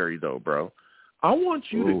secondary, though, bro. I want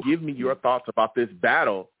you to give me your thoughts about this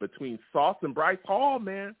battle between Sauce and Bryce Hall,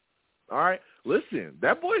 man. All right? Listen,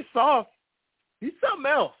 that boy Sauce, he's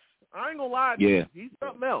something else. I ain't going to lie to you. He's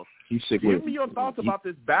something else. Give me your thoughts about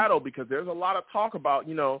this battle, because there's a lot of talk about,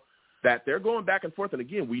 that they're going back and forth. And,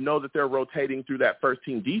 again, we know that they're rotating through that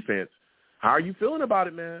first-team defense. How are you feeling about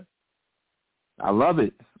it, man? I love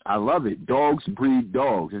it. Dogs breed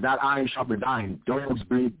dogs. It's not iron sharpens iron. Dogs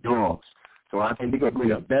breed dogs. So I think they're going to bring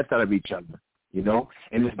the best out of each other,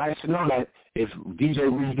 And it's nice to know that if DJ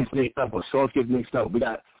Reed gets mixed up or Sauce gets mixed up, we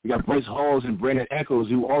got Bryce Halls and Brandon Echols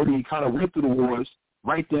who already kind of went through the wars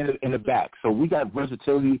right there in the back. So we got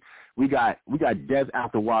versatility. We got depth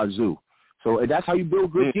out the wazoo. So that's how you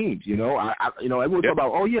build good teams. Everyone talk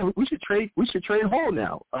about, we should trade Hall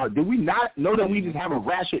now. Did we not know that we just have a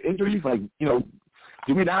rash of injuries?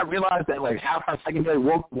 Did we not realize that half our secondary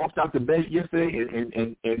walked out the bench yesterday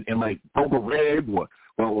and broke a rib or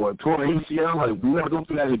tore an ACL? We want to go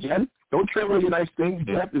through that again? Don't trade really nice things.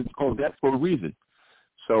 Depth is called depth for a reason.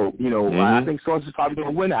 So I think Sauce is probably going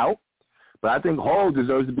to win out. But I think Hall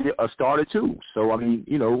deserves to be a starter too. So,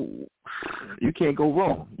 you can't go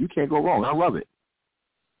wrong. I love it.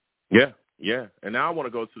 Yeah. And now I want to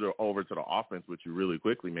go over to the offense with you really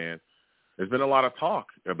quickly, man. There's been a lot of talk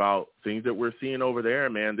about things that we're seeing over there,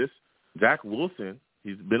 man. This Zach Wilson,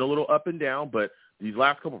 he's been a little up and down, but these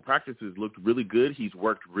last couple of practices looked really good. He's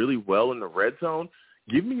worked really well in the red zone.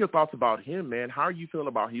 Give me your thoughts about him, man. How are you feeling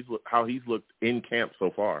about how he's looked in camp so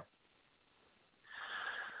far?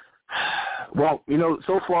 Well,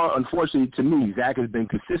 so far, unfortunately, to me, Zach has been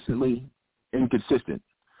consistently inconsistent.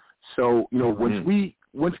 So, once we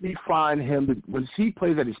find him, once he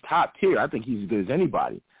plays at his top tier, I think he's as good as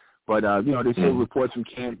anybody. But they say reports from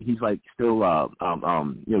camp he's still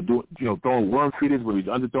throwing worm feeders where he's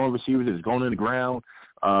underthrowing receivers and is going in the ground,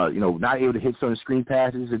 not able to hit certain screen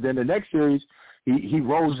passes. And then the next series, he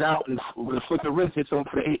rolls out and with a flick of wrist hits him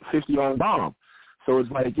for the 50-yard bomb. So it's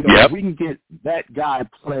if we can get that guy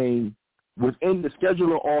playing within the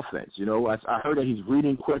schedule of offense, I heard that he's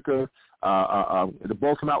reading quicker. The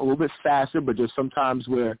ball come out a little bit faster, but there's sometimes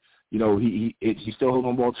where, he's still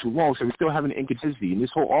holding the ball too long. So he's still having an inconsistency. And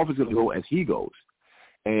this whole offense is going to go as he goes.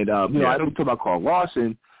 And, I know we talk about Carl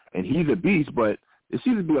Lawson, and he's a beast, but there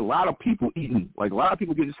seems to be a lot of people eating, a lot of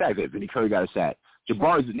people getting sacked. Vinny Curry got a sack.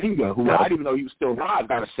 Jabari Zaninga, who I didn't even know he was still alive,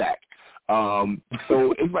 got a sack.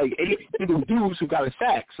 So it's 8 dudes who got a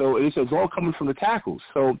sack. So it's all coming from the tackles.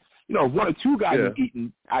 So, if 1 or 2 guys are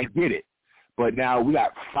eating, I get it. But now we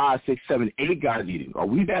got 5, 6, 7, 8 guys eating. Are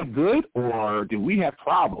we that good, or do we have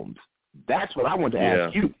problems? That's what I want to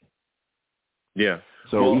ask you. Yeah.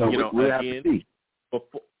 So, we'll have to see.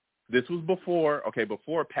 This was before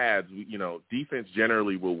pads, defense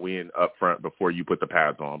generally will win up front before you put the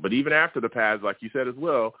pads on. But even after the pads, like you said as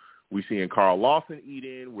well, we're seeing Carl Lawson eat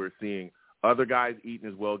in. We're seeing Other guys eating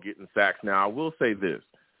as well, getting sacks. Now, I will say this.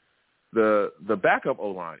 The backup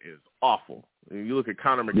O-line is awful. And you look at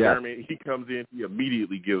Connor McDermott, he comes in, he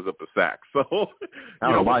immediately gives up a sack. So, I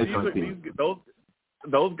don't know why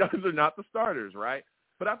those guys are not the starters, right?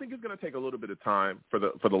 But I think it's going to take a little bit of time for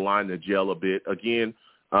the line to gel a bit. Again,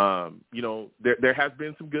 there has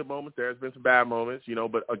been some good moments, there has been some bad moments,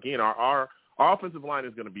 but again, our offensive line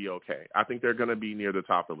is going to be okay. I think they're going to be near the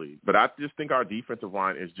top of the league. But I just think our defensive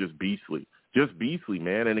line is just beastly,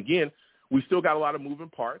 man. And again, we still got a lot of moving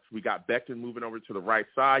parts. We got Becton moving over to the right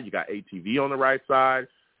side. You got ATV on the right side.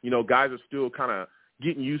 Guys are still kind of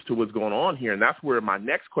getting used to what's going on here. And that's where my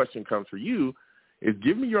next question comes for you is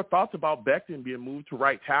give me your thoughts about Becton being moved to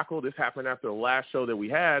right tackle. This happened after the last show that we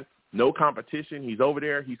had. No competition. He's over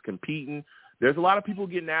there. He's competing. There's a lot of people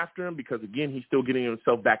getting after him because, again, he's still getting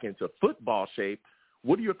himself back into football shape.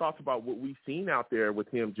 What are your thoughts about what we've seen out there with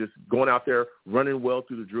him just going out there, running well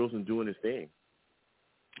through the drills and doing his thing?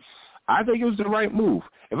 I think it was the right move.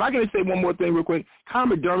 If I can say one more thing real quick,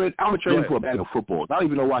 Connor McDermott, I'm going to trade him for a bag of footballs. I don't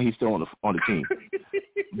even know why he's still on the team.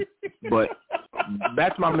 But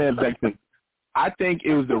that's my man Becton. I think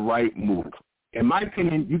it was the right move. In my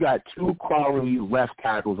opinion, you got two quality left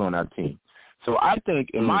tackles on our team. So I think,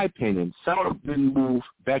 in my opinion, Seller didn't move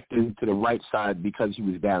Becton to the right side because he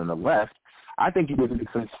was bad on the left. I think he did it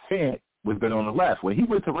because Fant was good on the left. When he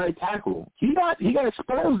went to right tackle, he got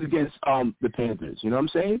exposed against the Panthers. You know what I'm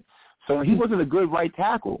saying? So he wasn't a good right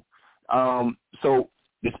tackle. So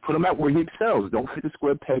just put him out where he excels. Don't fit the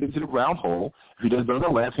square peg into the round hole. If he does it on the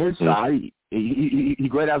left-hand side, he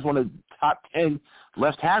graded as one of the top 10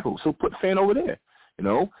 left tackles. So put Fant over there.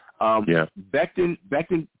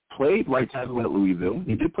 Becton played right tackle at Louisville.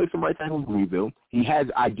 He did play some right tackle in Louisville. He has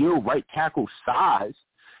ideal right tackle size,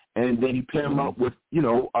 and then you pair him up with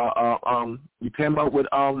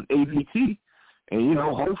AVT, and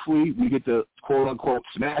hopefully we get the quote unquote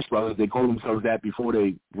Smash Brothers. They called themselves that before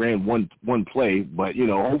they ran one play, but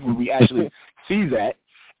hopefully we actually see that,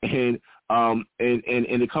 and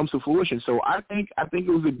it comes to fruition. So I think it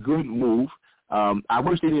was a good move. I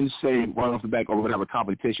wish they didn't say right off the back, we're going to have a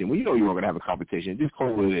competition. Well, you weren't going to have a competition. Just call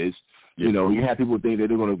it what it is. You have people think that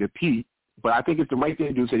they're going to compete. But I think it's the right thing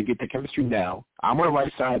to do so to get the chemistry now. I'm on the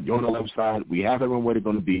right side. You're on the left side. We have everyone where they're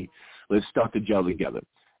going to be. Let's start to gel together.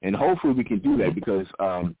 And hopefully we can do that because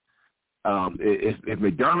if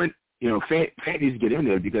McDermott, Fant needs to get in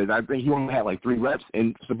there because I think he only had like 3 reps.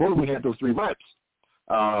 And supposedly we had those 3 reps.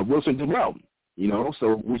 Wilson did well,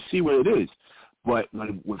 so we see what it is. But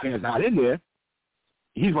when Fant's not in there,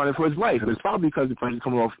 he's running for his life. And it's probably because the person's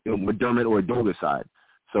coming off McDermott or Adoga's side.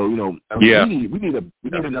 So, we need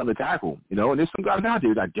another tackle, and there's some guys out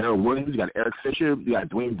there. You got Daryl Williams, you got Eric Fisher, you got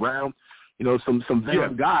Dwayne Brown, some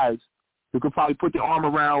veteran guys who could probably put their arm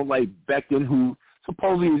around like Becton, who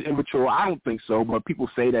supposedly is immature. I don't think so, but people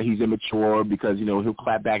say that he's immature because, he'll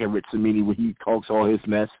clap back at Rich Cimini when he talks all his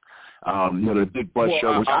mess. The big butt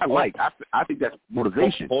show, which I like. I think that's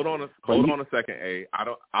motivation. Hold on a second, A.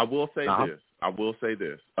 I will say this. I will say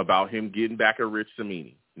this about him getting back at Rich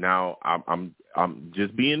Cimini. Now, I'm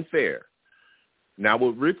just being fair. Now,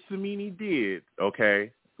 what Rich Cimini did, okay,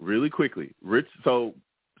 really quickly, so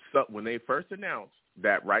when they first announced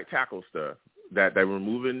that right tackle stuff, that they were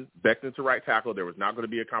moving Becton to right tackle, there was not going to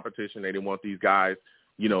be a competition. They didn't want these guys,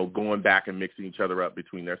 going back and mixing each other up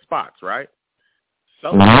between their spots, right?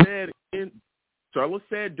 Sulla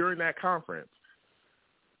said during that conference,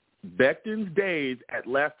 Becton's days at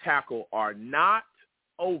left tackle are not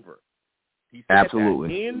over. He said absolutely.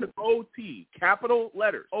 That in OT, capital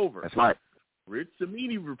letters, over. That's right. Rich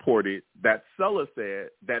Cimini reported that Sulla said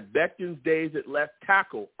that Becton's days at left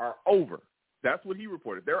tackle are over. That's what he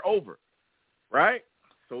reported. They're over, right?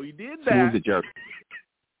 So he did that. He was a jerk.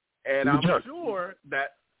 And I'm sure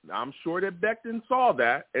that Becton saw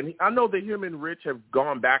that, and I know that him and Rich have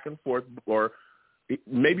gone back and forth, or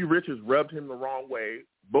maybe Rich has rubbed him the wrong way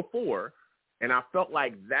before, and I felt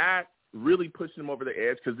like that really pushed him over the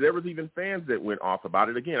edge because there was even fans that went off about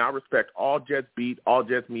it. Again, I respect all Jets beat, all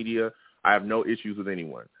Jets media. I have no issues with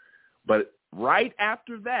anyone. But right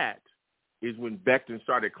after that is when Becton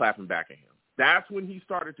started clapping back at him. That's when he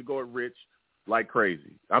started to go at Rich like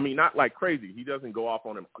crazy. I mean, not like crazy. He doesn't go off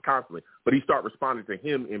on him constantly, but he started responding to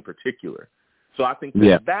him in particular. So I think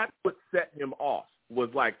that's what set him off, was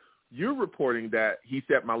like, you're reporting that he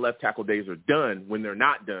said my left tackle days are done when they're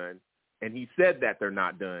not done, and he said that they're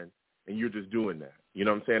not done, and you're just doing that. You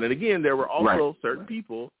know what I'm saying? And again, there were also certain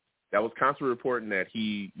people that was constantly reporting that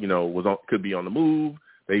he, could be on the move,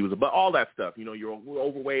 that he was all that stuff. You're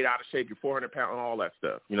overweight, out of shape, you're 400 pounds, all that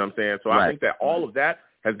stuff. You know what I'm saying? So I think that all of that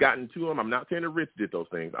has gotten to him. I'm not saying that Rich did those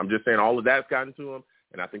things. I'm just saying all of that's gotten to him.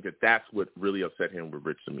 And I think that that's what really upset him with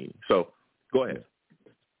Rich Cimini. So go ahead.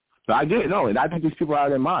 So I get it. No, and I think these people are out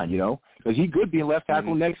of their mind, because he could be in left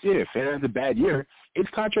tackle next year. If Fan has a bad year, his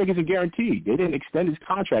contract isn't guaranteed. They didn't extend his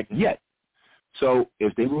contract yet. So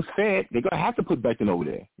if they lose Fan, they're going to have to put Becton over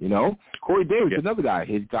there, Corey Davis is another guy.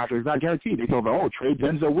 His contract is not guaranteed. They told him, trade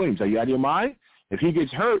Denzel Williams. Are you out of your mind? If he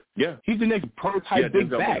gets hurt, he's the next prototype big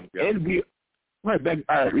back. And he's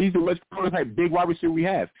the next prototype big wide receiver we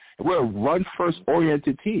have. And we're a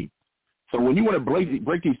run-first-oriented team. So when you want to break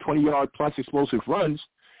these 20-yard-plus explosive runs,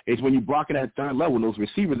 it's when you block it at third level, those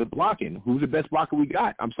receivers are blocking. Who's the best blocker we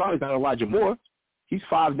got? I'm sorry, it's not Elijah Moore. He's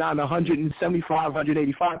 5'9", 175,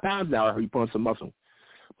 185 pounds now. He put on some muscle.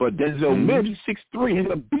 But Denzel Mims, 6'3",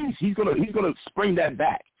 he's a beast. He's gonna spring that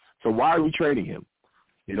back. So why are we trading him?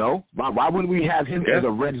 Why wouldn't we have him as a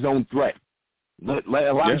red zone threat? Let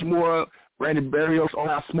Elijah Moore, Brandon Berrios, all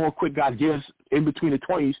our small, quick guys give us in between the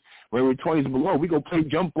 20s. When we're 20s below, we go play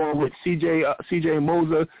jump ball with CJ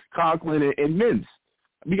Moser, Conklin, and Mims.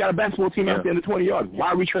 We got a basketball team out there in the 20 yards. Why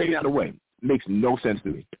are we trading out of the way? Makes no sense to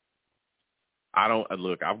me. I don't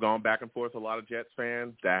look. I've gone back and forth with a lot of Jets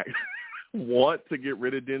fans that want to get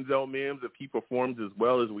rid of Denzel Mims if he performs as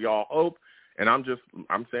well as we all hope. And I'm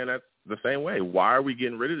saying that's the same way. Why are we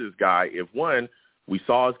getting rid of this guy? If one, we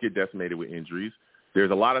saw us get decimated with injuries.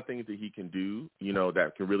 There's a lot of things that he can do,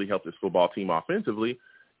 that can really help this football team offensively.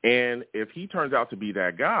 And if he turns out to be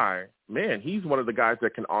that guy, man, he's one of the guys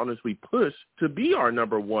that can honestly push to be our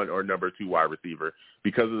number 1 or number 2 wide receiver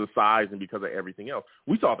because of the size and because of everything else.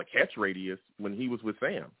 We saw the catch radius when he was with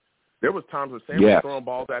Sam. There was times when Sam was throwing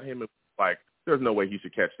balls at him and like, there's no way he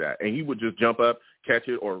should catch that. And he would just jump up, catch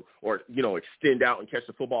it, or extend out and catch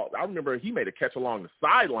the football. I remember he made a catch along the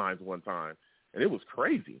sidelines one time, and it was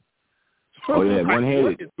crazy. Oh, yeah, one-handed.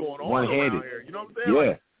 What is going on around here? You know what I'm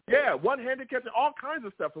saying? Yeah. One-handed catching, all kinds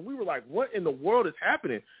of stuff. And we were like, what in the world is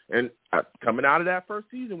happening? And coming out of that first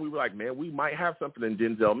season, we were like, man, we might have something in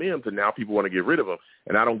Denzel Mims, and now people want to get rid of him.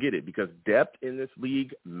 And I don't get it because depth in this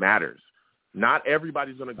league matters. Not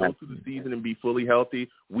everybody's going to go through the season and be fully healthy.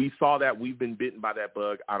 We saw that. We've been bitten by that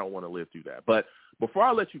bug. I don't want to live through that. But before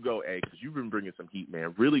I let you go, A, because you've been bringing some heat,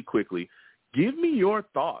 man, really quickly, give me your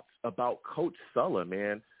thoughts about Coach Sulla,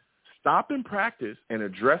 man. Stopping practice and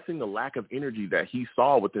addressing the lack of energy that he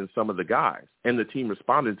saw within some of the guys and the team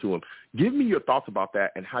responded to him. Give me your thoughts about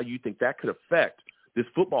that and how you think that could affect this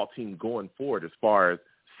football team going forward as far as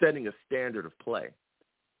setting a standard of play.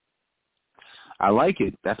 I like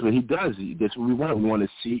it. That's what he does. That's what we want. We want a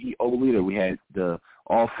CEO leader. We had the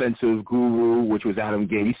offensive guru, which was Adam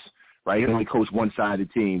Gase, right? He only coached one side of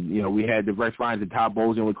the team. We had the Rex Ryan and Todd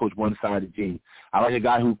Bowles, he only coached one side of the team. I like a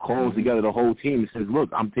guy who calls together the whole team and says, look,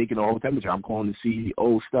 I'm taking the whole temperature. I'm calling the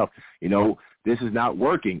CEO stuff. This is not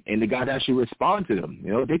working. And the guys actually respond to them.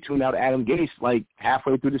 They tuned out Adam Gase like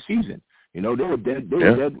halfway through the season. They were dead. They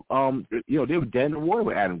were dead. They were dead in the water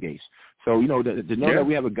with Adam Gase. So to know that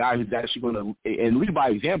we have a guy who's actually going to and lead by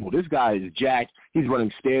example. This guy is jacked. He's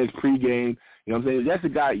running stairs pregame. You know what I'm saying? That's a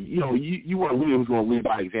guy. You want a leader who's going to lead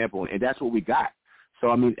by example, and that's what we got. So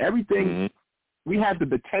I mean, everything we have the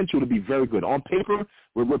potential to be very good. On paper,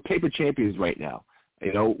 we're paper champions right now.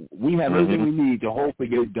 We have everything we need to hopefully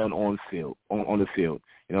get it done on the field.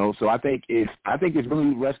 So I think it's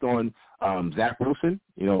really rest on Zach Wilson.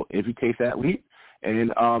 If he takes that leap,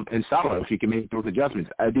 and Salah if he can make those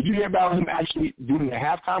adjustments. Did you hear about him actually doing a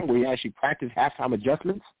halftime where he actually practiced halftime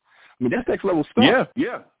adjustments? I mean, that's next level stuff.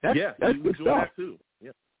 Yeah. That's good stuff. That too.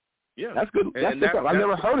 Yeah. That's good. That's good stuff. I've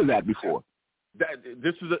never heard of that before.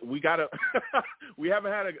 We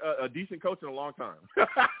haven't had a decent coach in a long time.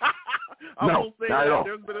 No, not at all.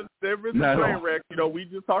 There's been some train wreck.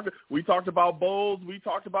 We talked about Bowles. We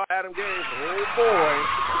talked about Adam Gase.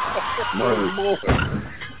 Oh boy.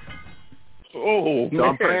 Oh, so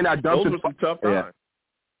I'm praying I dumped those were some tough times.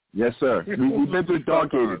 Yes, sir. We've been through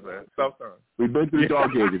dark ages. Tough times. We've been through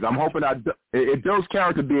dark ages. I'm hoping it builds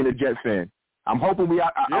character being a Jet fan. I'm hoping we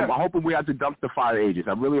have to dump the fire ages.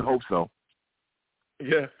 I really hope so.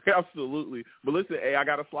 Yeah, absolutely. But listen, I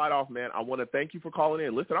got to slide off, man. I want to thank you for calling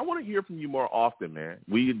in. Listen, I want to hear from you more often, man.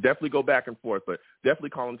 We definitely go back and forth, but definitely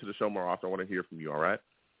call into the show more often. I want to hear from you, all right?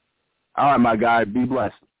 All right, my guy. Be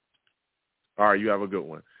blessed. All right, you have a good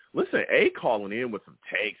one. Listen, calling in with some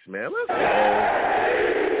takes, man. Let's go.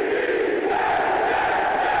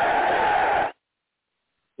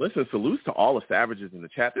 Listen, salutes to all the savages in the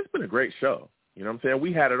chat. This has been a great show. You know what I'm saying?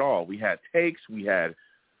 We had it all. We had takes. We had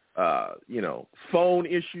phone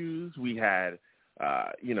issues. We had,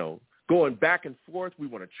 going back and forth. We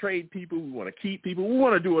want to trade people. We want to keep people. We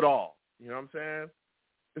want to do it all. You know what I'm saying?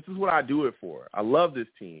 This is what I do it for. I love this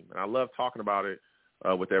team, and I love talking about it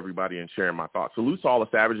with everybody and sharing my thoughts. Salute to all the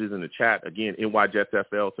savages in the chat. Again, NY Jets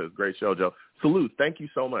FL says, great show, Joe. Salute. Thank you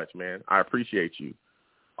so much, man. I appreciate you.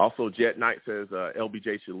 Also, Jet Knight says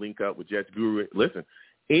LBJ should link up with Jets Guru. Listen,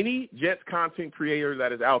 any Jets content creator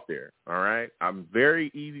that is out there, all right, I'm very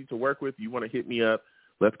easy to work with. You want to hit me up,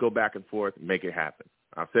 let's go back and forth and make it happen.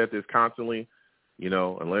 I've said this constantly,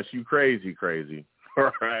 unless you crazy,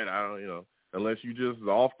 all right, unless you just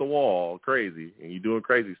off the wall crazy and you're doing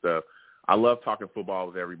crazy stuff. I love talking football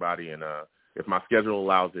with everybody, and if my schedule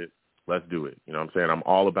allows it, let's do it. You know what I'm saying? I'm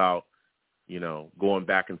all about, going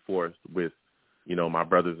back and forth with, my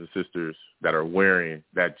brothers and sisters that are wearing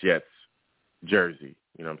that Jets jersey,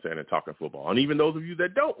 you know what I'm saying, and talking football. And even those of you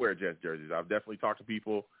that don't wear Jets jerseys, I've definitely talked to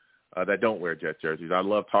people that don't wear Jets jerseys. I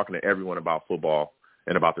love talking to everyone about football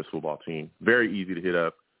and about this football team. Very easy to hit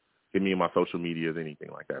up. Get me in my social medias, anything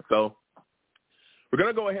like that. So we're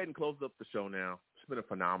going to go ahead and close up the show now. It's been a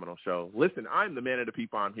phenomenal show. Listen, I'm the man of the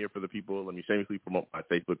people. I'm here for the people. Let me shamelessly promote my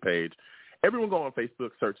Facebook page. Everyone go on Facebook,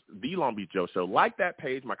 search The Long Beach Joe Show. Like that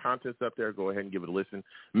page. My content's up there. Go ahead and give it a listen.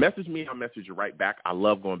 Message me. I'll message you right back. I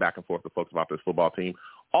love going back and forth with folks about this football team.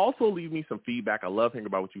 Also, leave me some feedback. I love hearing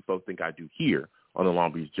about what you folks think I do here on The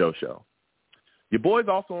Long Beach Joe Show. Your boy's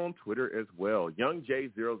also on Twitter as well,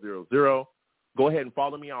 YoungJ000. Go ahead and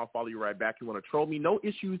follow me. I'll follow you right back. You want to troll me? No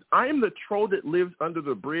issues. I am the troll that lives under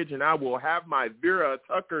the bridge, and I will have my Vera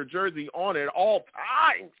Tucker jersey on at all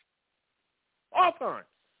times. All times.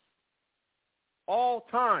 All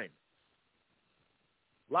time.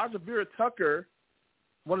 Elijah Vera Tucker,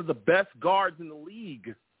 one of the best guards in the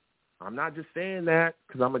league. I'm not just saying that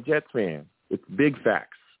because I'm a Jets fan. It's big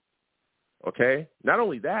facts. Okay? Not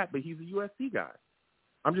only that, but he's a USC guy.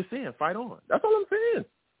 I'm just saying, fight on. That's all I'm saying.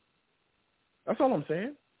 That's all I'm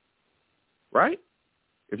saying. Right?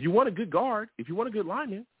 If you want a good guard, if you want a good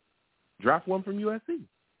lineman, draft one from USC.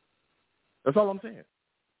 That's all I'm saying.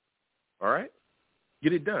 All right?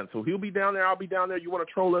 Get it done. So he'll be down there. I'll be down there. You want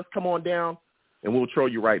to troll us? Come on down, and we'll troll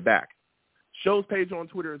you right back. Show's page on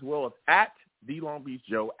Twitter as well as @The Long Beach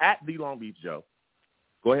Joe, @The Long Beach Joe.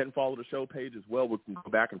 Go ahead and follow the show page as well. We can go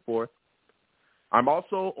back and forth. I'm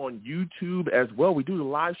also on YouTube as well. We do the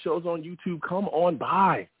live shows on YouTube. Come on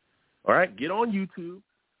by. All right? Get on YouTube.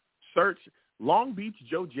 Search Long Beach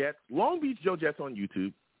Joe Jets. Long Beach Joe Jets on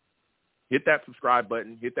YouTube. Hit that subscribe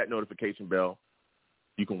button. Hit that notification bell.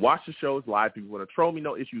 You can watch the shows live. If you want to troll me,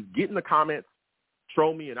 no issues. Get in the comments.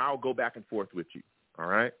 Troll me, and I'll go back and forth with you. All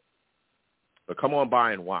right? But come on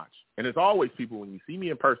by and watch. And as always, people, when you see me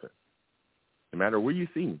in person, no matter where you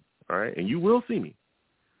see me, all right, and you will see me,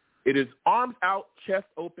 it is arms out, chest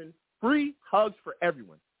open, free hugs for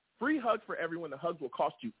everyone. Free hugs for everyone. The hugs will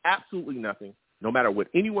cost you absolutely nothing. No matter what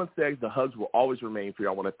anyone says, the hugs will always remain free.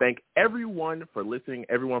 I want to thank everyone for listening,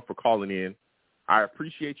 everyone for calling in. I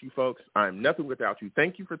appreciate you folks. I'm nothing without you.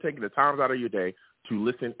 Thank you for taking the time out of your day to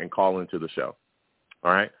listen and call into the show.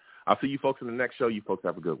 All right? I'll see you folks in the next show. You folks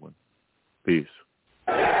have a good one. Peace.